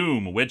with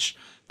Doom, which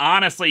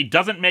honestly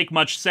doesn't make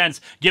much sense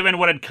given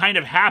what had kind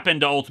of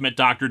happened to Ultimate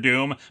Doctor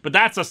Doom, but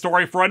that's a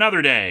story for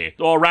another day.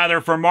 Or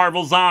rather, for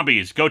Marvel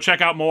Zombies. Go check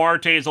out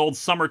Moarte's old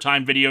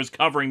summertime videos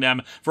covering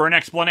them for an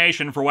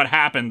explanation for what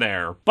happened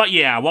there. But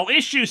yeah, while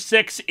issue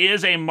 6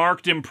 is a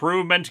marked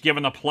improvement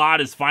given the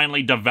plot is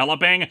finally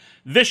developing,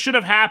 this should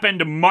have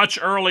happened much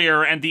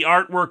earlier and the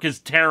artwork is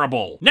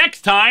terrible.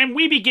 Next time,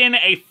 we begin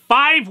a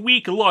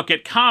 5-week look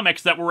at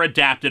comics that were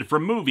adapted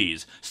from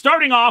movies,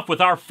 starting off with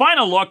our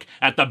final look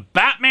at the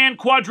Batman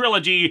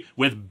quadrilogy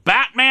with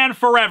Batman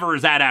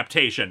Forever's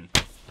adaptation.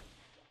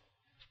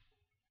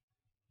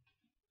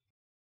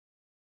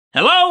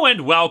 Hello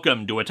and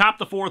welcome to Atop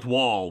the Fourth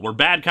Wall, where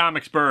bad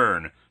comics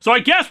burn. So I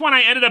guess when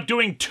I ended up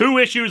doing 2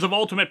 issues of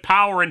Ultimate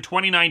Power in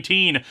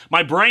 2019,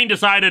 my brain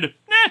decided,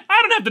 I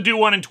don't have to do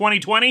one in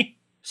 2020.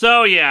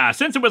 So yeah,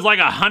 since it was like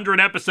 100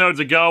 episodes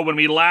ago when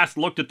we last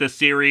looked at this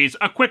series,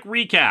 a quick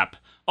recap.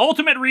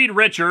 Ultimate Reed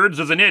Richards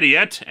is an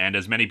idiot, and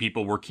as many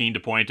people were keen to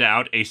point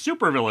out, a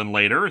supervillain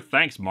later,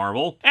 thanks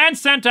Marvel, and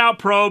sent out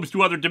probes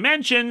to other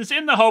dimensions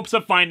in the hopes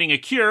of finding a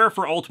cure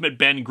for Ultimate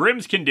Ben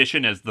Grimm's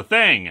condition as the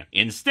Thing.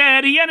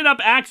 Instead, he ended up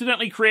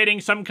accidentally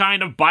creating some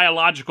kind of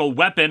biological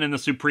weapon in the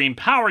Supreme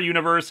Power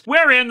universe,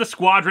 wherein the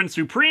Squadron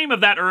Supreme of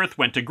that Earth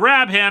went to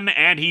grab him,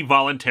 and he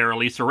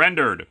voluntarily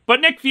surrendered.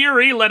 But Nick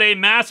Fury led a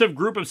massive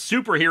group of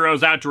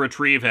superheroes out to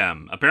retrieve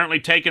him, apparently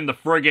taking the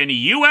friggin'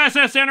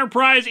 USS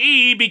Enterprise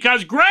E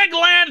because Greg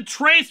Land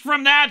traced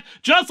from that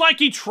just like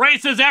he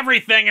traces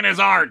everything in his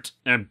art.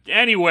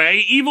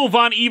 Anyway, Evil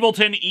Von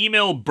Evilton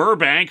Emil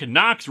Burbank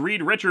knocks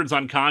Reed Richards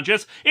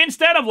unconscious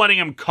instead of letting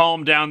him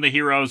calm down the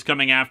heroes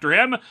coming after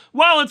him,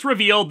 while it's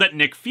revealed that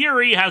Nick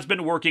Fury has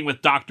been working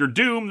with Dr.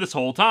 Doom this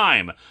whole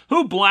time,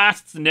 who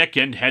blasts Nick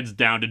and heads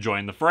down to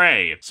join the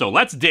fray. So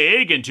let's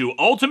dig into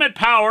Ultimate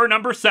Power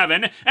number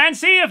 7 and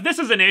see if this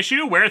is an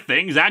issue where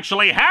things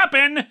actually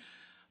happen,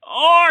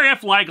 or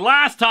if, like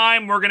last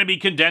time, we're going to be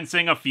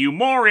condensing a few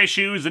more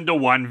issues into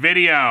one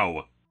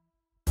video.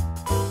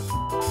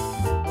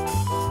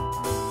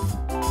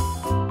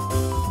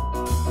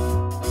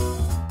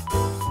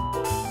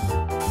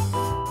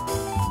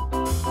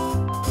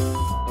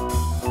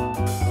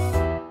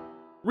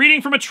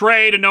 Reading from a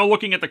tray to no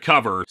looking at the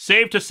cover.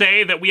 Safe to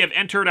say that we have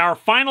entered our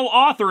final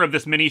author of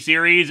this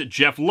miniseries,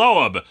 Jeff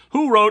Loeb,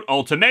 who wrote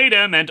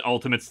Ultimatum and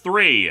Ultimates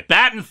 3.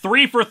 Batting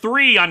 3 for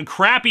 3 on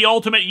crappy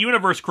Ultimate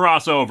Universe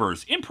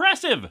crossovers.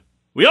 Impressive!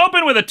 We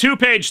open with a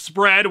 2-page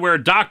spread where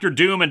Dr.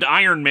 Doom and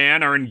Iron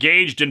Man are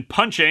engaged in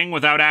punching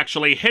without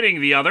actually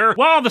hitting the other,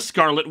 while the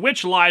Scarlet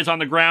Witch lies on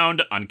the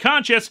ground,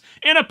 unconscious,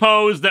 in a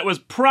pose that was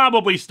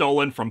probably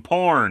stolen from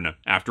porn.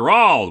 After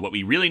all, what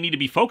we really need to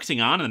be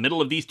focusing on in the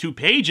middle of these 2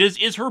 pages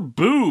is her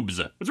boobs.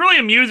 What's really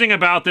amusing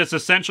about this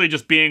essentially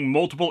just being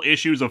multiple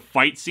issues of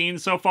fight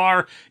scenes so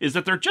far is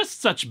that they're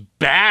just such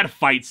bad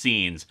fight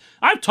scenes.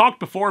 I've talked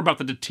before about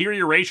the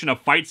deterioration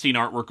of fight scene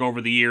artwork over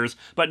the years,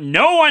 but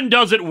no one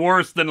does it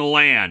worse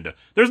than Land.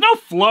 There's no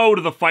flow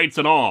to the fights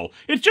at all.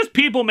 It's just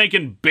people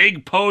making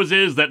big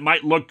poses that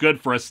might look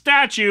good for a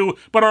statue,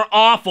 but are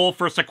awful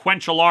for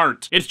sequential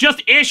art. It's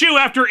just issue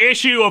after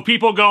issue of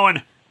people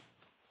going...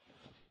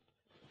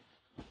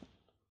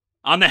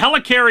 On the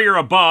helicarrier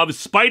above,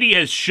 Spidey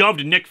has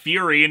shoved Nick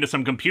Fury into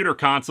some computer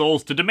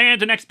consoles to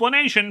demand an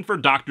explanation for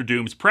Dr.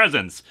 Doom's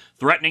presence,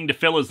 threatening to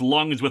fill his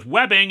lungs with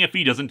webbing if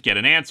he doesn't get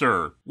an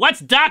answer.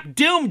 What's Doc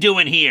Doom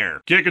doing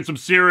here? Kicking some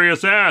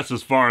serious ass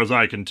as far as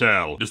I can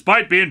tell.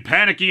 Despite being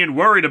panicky and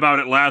worried about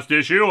it last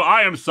issue,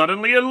 I am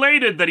suddenly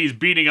elated that he's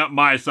beating up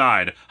my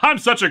side. I'm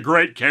such a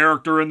great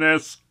character in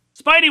this.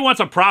 Spidey wants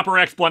a proper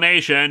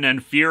explanation,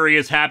 and Fury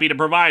is happy to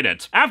provide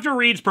it. After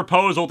Reed's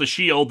proposal to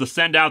S.H.I.E.L.D. to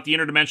send out the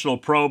interdimensional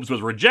probes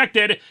was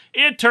rejected,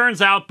 it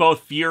turns out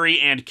both Fury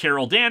and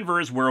Carol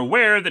Danvers were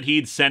aware that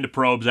he'd send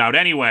probes out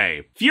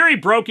anyway. Fury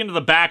broke into the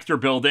Baxter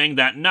building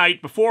that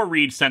night before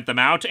Reed sent them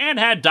out, and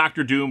had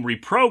Dr. Doom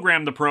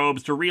reprogram the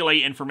probes to relay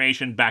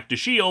information back to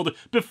S.H.I.E.L.D.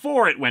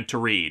 before it went to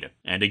Reed.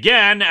 And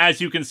again,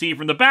 as you can see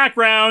from the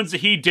backgrounds,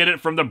 he did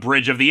it from the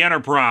bridge of the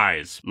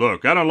Enterprise.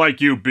 Look, I don't like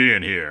you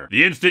being here.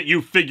 The instant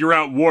you figure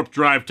out warp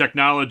drive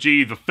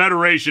technology, the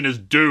Federation is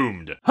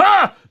doomed.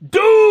 Ha!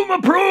 Doom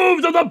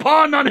approves of the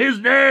pun on his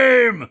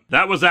name!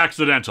 That was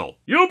accidental.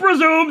 You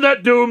presume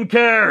that Doom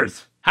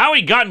cares. How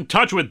he got in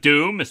touch with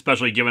Doom,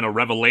 especially given a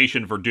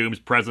revelation for Doom's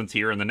presence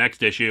here in the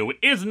next issue,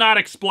 is not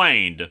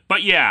explained.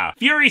 But yeah,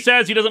 Fury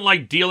says he doesn't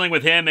like dealing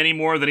with him any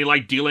more than he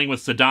liked dealing with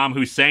Saddam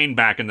Hussein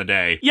back in the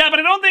day. Yeah, but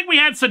I don't think we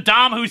had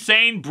Saddam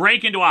Hussein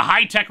break into a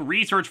high-tech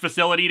research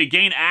facility to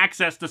gain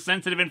access to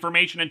sensitive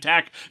information and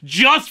tech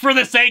just for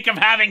the sake of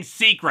having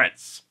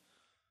secrets.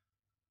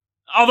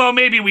 Although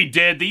maybe we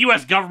did. The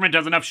US government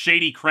does enough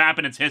shady crap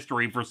in its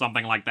history for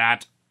something like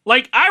that.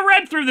 Like, I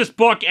read through this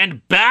book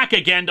and back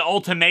again to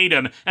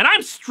Ultimatum, and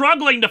I'm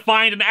struggling to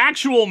find an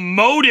actual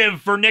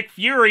motive for Nick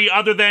Fury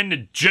other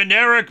than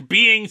generic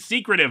being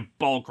secretive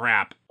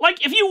bullcrap.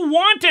 Like, if you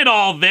wanted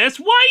all this,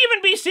 why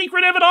even be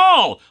secretive at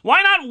all?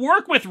 Why not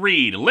work with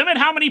Reed, limit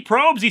how many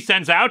probes he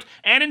sends out,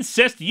 and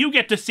insist you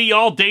get to see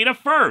all data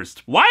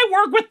first? Why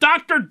work with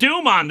Dr.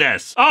 Doom on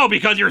this? Oh,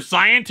 because your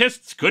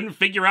scientists couldn't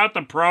figure out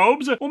the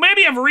probes? Well,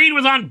 maybe if Reed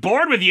was on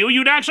board with you,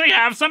 you'd actually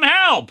have some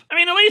help. I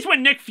mean, at least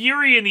when Nick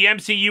Fury in the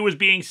MCU was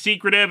being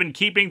secretive and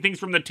keeping things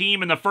from the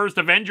team in the first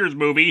Avengers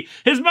movie,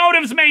 his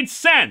motives made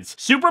sense.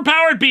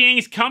 Superpowered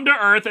beings come to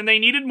Earth and they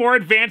needed more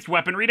advanced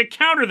weaponry to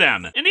counter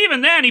them. And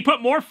even then, he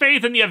put more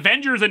faith in the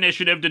Avengers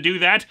initiative to do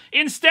that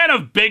instead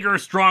of bigger,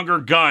 stronger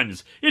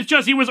guns. It's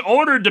just he was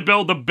ordered to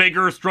build the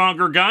bigger,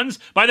 stronger guns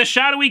by the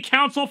shadowy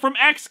council from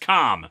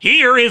XCOM.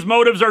 Here, his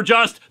motives are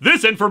just,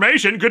 this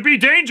information could be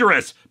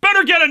dangerous.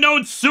 Better get a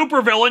known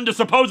supervillain to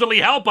supposedly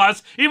help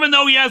us, even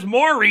though he has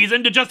more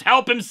reason to just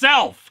help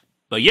himself.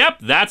 But yep,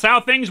 that's how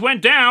things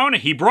went down.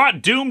 He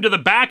brought Doom to the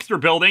Baxter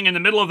building in the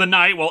middle of the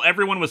night while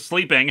everyone was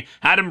sleeping,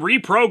 had him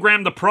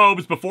reprogram the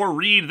probes before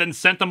Reed then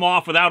sent them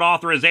off without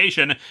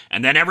authorization,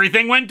 and then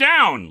everything went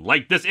down,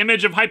 like this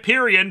image of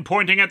Hyperion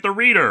pointing at the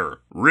reader.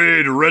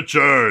 Reed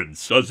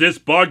Richards, does this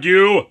bug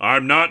you?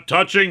 I'm not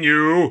touching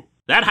you.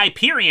 That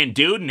Hyperion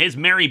dude and his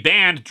merry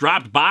band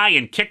dropped by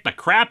and kicked the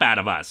crap out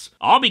of us.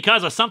 All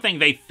because of something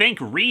they think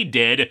Reed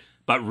did,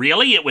 but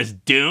really it was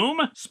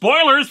Doom?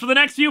 Spoilers for the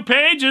next few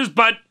pages,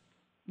 but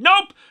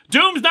nope,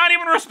 Doom's not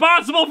even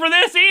responsible for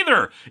this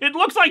either. It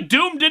looks like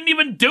Doom didn't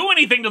even do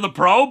anything to the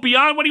probe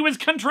beyond what he was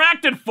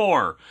contracted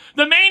for.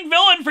 The main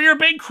villain for your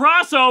big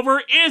crossover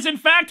is, in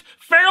fact,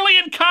 fairly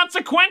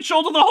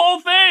inconsequential to the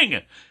whole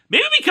thing.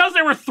 Maybe because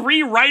there were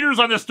 3 writers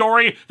on this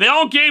story, they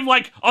all gave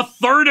like a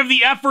third of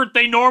the effort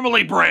they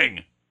normally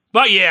bring.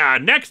 But yeah,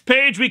 next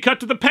page we cut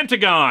to the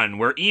Pentagon,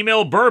 where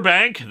Emil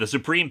Burbank, the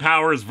Supreme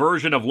Powers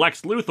version of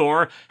Lex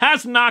Luthor,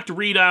 has knocked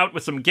Reed out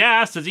with some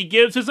gas as he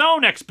gives his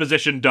own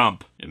exposition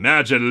dump.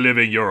 Imagine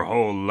living your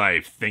whole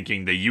life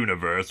thinking the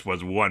universe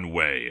was one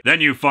way. Then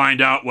you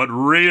find out what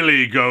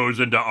really goes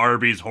into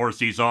Arby's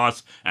horsey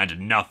sauce,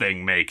 and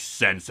nothing makes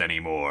sense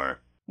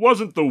anymore.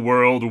 Wasn't the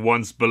world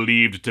once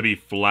believed to be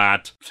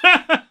flat?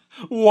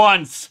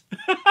 Once.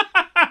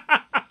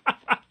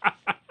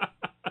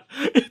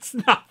 It's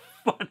not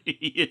funny,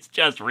 it's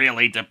just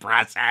really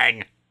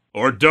depressing.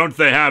 Or don't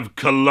they have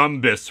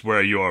Columbus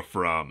where you're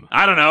from?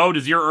 I don't know,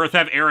 does your Earth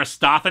have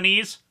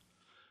Aristophanes?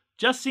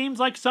 Just seems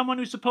like someone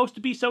who's supposed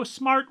to be so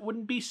smart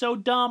wouldn't be so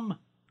dumb.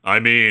 I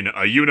mean,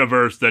 a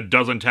universe that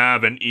doesn't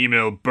have an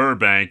Emil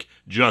Burbank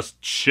just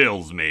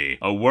chills me.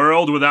 A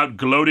world without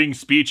gloating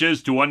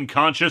speeches to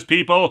unconscious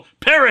people?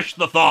 Perish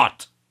the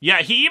thought!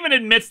 Yeah, he even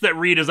admits that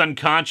Reed is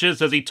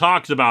unconscious as he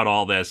talks about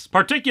all this,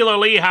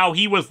 particularly how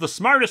he was the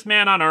smartest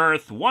man on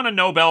Earth, won a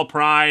Nobel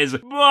Prize,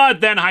 but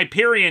then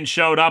Hyperion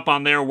showed up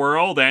on their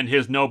world and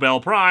his Nobel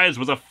Prize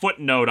was a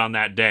footnote on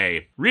that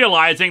day,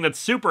 realizing that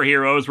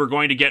superheroes were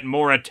going to get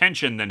more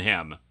attention than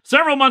him.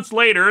 Several months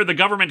later, the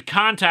government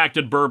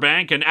contacted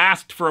Burbank and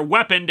asked for a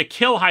weapon to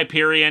kill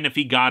Hyperion if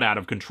he got out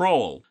of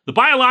control. The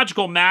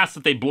biological mass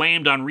that they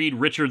blamed on Reed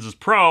Richards'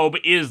 probe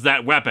is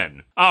that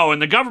weapon. Oh,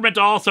 and the government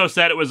also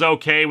said it was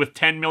okay with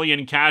 10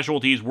 million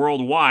casualties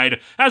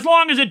worldwide as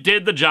long as it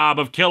did the job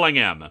of killing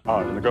him.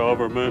 I'm the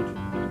government,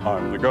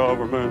 I'm the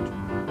government,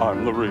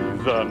 I'm the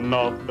reason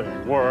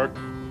nothing works.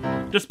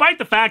 Despite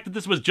the fact that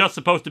this was just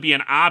supposed to be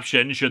an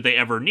option should they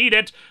ever need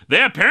it,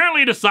 they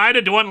apparently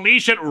decided to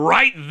unleash it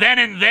right then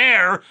and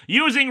there,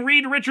 using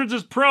Reed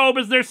Richards' probe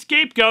as their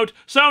scapegoat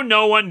so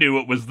no one knew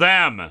it was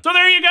them. So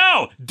there you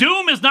go!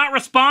 Doom is not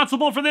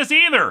responsible for this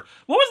either!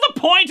 What was the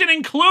point in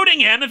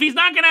including him if he's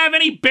not gonna have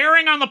any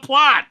bearing on the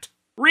plot?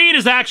 Reed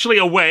is actually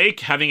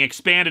awake, having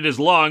expanded his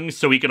lungs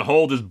so he can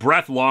hold his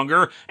breath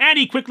longer, and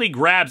he quickly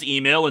grabs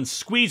Emil and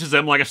squeezes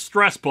him like a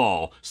stress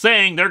ball,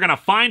 saying they're gonna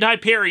find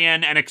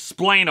Hyperion and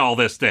explain all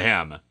this to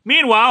him.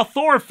 Meanwhile,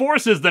 Thor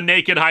forces the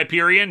naked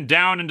Hyperion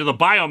down into the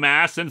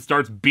biomass and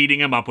starts beating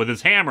him up with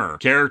his hammer.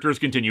 Characters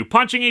continue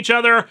punching each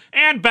other,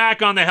 and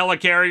back on the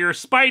helicarrier,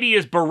 Spidey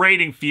is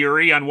berating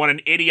Fury on what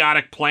an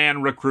idiotic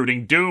plan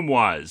recruiting Doom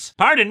was.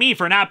 Pardon me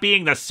for not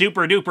being the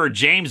super-duper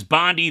James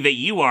Bondy that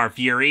you are,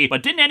 Fury,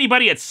 but didn't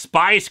anybody at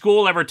spy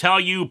school ever tell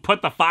you,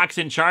 put the fox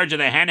in charge of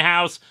the hen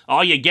house?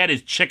 All you get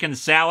is chicken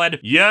salad?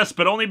 Yes,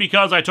 but only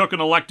because I took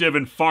an elective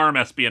in farm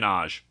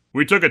espionage.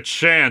 We took a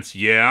chance,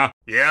 yeah?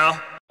 Yeah?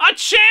 A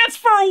chance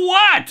for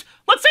what?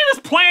 Let's say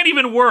this plan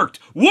even worked.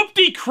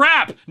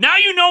 Whoop-de-crap! Now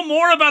you know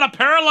more about a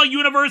parallel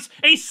universe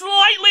a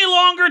slightly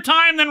longer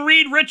time than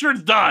Reed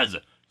Richards does.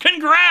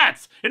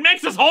 Congrats! It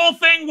makes this whole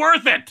thing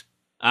worth it!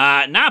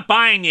 Not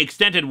buying the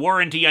extended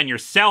warranty on your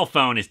cell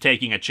phone is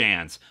taking a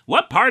chance.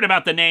 What part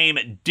about the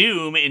name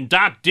Doom in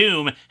Doc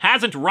Doom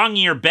hasn't rung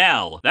your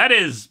bell? That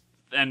is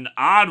an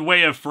odd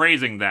way of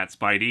phrasing that,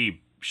 Spidey.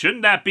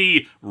 Shouldn't that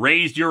be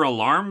raised your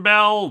alarm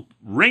bell?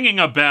 Ringing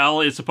a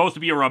bell is supposed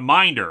to be a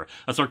reminder,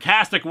 a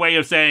sarcastic way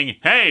of saying,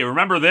 hey,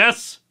 remember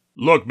this?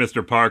 Look,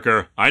 Mr.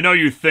 Parker, I know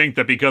you think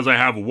that because I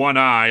have one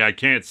eye I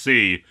can't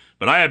see,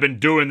 but I have been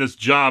doing this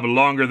job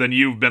longer than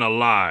you've been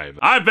alive.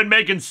 I've been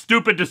making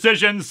stupid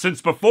decisions since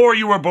before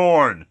you were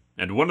born.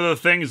 And one of the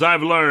things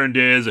I've learned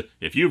is,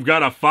 if you've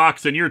got a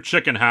fox in your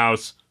chicken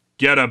house,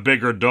 get a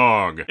bigger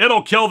dog.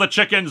 It'll kill the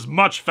chickens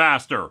much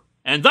faster.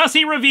 And thus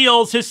he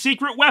reveals his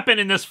secret weapon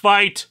in this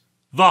fight,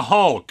 the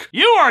Hulk.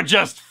 You are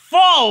just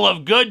full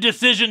of good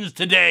decisions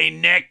today,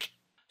 Nick.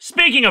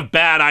 Speaking of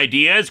bad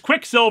ideas,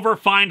 Quicksilver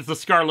finds the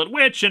Scarlet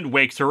Witch and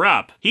wakes her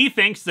up. He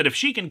thinks that if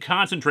she can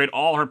concentrate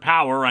all her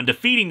power on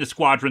defeating the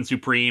Squadron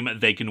Supreme,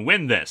 they can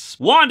win this.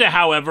 Wanda,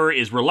 however,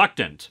 is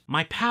reluctant.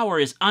 My power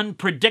is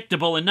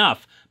unpredictable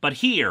enough, but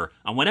here,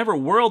 on whatever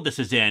world this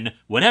is in,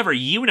 whatever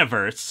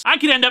universe, I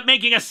could end up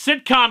making a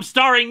sitcom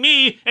starring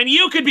me, and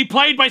you could be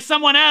played by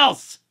someone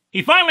else.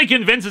 He finally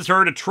convinces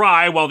her to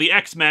try while the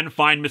X-Men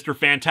find Mr.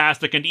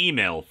 Fantastic and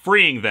Email,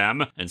 freeing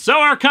them, and so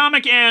our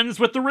comic ends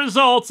with the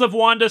results of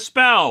Wanda's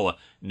spell,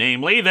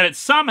 namely that it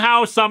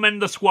somehow summoned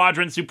the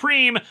Squadron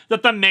Supreme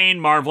that the main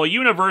Marvel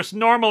Universe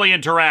normally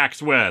interacts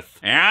with.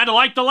 And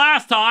like the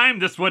last time,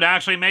 this would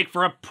actually make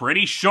for a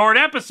pretty short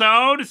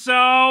episode,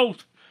 so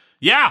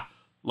yeah,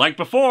 like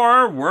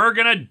before, we're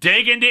gonna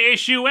dig into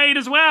issue 8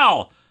 as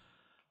well.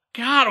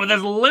 God, with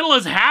as little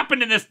as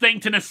happened in this thing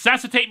to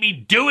necessitate me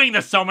doing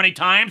this so many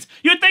times,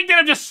 you'd think they'd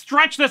have just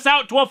stretched this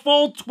out to a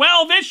full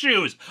 12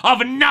 issues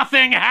of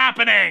nothing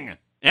happening!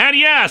 And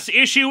yes,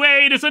 issue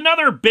 8 is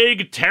another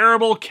big,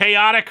 terrible,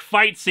 chaotic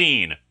fight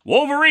scene.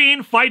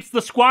 Wolverine fights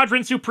the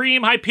Squadron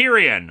Supreme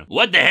Hyperion.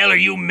 What the hell are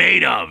you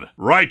made of?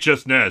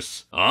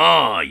 Righteousness.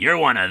 Oh, you're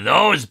one of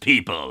those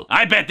people.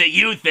 I bet that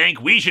you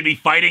think we should be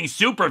fighting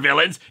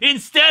supervillains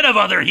instead of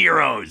other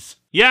heroes.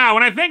 Yeah,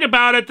 when I think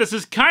about it, this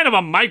is kind of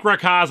a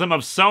microcosm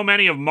of so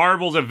many of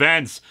Marvel's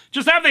events.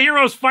 Just have the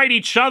heroes fight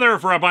each other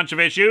for a bunch of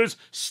issues,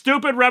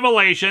 stupid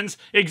revelations,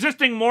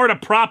 existing more to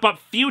prop up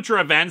future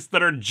events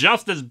that are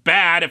just as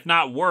bad, if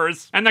not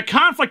worse. And the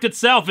conflict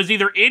itself is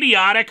either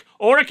idiotic,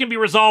 or it can be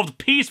resolved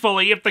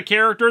peacefully if the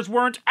characters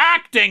weren't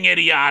acting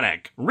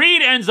idiotic.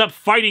 Reed ends up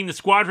fighting the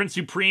Squadron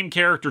Supreme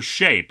character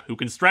Shape, who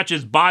can stretch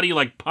his body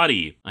like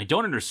putty. I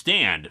don't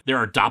understand. There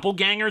are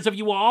doppelgangers of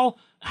you all?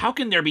 How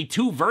can there be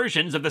two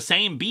versions of the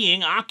same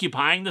being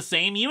occupying the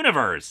same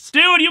universe?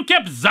 Dude, you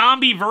kept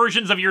zombie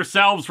versions of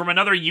yourselves from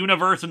another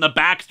universe in the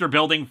Baxter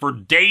Building for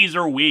days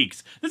or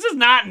weeks. This is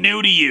not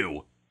new to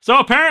you. So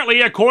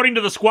apparently, according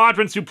to the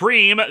Squadron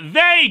Supreme,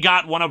 they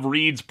got one of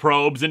Reed's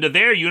probes into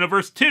their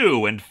universe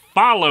too, and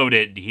followed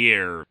it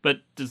here. But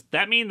does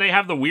that mean they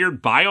have the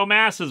weird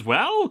biomass as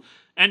well?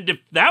 And if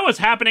that was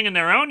happening in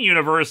their own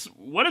universe,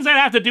 what does that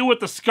have to do with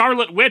the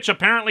Scarlet Witch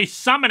apparently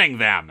summoning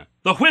them?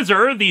 The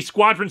Whizzer, the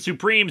Squadron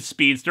Supreme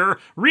speedster,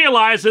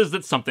 realizes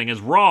that something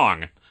is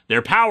wrong.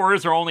 Their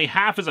powers are only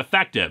half as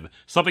effective,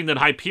 something that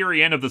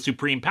Hyperion of the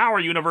Supreme Power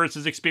Universe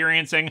is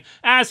experiencing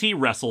as he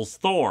wrestles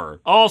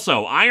Thor.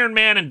 Also, Iron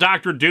Man and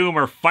Dr. Doom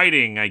are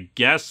fighting, I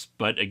guess,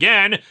 but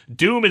again,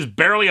 Doom is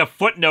barely a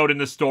footnote in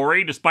the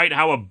story, despite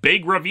how a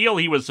big reveal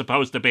he was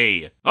supposed to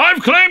be.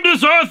 I've claimed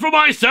this Earth for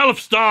myself,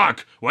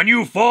 Stark! When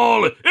you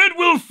fall, it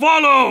will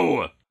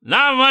follow!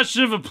 Not much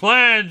of a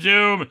plan,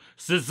 Doom,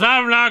 since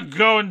I'm not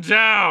going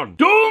down.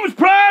 Doom's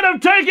plan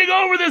of taking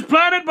over this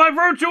planet by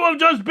virtue of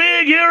just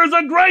being here is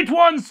a great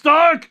one,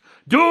 Stark!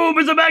 Doom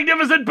is a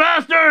magnificent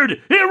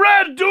bastard! He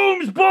read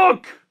Doom's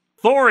book!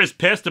 Thor is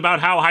pissed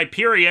about how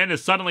Hyperion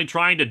is suddenly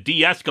trying to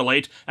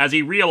de-escalate as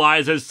he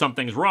realizes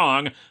something's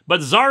wrong, but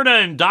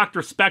Zarda and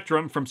Dr.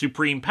 Spectrum from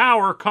Supreme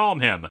Power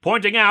calm him,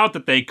 pointing out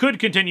that they could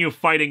continue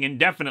fighting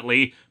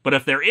indefinitely, but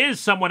if there is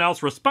someone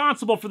else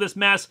responsible for this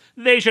mess,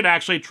 they should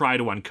actually try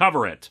to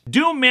uncover it.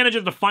 Doom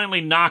manages to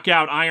finally knock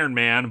out Iron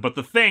Man, but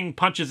the Thing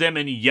punches him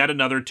in yet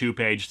another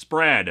 2-page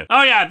spread.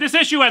 Oh yeah, this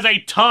issue has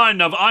a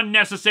ton of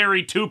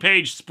unnecessary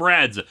 2-page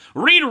spreads.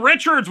 Reed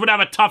Richards would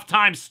have a tough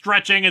time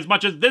stretching as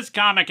much as this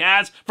comic has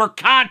for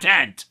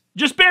content.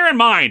 Just bear in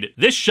mind,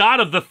 this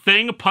shot of the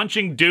Thing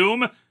punching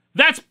Doom,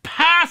 That's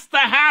past the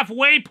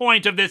halfway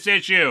point of this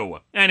issue!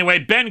 Anyway,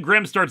 Ben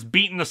Grimm starts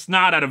beating the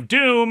snot out of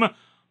Doom,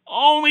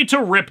 only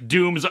to rip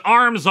Doom's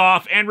arms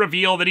off and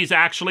reveal that he's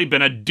actually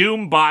been a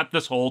Doombot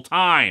this whole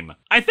time.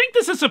 I think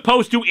this is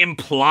supposed to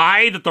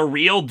imply that the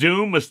real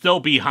Doom was still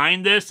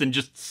behind this and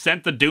just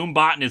sent the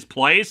Doombot in his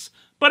place.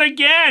 But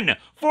again,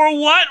 for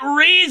what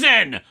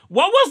reason?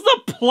 What was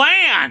the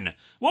plan?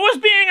 What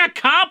was being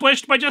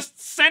accomplished by just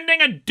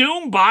sending a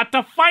Doombot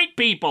to fight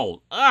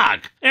people? Ugh.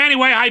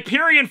 Anyway,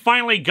 Hyperion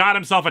finally got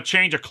himself a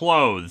change of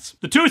clothes.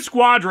 The two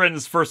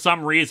squadrons, for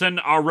some reason,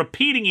 are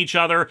repeating each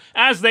other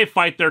as they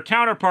fight their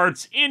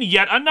counterparts in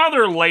yet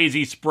another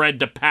lazy spread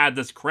to pad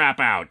this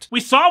crap out. We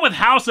saw with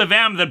House of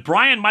M that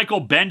Brian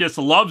Michael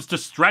Bendis loves to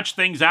stretch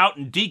things out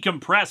and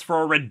decompress for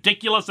a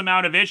ridiculous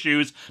amount of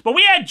issues, but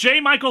we had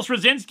J. Michael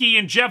Straczynski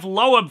and Jeff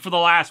Loeb for the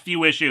last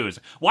few issues.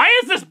 Why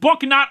is this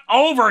book not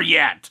over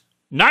yet?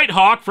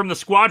 Nighthawk from the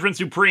Squadron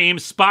Supreme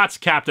spots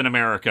Captain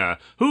America,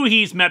 who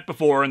he's met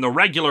before in the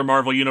regular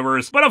Marvel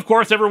Universe, but of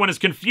course everyone is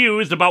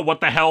confused about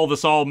what the hell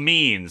this all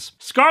means.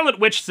 Scarlet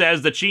Witch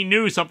says that she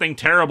knew something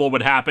terrible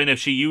would happen if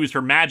she used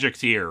her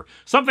magics here,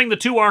 something the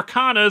two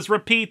Arcanas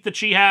repeat that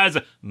she has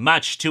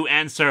much to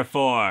answer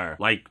for.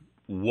 Like,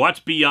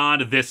 what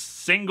beyond this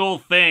single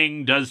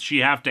thing does she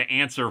have to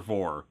answer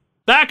for?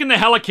 Back in the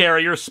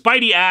helicarrier,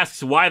 Spidey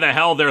asks why the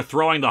hell they're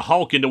throwing the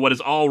Hulk into what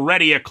is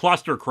already a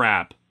cluster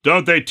crap.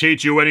 Don't they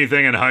teach you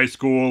anything in high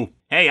school?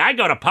 Hey, I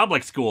go to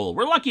public school.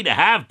 We're lucky to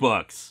have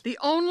books. The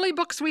only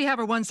books we have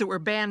are ones that were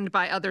banned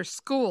by other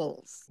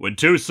schools. When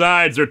two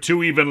sides are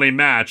too evenly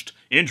matched,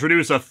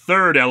 introduce a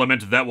third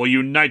element that will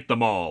unite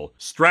them all.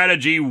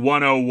 Strategy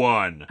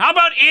 101. How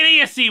about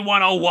Idiocy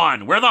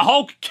 101, where the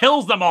Hulk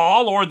kills them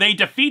all, or they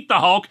defeat the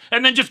Hulk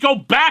and then just go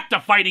back to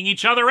fighting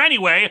each other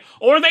anyway,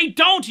 or they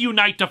don't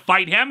unite to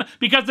fight him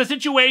because the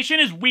situation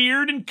is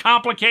weird and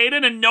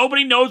complicated and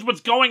nobody knows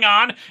what's going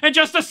on and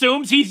just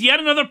assumes he's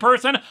yet another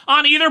person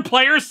on either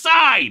player's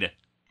side.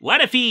 What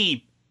if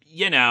he,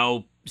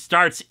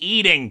 starts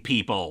eating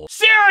people?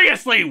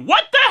 Seriously,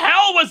 what the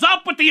hell was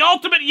up with the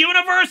Ultimate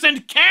Universe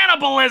and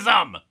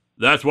cannibalism?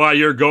 That's why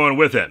you're going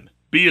with him.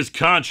 Be his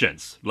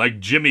conscience, like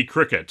Jimmy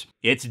Cricket.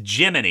 It's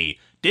Jiminy.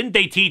 Didn't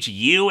they teach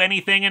you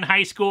anything in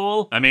high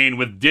school? I mean,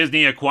 with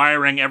Disney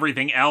acquiring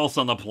everything else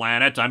on the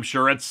planet, I'm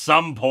sure at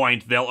some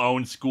point they'll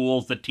own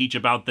schools that teach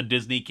about the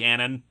Disney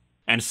canon.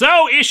 And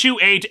so, issue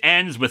 8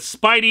 ends with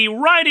Spidey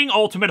riding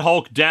Ultimate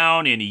Hulk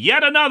down in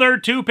yet another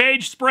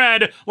 2-page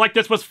spread like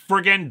this was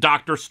friggin'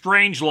 Dr.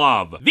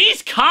 Strangelove.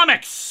 These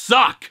comics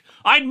suck!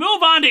 I'd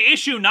move on to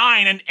issue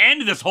 9 and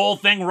end this whole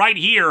thing right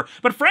here,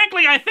 but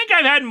frankly, I think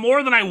I've had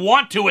more than I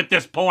want to at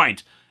this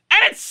point.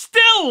 And it's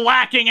still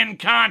lacking in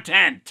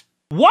content!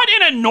 What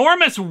an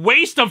enormous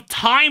waste of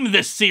time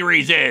this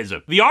series is!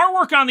 The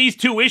artwork on these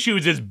two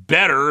issues is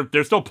better,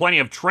 there's still plenty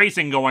of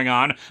tracing going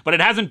on, but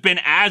it hasn't been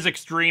as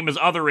extreme as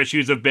other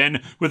issues have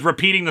been, with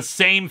repeating the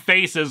same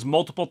faces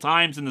multiple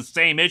times in the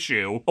same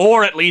issue.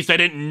 Or at least I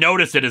didn't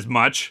notice it as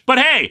much. But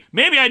hey,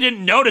 maybe I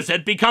didn't notice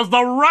it because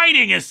the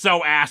writing is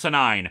so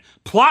asinine.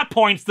 Plot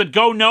points that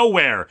go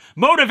nowhere,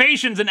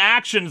 motivations and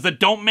actions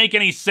that don't make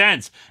any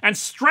sense, and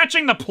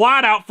stretching the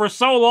plot out for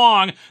so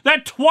long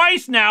that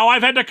twice now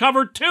I've had to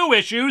cover 2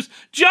 issues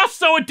just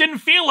so it didn't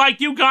feel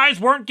like you guys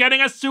weren't getting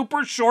a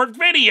super short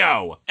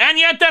video. And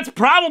yet that's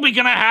probably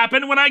gonna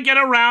happen when I get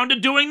around to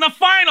doing the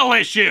final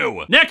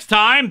issue. Next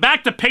time,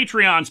 back to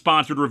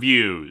Patreon-sponsored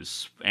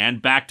reviews.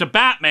 And back to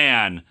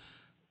Batman.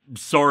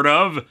 Sort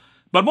of.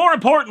 But more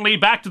importantly,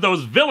 back to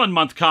those Villain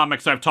Month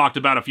comics I've talked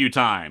about a few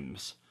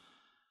times.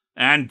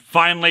 And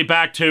finally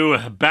back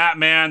to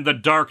Batman the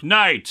Dark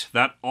Knight,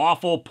 that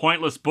awful,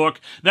 pointless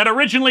book that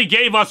originally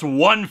gave us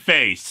One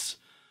Face.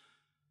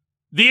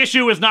 The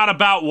issue is not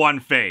about One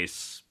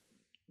Face,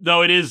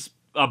 though it is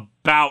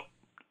about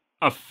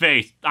a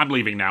face. I'm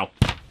leaving now.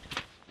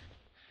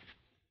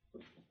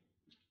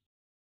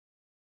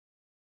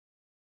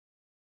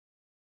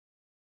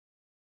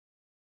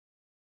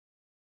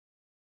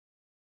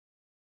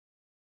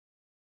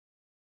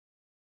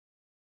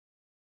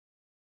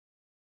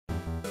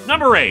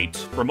 Number 8,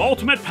 from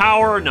Ultimate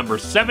Power, number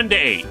 7 to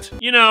 8.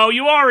 You know,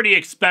 you already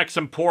expect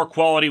some poor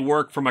quality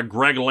work from a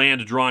Greg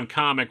Land-drawn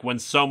comic when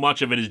so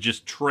much of it is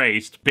just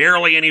traced.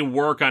 Barely any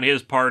work on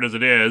his part as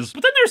it is.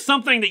 But then there's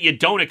something that you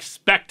don't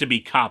expect to be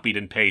copied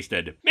and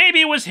pasted.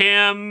 Maybe it was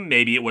him,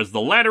 maybe it was the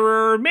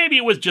letterer, maybe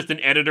it was just an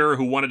editor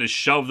who wanted to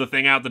shove the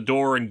thing out the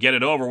door and get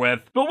it over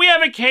with. But we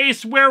have a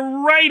case where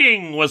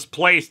writing was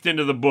placed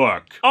into the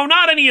book. Oh,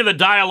 not any of the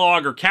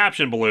dialogue or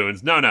caption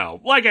balloons,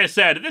 no. Like I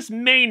said, this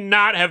may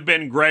not have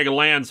been Greg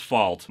Land's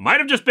fault. Might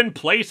have just been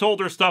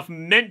placeholder stuff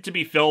meant to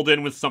be filled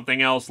in with something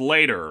else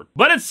later.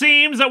 But it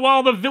seems that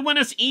while the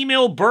villainous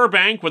Emil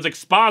Burbank was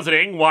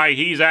expositing why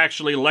he's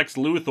actually Lex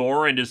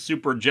Luthor and is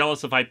super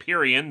jealous of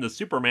Hyperion, the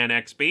Superman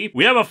XP,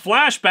 we have a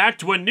flashback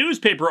to a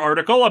newspaper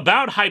article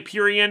about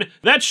Hyperion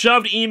that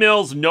shoved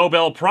Emil's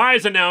Nobel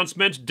Prize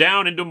announcement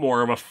down into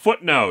more of a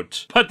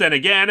footnote. But then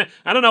again,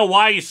 I don't know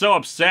why he's so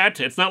upset.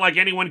 It's not like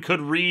anyone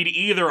could read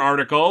either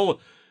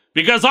article.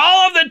 Because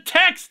all of the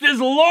text is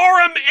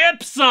lorem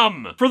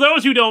ipsum! For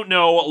those who don't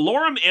know,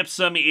 lorem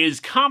ipsum is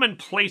common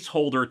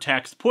placeholder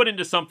text put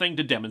into something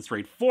to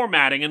demonstrate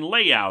formatting and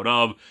layout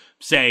of,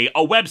 say,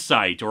 a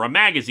website or a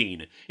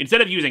magazine.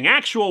 Instead of using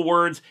actual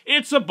words,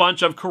 it's a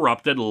bunch of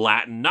corrupted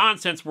Latin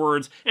nonsense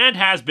words and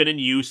has been in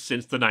use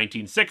since the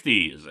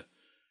 1960s.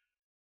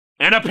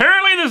 And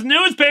apparently this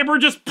newspaper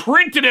just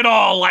printed it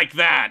all like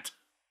that!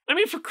 I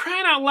mean, for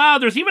crying out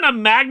loud, there's even a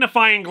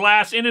magnifying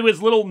glass into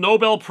his little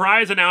Nobel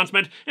Prize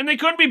announcement, and they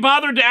couldn't be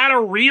bothered to add a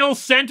real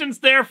sentence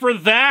there for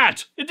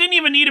that. It didn't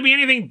even need to be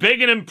anything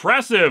big and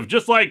impressive,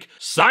 just like,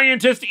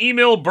 scientist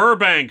Emil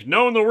Burbank,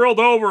 known the world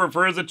over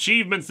for his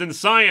achievements in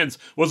science,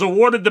 was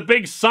awarded the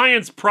big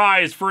science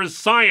prize for his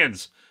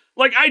science.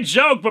 Like, I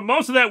joke, but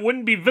most of that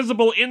wouldn't be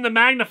visible in the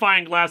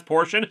magnifying glass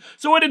portion,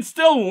 so it'd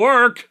still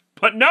work.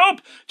 But nope,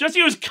 just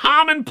use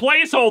common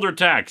placeholder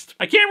text.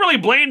 I can't really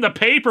blame the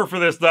paper for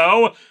this,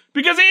 though,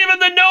 because even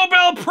the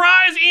Nobel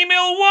Prize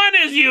Emil won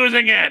is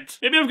using it!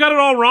 Maybe I've got it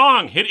all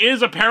wrong. It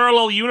is a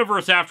parallel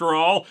universe after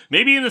all.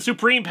 Maybe in the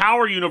Supreme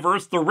Power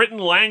universe, the written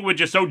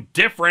language is so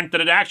different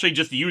that it actually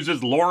just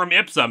uses lorem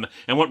ipsum,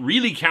 and what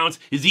really counts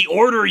is the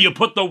order you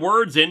put the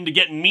words in to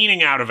get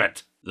meaning out of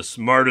it. The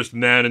smartest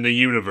man in the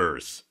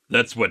universe.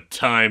 That's what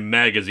Time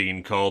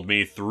magazine called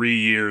me 3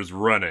 years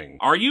running.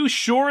 Are you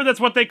sure that's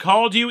what they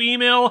called you,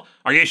 Emil?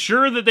 Are you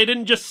sure that they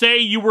didn't just say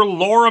you were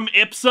lorem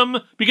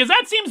ipsum? Because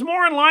that seems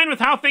more in line with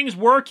how things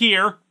work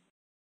here.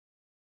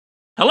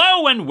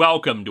 Hello and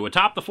welcome to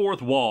Atop the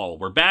Fourth Wall,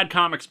 where bad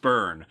comics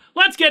burn.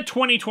 Let's get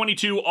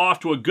 2022 off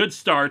to a good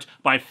start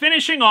by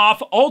finishing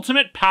off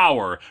Ultimate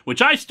Power,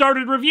 which I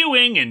started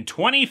reviewing in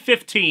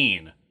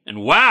 2015.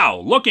 And wow,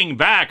 looking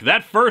back,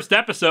 that first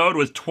episode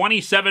was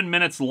 27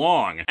 minutes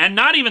long, and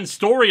not even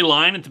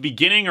storyline at the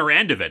beginning or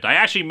end of it. I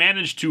actually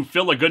managed to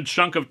fill a good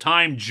chunk of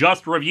time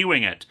just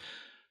reviewing it.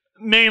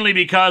 Mainly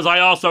because I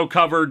also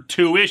covered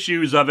 2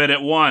 issues of it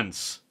at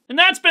once. And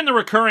that's been the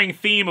recurring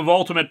theme of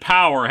Ultimate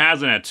Power,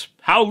 hasn't it?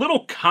 How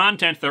little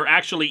content there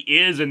actually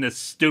is in this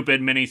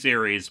stupid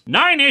miniseries.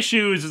 9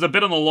 issues is a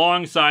bit on the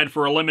long side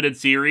for a limited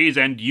series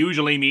and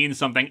usually means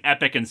something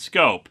epic in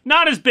scope.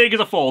 Not as big as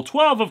a full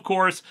 12, of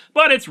course,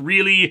 but it's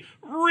really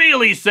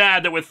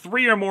sad that with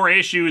 3 or more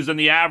issues than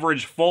the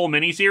average full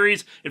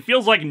miniseries, it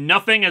feels like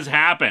nothing has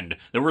happened,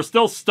 that we're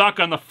still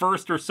stuck on the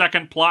first or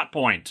second plot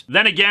point.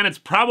 Then again, it's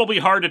probably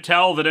hard to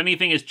tell that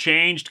anything has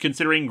changed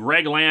considering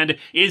Greg Land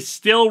is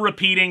still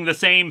repeating the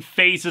same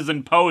faces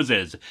and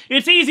poses.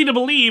 It's easy to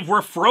believe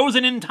we're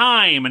frozen in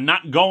time and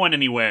not going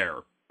anywhere.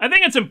 I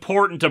think it's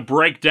important to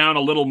break down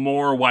a little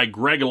more why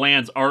Greg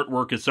Land's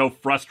artwork is so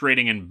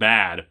frustrating and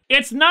bad.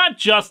 It's not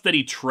just that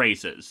he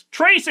traces.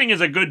 Tracing is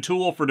a good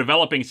tool for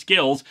developing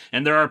skills,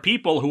 and there are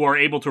people who are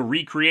able to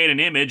recreate an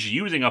image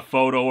using a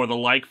photo or the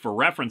like for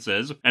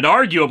references, and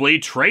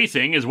arguably,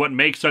 tracing is what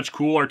makes such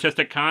cool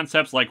artistic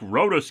concepts like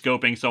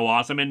rotoscoping so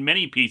awesome in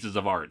many pieces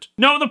of art.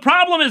 No, the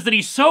problem is that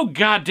he's so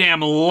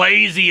goddamn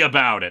lazy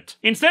about it.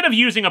 Instead of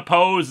using a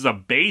pose as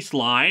a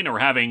baseline or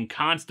having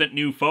constant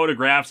new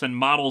photographs and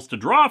models to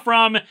draw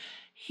from,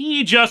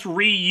 he just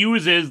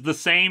reuses the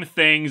same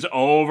things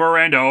over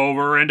and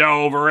over and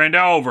over and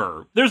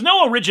over. There's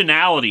no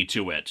originality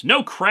to it,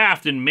 no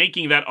craft in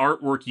making that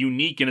artwork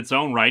unique in its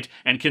own right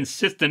and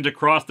consistent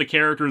across the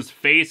characters'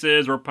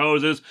 faces or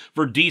poses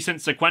for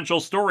decent sequential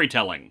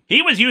storytelling.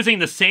 He was using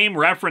the same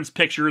reference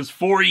pictures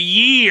for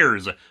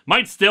years,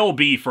 might still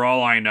be for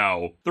all I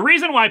know. The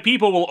reason why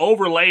people will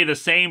overlay the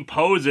same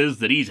poses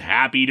that he's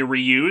happy to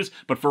reuse,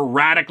 but for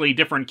radically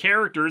different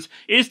characters,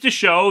 is to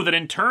show that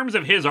in terms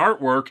of his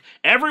artwork,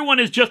 everyone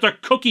is just a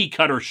cookie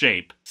cutter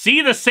shape.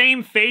 See the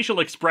same facial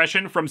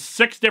expression from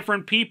 6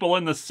 different people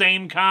in the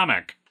same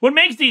comic. What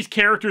makes these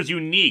characters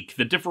unique,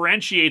 that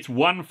differentiates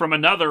one from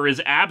another,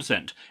 is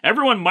absent.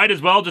 Everyone might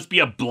as well just be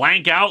a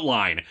blank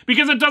outline,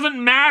 because it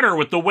doesn't matter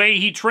with the way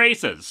he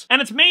traces.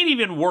 And it's made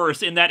even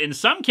worse in that in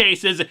some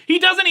cases, he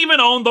doesn't even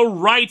own the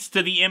rights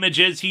to the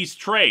images he's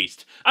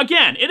traced.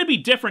 Again, it'd be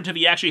different if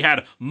he actually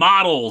had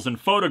models and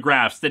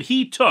photographs that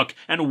he took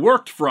and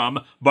worked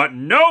from, but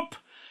nope!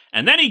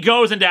 And then he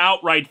goes into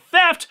outright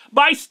theft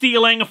by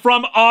stealing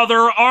from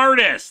other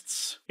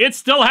artists. It's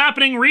still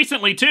happening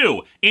recently,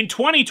 too. In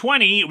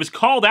 2020, it was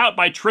called out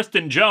by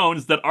Tristan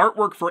Jones that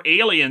artwork for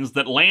Aliens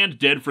that Land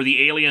did for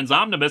the Aliens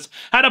Omnibus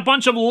had a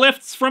bunch of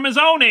lifts from his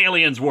own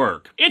Aliens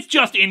work. It's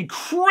just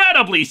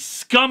incredibly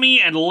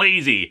scummy and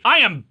lazy. I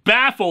am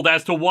baffled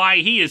as to why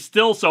he is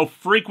still so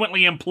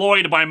frequently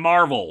employed by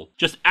Marvel.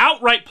 Just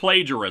outright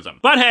plagiarism.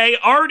 But hey,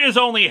 art is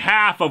only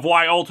half of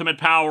why Ultimate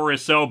Power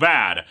is so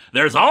bad.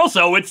 There's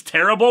also its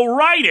terrible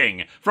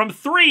writing from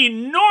 3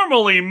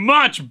 normally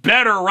much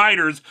better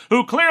writers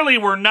who clearly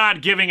were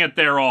not giving it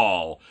their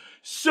all.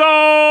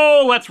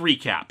 So let's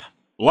recap.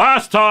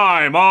 Last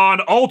time on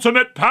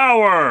Ultimate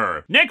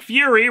Power! Nick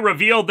Fury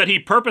revealed that he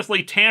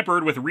purposely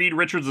tampered with Reed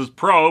Richards'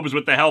 probes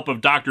with the help of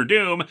Dr.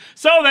 Doom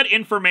so that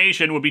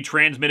information would be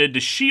transmitted to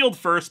S.H.I.E.L.D.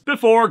 first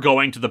before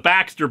going to the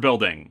Baxter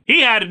Building. He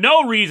had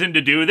no reason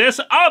to do this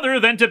other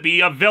than to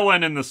be a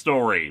villain in the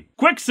story.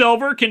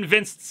 Quicksilver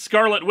convinced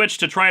Scarlet Witch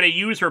to try to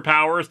use her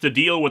powers to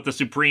deal with the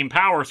Supreme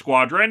Power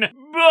Squadron,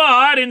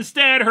 but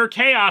instead her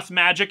chaos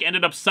magic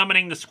ended up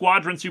summoning the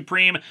Squadron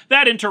Supreme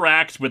that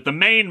interacts with the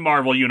main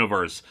Marvel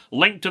Universe,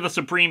 linked to the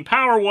Supreme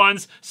Power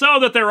ones so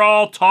that they're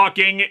all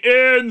talking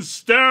in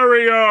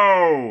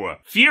stereo.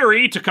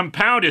 Fury, to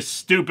compound his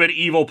stupid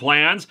evil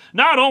plans,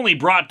 not only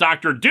brought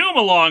Dr. Doom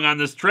along on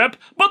this trip,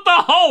 but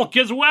the Hulk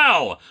as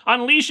well,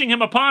 unleashing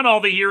him upon all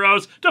the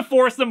heroes to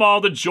force them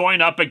all to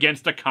join up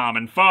against a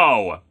common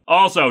foe.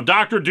 Also,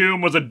 Dr.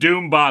 Doom was a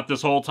Doombot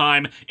this whole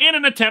time in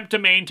an attempt to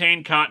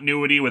maintain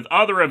continuity with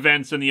other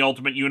events in the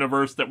Ultimate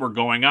Universe that were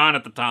going on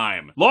at the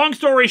time. Long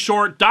story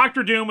short,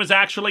 Dr. Doom was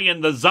actually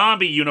in the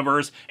zombie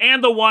universe,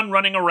 and the one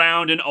running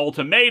around in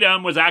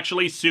Ultimatum was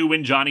actually Sue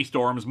and Johnny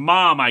Storm's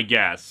mom, I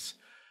guess.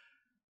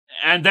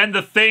 And then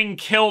the Thing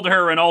killed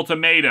her in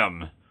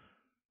Ultimatum.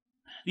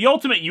 The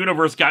Ultimate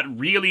Universe got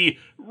really,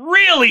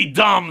 really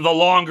dumb the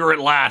longer it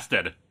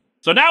lasted.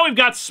 So now we've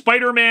got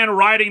Spider-Man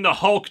riding the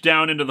Hulk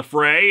down into the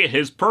fray,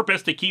 his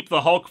purpose to keep the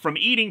Hulk from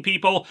eating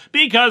people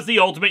because the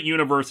Ultimate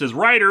Universe's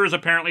writers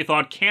apparently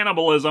thought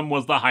cannibalism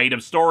was the height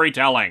of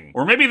storytelling.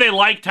 Or maybe they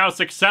liked how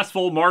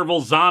successful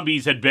Marvel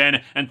Zombies had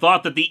been and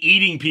thought that the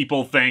eating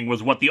people thing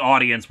was what the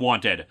audience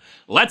wanted.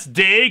 Let's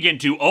dig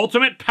into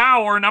Ultimate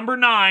Power number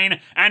 9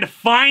 and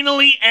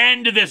finally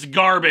end this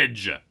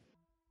garbage!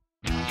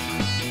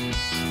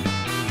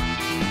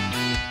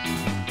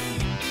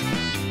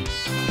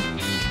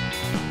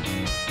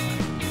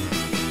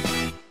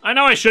 I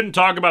know I shouldn't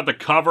talk about the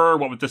cover,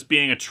 what with this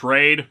being a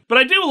trade, but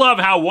I do love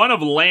how one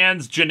of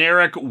Land's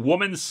generic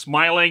woman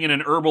smiling in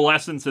an Herbal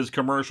Essences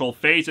commercial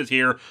faces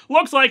here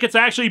looks like it's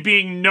actually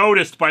being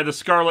noticed by the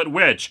Scarlet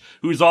Witch,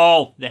 who's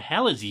all, "The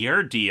hell is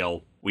your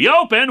deal?" We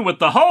open with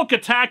the Hulk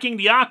attacking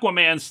the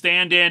Aquaman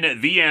stand-in,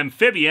 the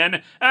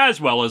Amphibian,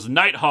 as well as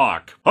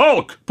Nighthawk.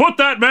 "Hulk, put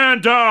that man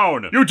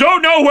down! You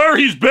don't know where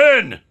he's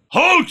been!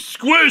 Hulk,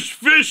 squish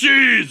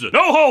fishies!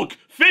 No, Hulk!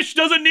 Fish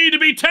doesn't need to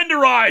be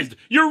tenderized!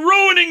 You're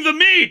ruining the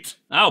meat!"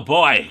 Oh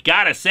boy,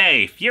 gotta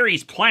say,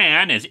 Fury's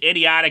plan, as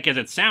idiotic as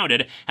it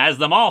sounded, has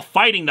them all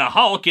fighting the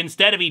Hulk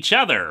instead of each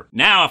other.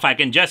 Now if I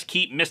can just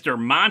keep Mr.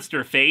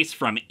 Monsterface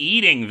from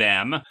eating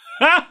them...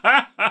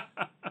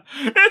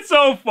 It's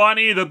so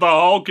funny that the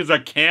Hulk is a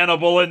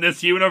cannibal in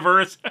this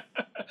universe.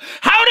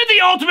 How did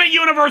the Ultimate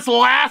Universe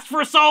last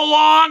for so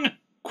long?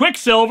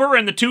 Quicksilver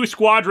and the two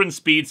Squadron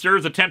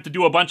speedsters attempt to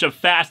do a bunch of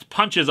fast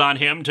punches on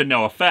him to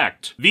no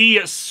effect. The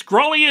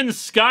Skrullian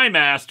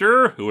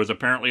Skymaster, who is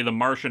apparently the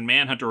Martian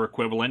Manhunter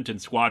equivalent in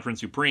Squadron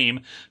Supreme,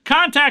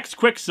 contacts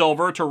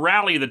Quicksilver to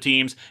rally the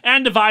teams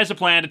and devise a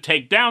plan to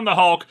take down the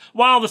Hulk,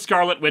 while the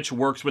Scarlet Witch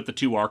works with the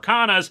two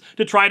Arcanas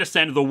to try to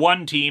send the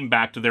one team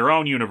back to their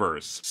own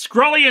universe.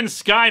 Skrullian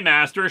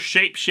Skymaster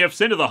shapeshifts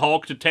into the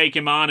Hulk to take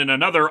him on in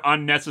another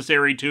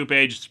unnecessary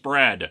two-page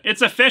spread.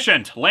 It's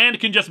efficient. Land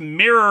can just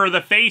mirror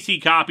the face he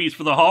copies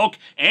for the Hulk,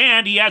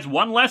 and he has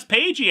one less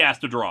page he has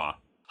to draw.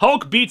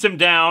 Hulk beats him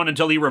down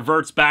until he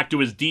reverts back to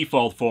his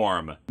default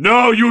form.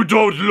 "Now you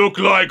don't look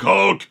like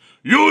Hulk!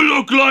 You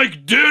look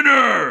like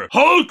dinner!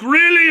 Hulk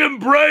really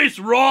embrace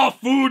raw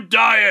food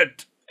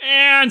diet!"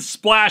 And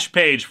splash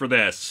page for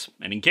this.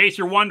 And in case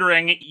you're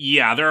wondering,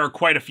 yeah, there are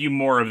quite a few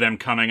more of them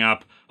coming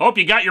up. Hope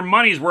you got your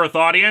money's worth,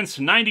 audience.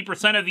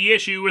 90% of the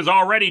issue is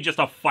already just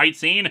a fight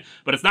scene,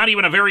 but it's not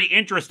even a very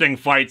interesting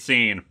fight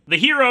scene. The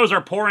heroes are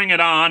pouring it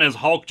on as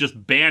Hulk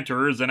just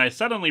banters, and I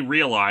suddenly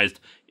realized,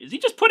 is he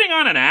just putting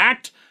on an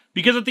act?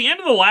 Because at the end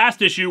of the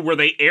last issue where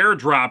they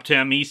airdropped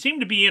him, he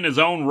seemed to be in his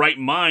own right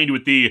mind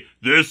with the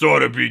 "this ought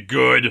to be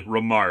good"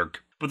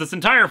 remark. But this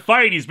entire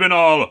fight, he's been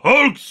all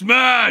Hulk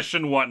smash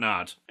and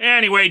whatnot.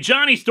 Anyway,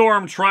 Johnny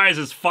Storm tries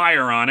his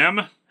fire on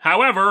him.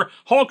 However,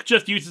 Hulk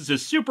just uses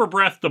his super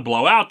breath to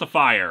blow out the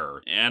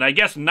fire, and I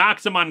guess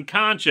knocks him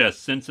unconscious,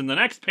 since in the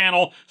next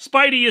panel,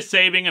 Spidey is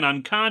saving an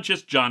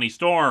unconscious Johnny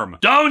Storm.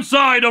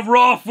 Downside of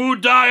raw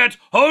food diet,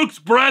 Hulk's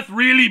breath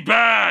really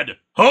bad.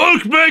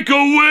 Hulk, make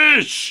a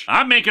wish!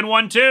 I'm making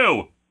one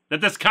too,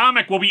 that this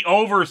comic will be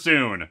over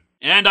soon.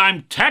 And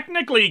I'm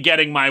technically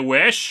getting my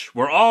wish.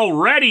 We're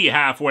already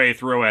halfway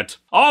through it.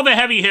 All the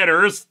heavy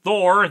hitters,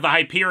 Thor, the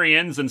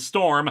Hyperions, and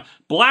Storm,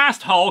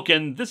 blast Hulk,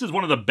 and this is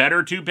one of the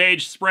better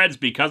two-page spreads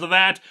because of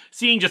that,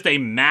 seeing just a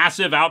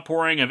massive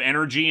outpouring of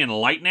energy and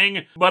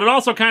lightning. But it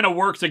also kind of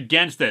works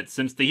against it,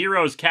 since the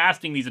heroes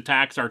casting these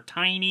attacks are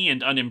tiny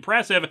and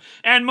unimpressive,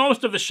 and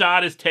most of the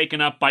shot is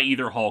taken up by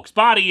either Hulk's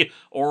body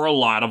or a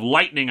lot of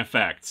lightning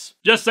effects.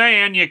 Just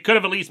saying, you could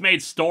have at least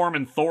made Storm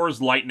and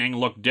Thor's lightning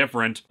look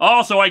different.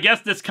 Also, I guess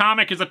this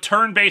comic is a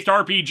turn-based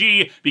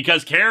RPG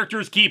because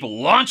characters keep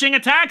launching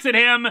attacks at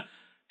him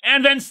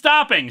and then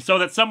stopping so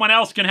that someone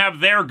else can have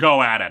their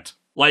go at it.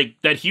 Like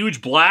that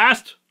huge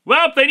blast?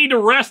 Well, they need to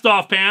rest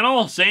off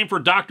panel. Same for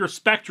Dr.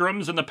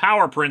 Spectrums and the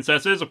Power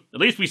Princesses. At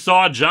least we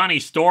saw Johnny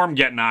Storm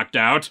get knocked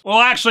out. Well,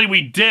 actually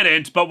we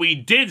didn't, but we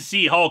did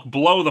see Hulk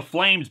blow the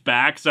flames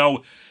back,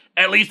 so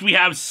at least we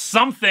have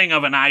something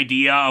of an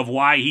idea of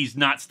why he's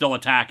not still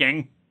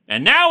attacking.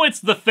 And now it's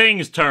the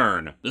Thing's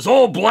turn. This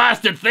whole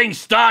blasted thing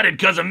started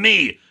because of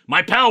me.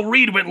 My pal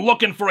Reed went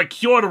looking for a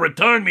cure to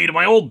return me to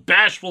my old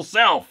bashful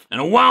self,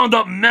 and wound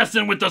up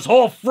messing with this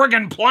whole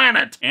friggin'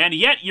 planet. And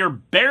yet you're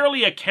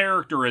barely a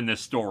character in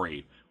this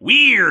story.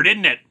 Weird,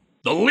 isn't it?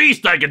 The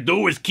least I could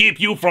do is keep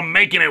you from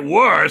making it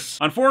worse.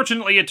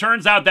 Unfortunately, it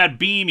turns out that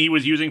beam he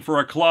was using for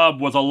a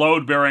club was a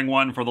load-bearing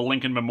one for the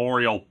Lincoln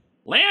Memorial.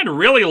 Land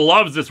really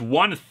loves this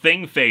one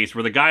thing face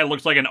where the guy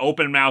looks like an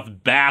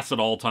open-mouthed bass at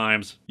all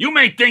times. You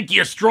may think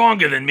you're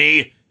stronger than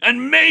me,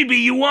 and maybe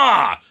you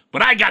are,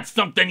 but I got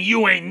something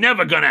you ain't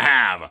never gonna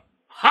have.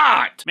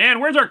 Hot! Man,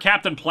 where's our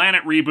Captain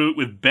Planet reboot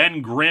with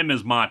Ben Grimm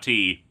as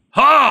Mati?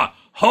 Ha!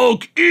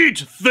 Hulk, eat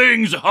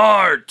Thing's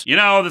heart! You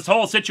know, this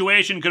whole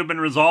situation could have been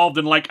resolved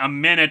in like a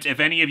minute if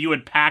any of you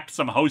had packed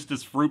some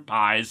Hostess fruit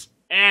pies.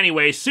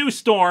 Anyway, Sue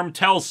Storm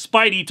tells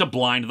Spidey to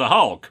blind the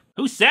Hulk.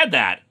 Who said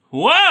that?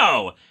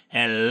 Whoa!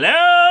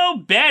 Hello,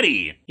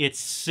 Betty. It's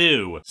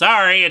Sue.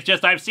 Sorry, it's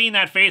just I've seen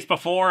that face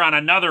before on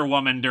another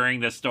woman during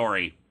this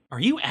story. Are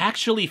you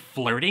actually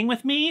flirting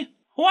with me?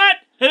 What?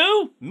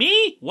 Who?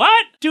 Me?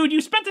 What? Dude,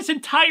 you spent this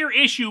entire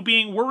issue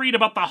being worried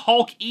about the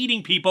Hulk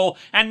eating people,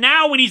 and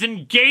now when he's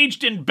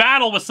engaged in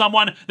battle with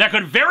someone that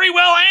could very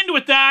well end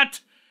with that,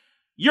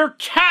 you're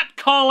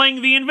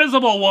catcalling the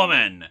Invisible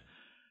Woman.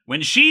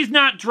 When she's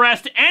not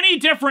dressed any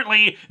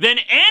differently than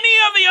any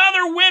of the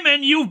other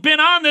women you've been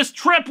on this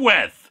trip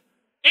with.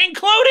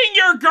 Including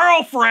your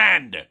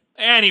girlfriend!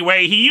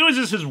 Anyway, he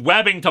uses his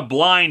webbing to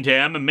blind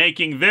him,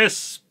 making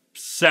this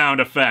sound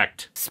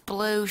effect.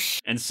 Sploosh.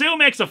 And Sue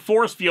makes a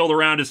force field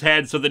around his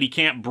head so that he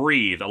can't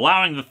breathe,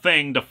 allowing the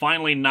Thing to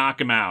finally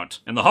knock him out.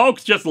 And the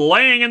Hulk's just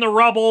laying in the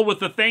rubble with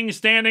the Thing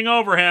standing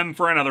over him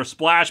for another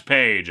splash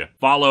page,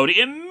 followed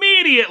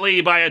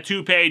immediately by a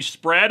 2-page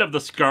spread of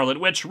the Scarlet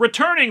Witch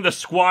returning the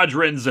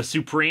Squadrons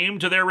Supreme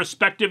to their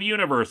respective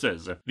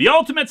universes. The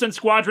Ultimates and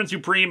Squadron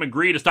Supreme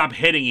agree to stop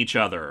hitting each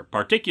other,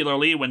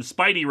 particularly when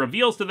Spidey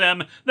reveals to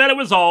them that it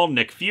was all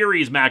Nick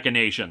Fury's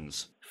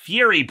machinations.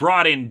 Fury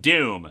brought in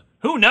Doom.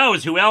 Who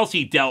knows who else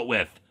he dealt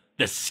with?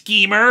 The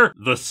Schemer?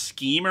 The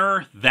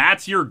Schemer?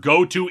 That's your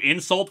go-to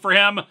insult for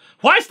him?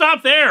 Why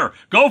stop there?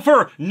 Go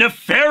for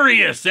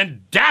nefarious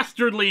and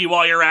dastardly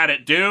while you're at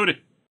it, dude.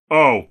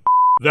 Oh,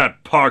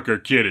 that Parker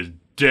kid is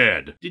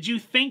dead. Did you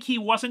think he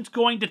wasn't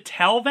going to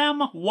tell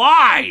them?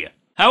 Why?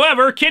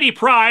 However, Kitty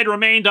Pryde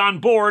remained on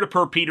board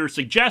per Peter's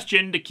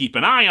suggestion to keep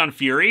an eye on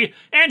Fury,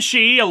 and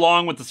she,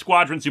 along with the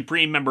Squadron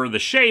Supreme member of the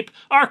Shape,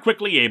 are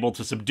quickly able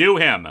to subdue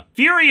him.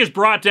 Fury is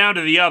brought down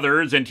to the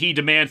others, and he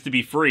demands to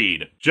be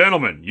freed.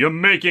 Gentlemen, you're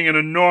making an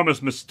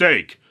enormous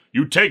mistake.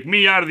 You take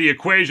me out of the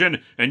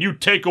equation, and you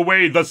take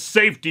away the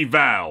safety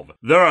valve.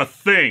 There are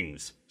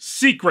things,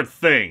 secret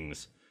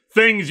things,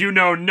 things you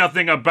know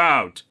nothing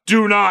about.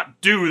 Do not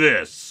do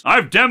this.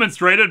 I've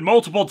demonstrated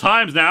multiple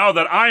times now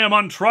that I am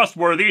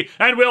untrustworthy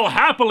and will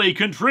happily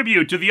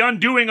contribute to the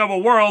undoing of a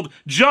world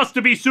just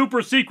to be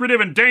super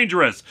secretive and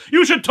dangerous.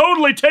 You should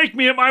totally take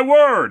me at my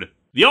word.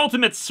 The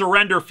Ultimates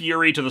surrender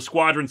Fury to the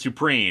Squadron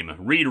Supreme,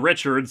 Reed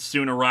Richards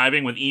soon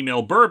arriving with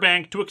Emil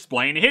Burbank to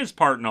explain his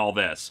part in all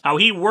this. How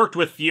he worked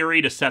with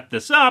Fury to set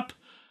this up,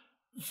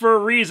 for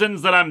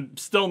reasons that I'm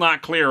still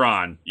not clear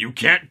on. You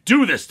can't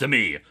do this to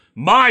me.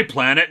 My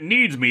planet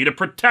needs me to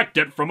protect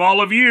it from all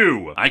of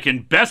you. I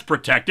can best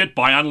protect it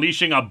by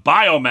unleashing a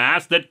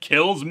biomass that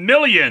kills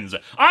millions.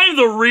 I'm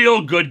the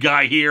real good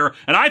guy here,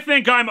 and I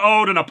think I'm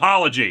owed an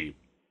apology.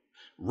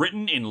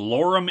 Written in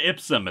lorem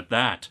ipsum at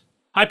that.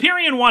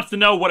 Hyperion wants to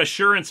know what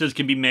assurances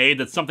can be made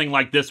that something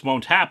like this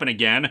won't happen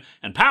again,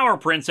 and Power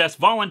Princess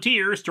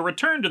volunteers to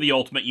return to the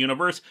Ultimate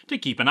Universe to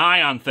keep an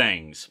eye on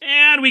things.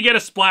 And we get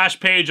a splash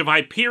page of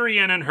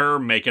Hyperion and her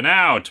making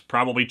out,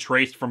 probably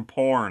traced from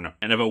porn.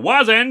 And if it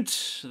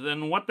wasn't,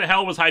 then what the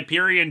hell was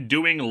Hyperion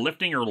doing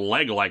lifting her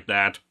leg like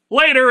that?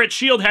 Later, at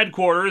S.H.I.E.L.D.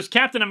 headquarters,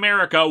 Captain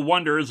America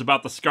wonders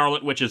about the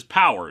Scarlet Witch's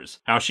powers,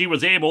 how she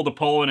was able to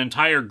pull an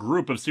entire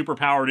group of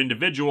superpowered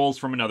individuals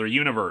from another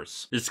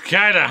universe. It's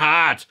kinda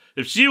hot.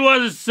 If she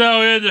wasn't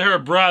so into her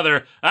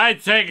brother,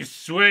 I'd take a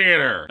swing at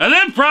her. And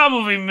then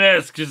probably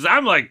miss, because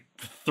I'm like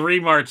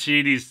 3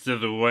 martinis to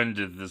the wind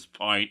at this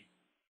point.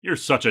 You're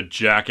such a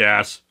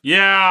jackass.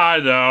 Yeah, I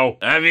know.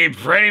 I mean,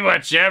 pretty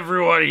much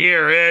everyone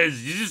here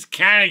is. You just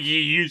kinda get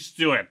used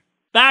to it.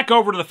 Back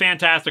over to the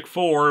Fantastic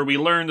Four, we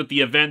learn that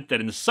the event that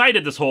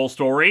incited this whole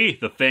story,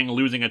 the Thing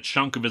losing a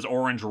chunk of his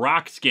orange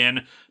rock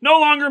skin, no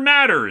longer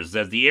matters,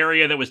 as the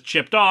area that was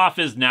chipped off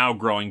is now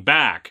growing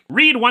back.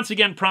 Reed once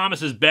again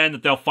promises Ben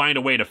that they'll find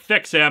a way to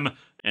fix him,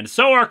 and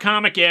so our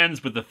comic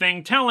ends with the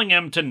Thing telling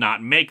him to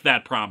not make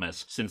that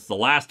promise, since the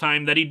last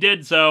time that he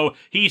did so,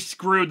 he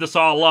screwed this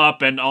all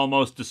up and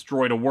almost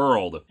destroyed a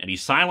world. And he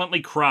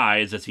silently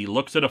cries as he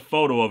looks at a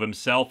photo of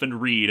himself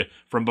and Reed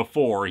from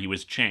before he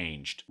was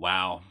changed.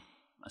 Wow.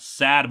 A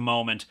sad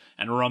moment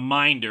and a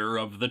reminder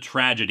of the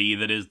tragedy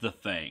that is the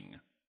Thing.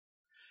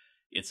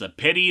 It's a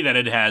pity that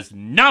it has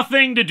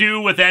nothing to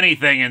do with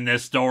anything in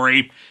this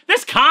story.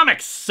 This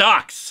comic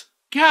sucks!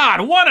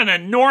 God, what an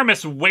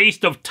enormous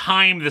waste of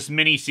time this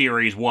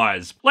miniseries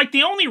was. Like,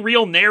 the only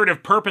real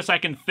narrative purpose I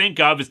can think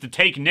of is to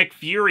take Nick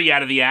Fury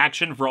out of the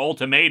action for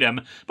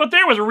Ultimatum, but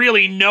there was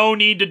really no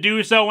need to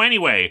do so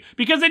anyway,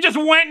 because they just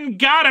went and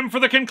got him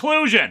for the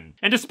conclusion.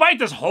 And despite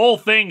this whole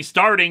thing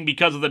starting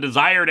because of the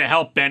desire to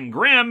help Ben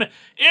Grimm,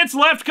 it's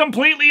left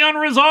completely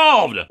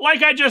unresolved.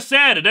 Like I just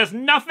said, it has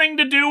nothing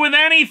to do with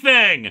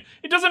anything.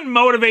 It doesn't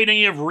motivate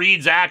any of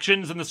Reed's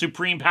actions in the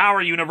Supreme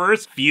Power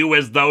universe, few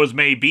as those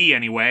may be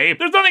anyway.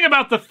 There's nothing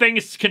about the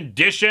Thing's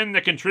condition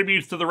that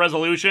contributes to the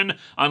resolution,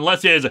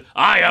 unless his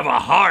 "I have a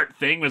heart"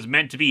 thing was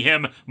meant to be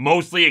him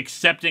mostly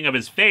accepting of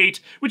his fate,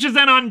 which is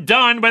then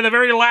undone by the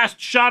very last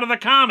shot of the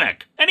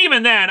comic. And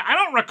even then, I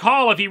don't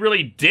recall if he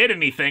really did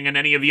anything in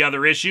any of the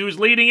other issues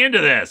leading into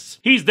this.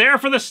 He's there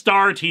for the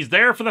start, he's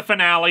there for the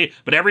finale,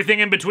 but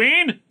everything in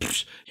between?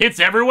 Psh, it's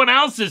everyone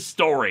else's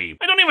story.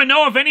 I don't even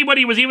know if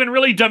anybody was even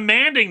really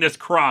demanding this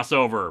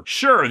crossover.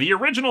 Sure, the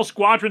original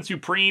Squadron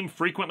Supreme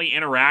frequently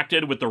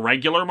interacted with the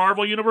regular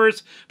Marvel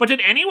Universe, but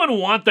did anyone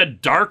want the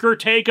darker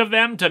take of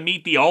them to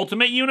meet the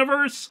Ultimate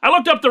Universe? I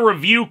looked up the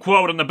review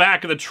quote on the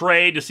back of the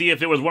trade to see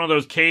if it was one of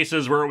those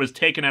cases where it was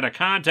taken out of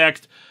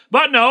context,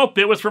 but nope,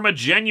 it was from a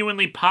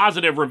genuinely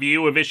positive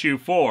review of issue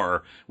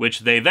 4,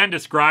 which they then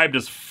described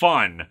as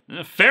fun.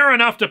 Fair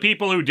enough to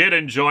people who did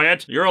enjoy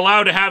it. You're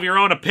allowed to have your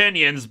own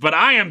opinions, but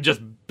I am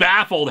just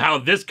baffled how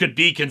this could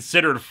be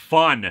considered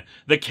fun.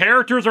 The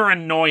characters are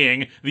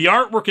annoying, the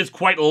artwork is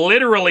quite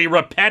literally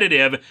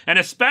repetitive, and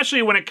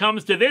especially when it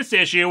comes to this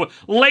issue,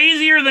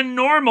 lazier than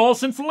normal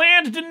since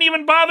Land didn't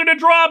even bother to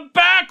draw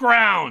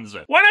backgrounds!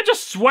 Why not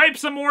just swipe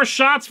some more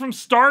shots from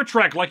Star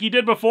Trek like he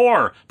did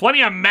before?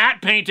 Plenty of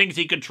matte paintings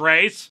he could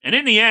trace. And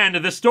in the end,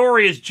 the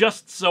story is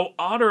just so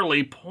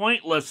utterly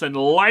pointless and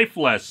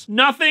lifeless.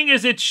 Nothing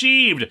is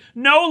achieved.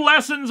 No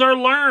lessons are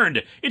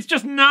learned. It's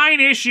just 9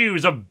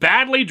 issues of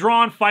badly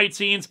drawn fight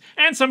scenes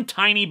and some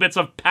tiny bits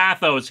of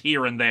pathos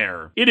here and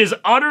there. It is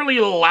utterly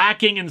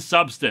lacking in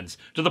substance,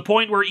 to the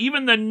point where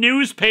even the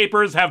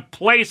newspapers have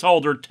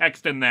placeholder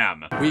text in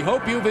them. We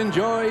hope you've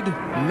enjoyed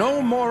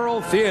No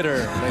Moral Theater,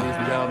 ladies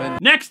and gentlemen.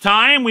 Next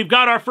time, we've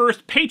got our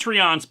first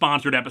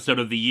Patreon-sponsored episode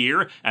of the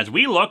year, as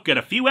we look at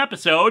a few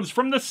episodes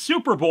from the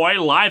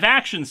Superboy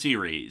live-action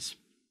series.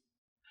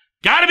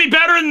 Gotta be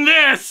better than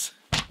this!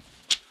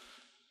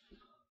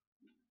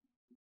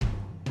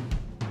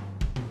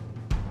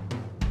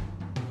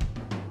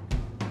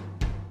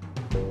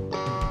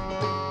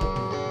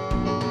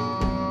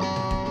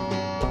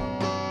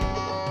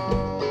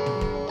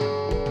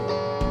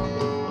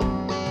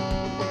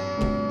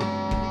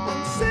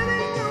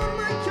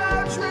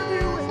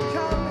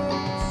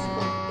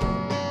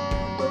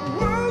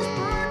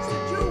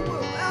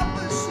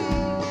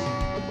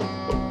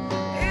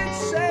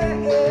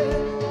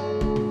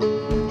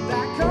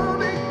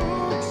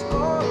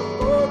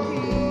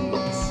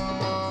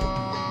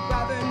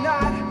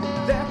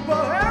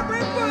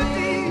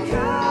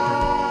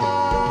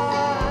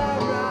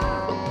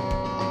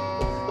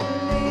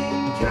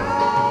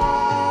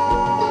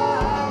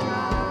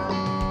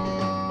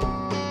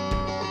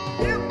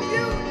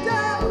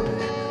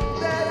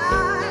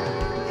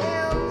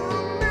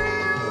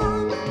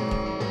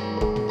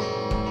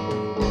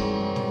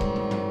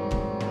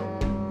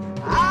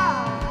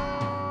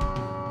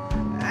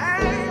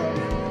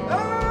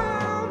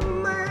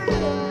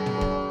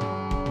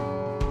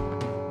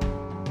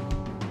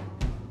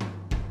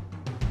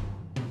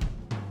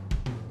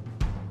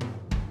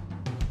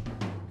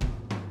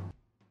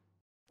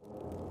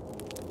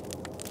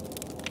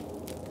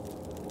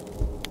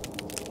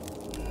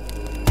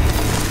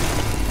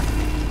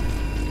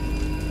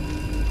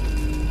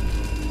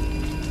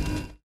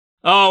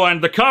 Oh,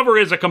 and the cover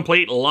is a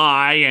complete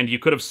lie, and you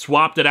could have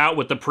swapped it out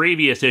with the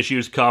previous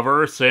issue's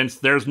cover, since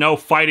there's no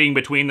fighting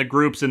between the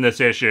groups in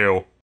this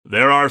issue.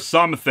 There are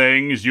some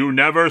things you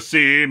never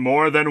see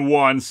more than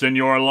once in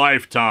your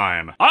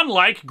lifetime.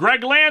 Unlike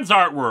Greg Land's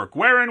artwork,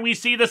 wherein we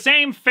see the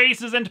same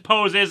faces and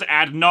poses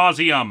ad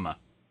nauseum.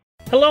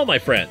 Hello my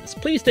friends,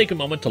 please take a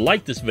moment to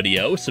like this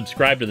video,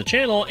 subscribe to the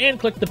channel, and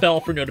click the bell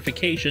for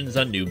notifications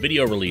on new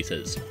video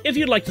releases. If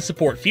you'd like to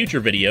support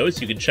future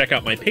videos, you can check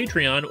out my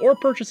Patreon or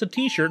purchase a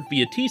t-shirt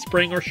via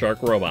Teespring or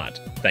Shark Robot.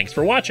 Thanks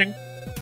for watching!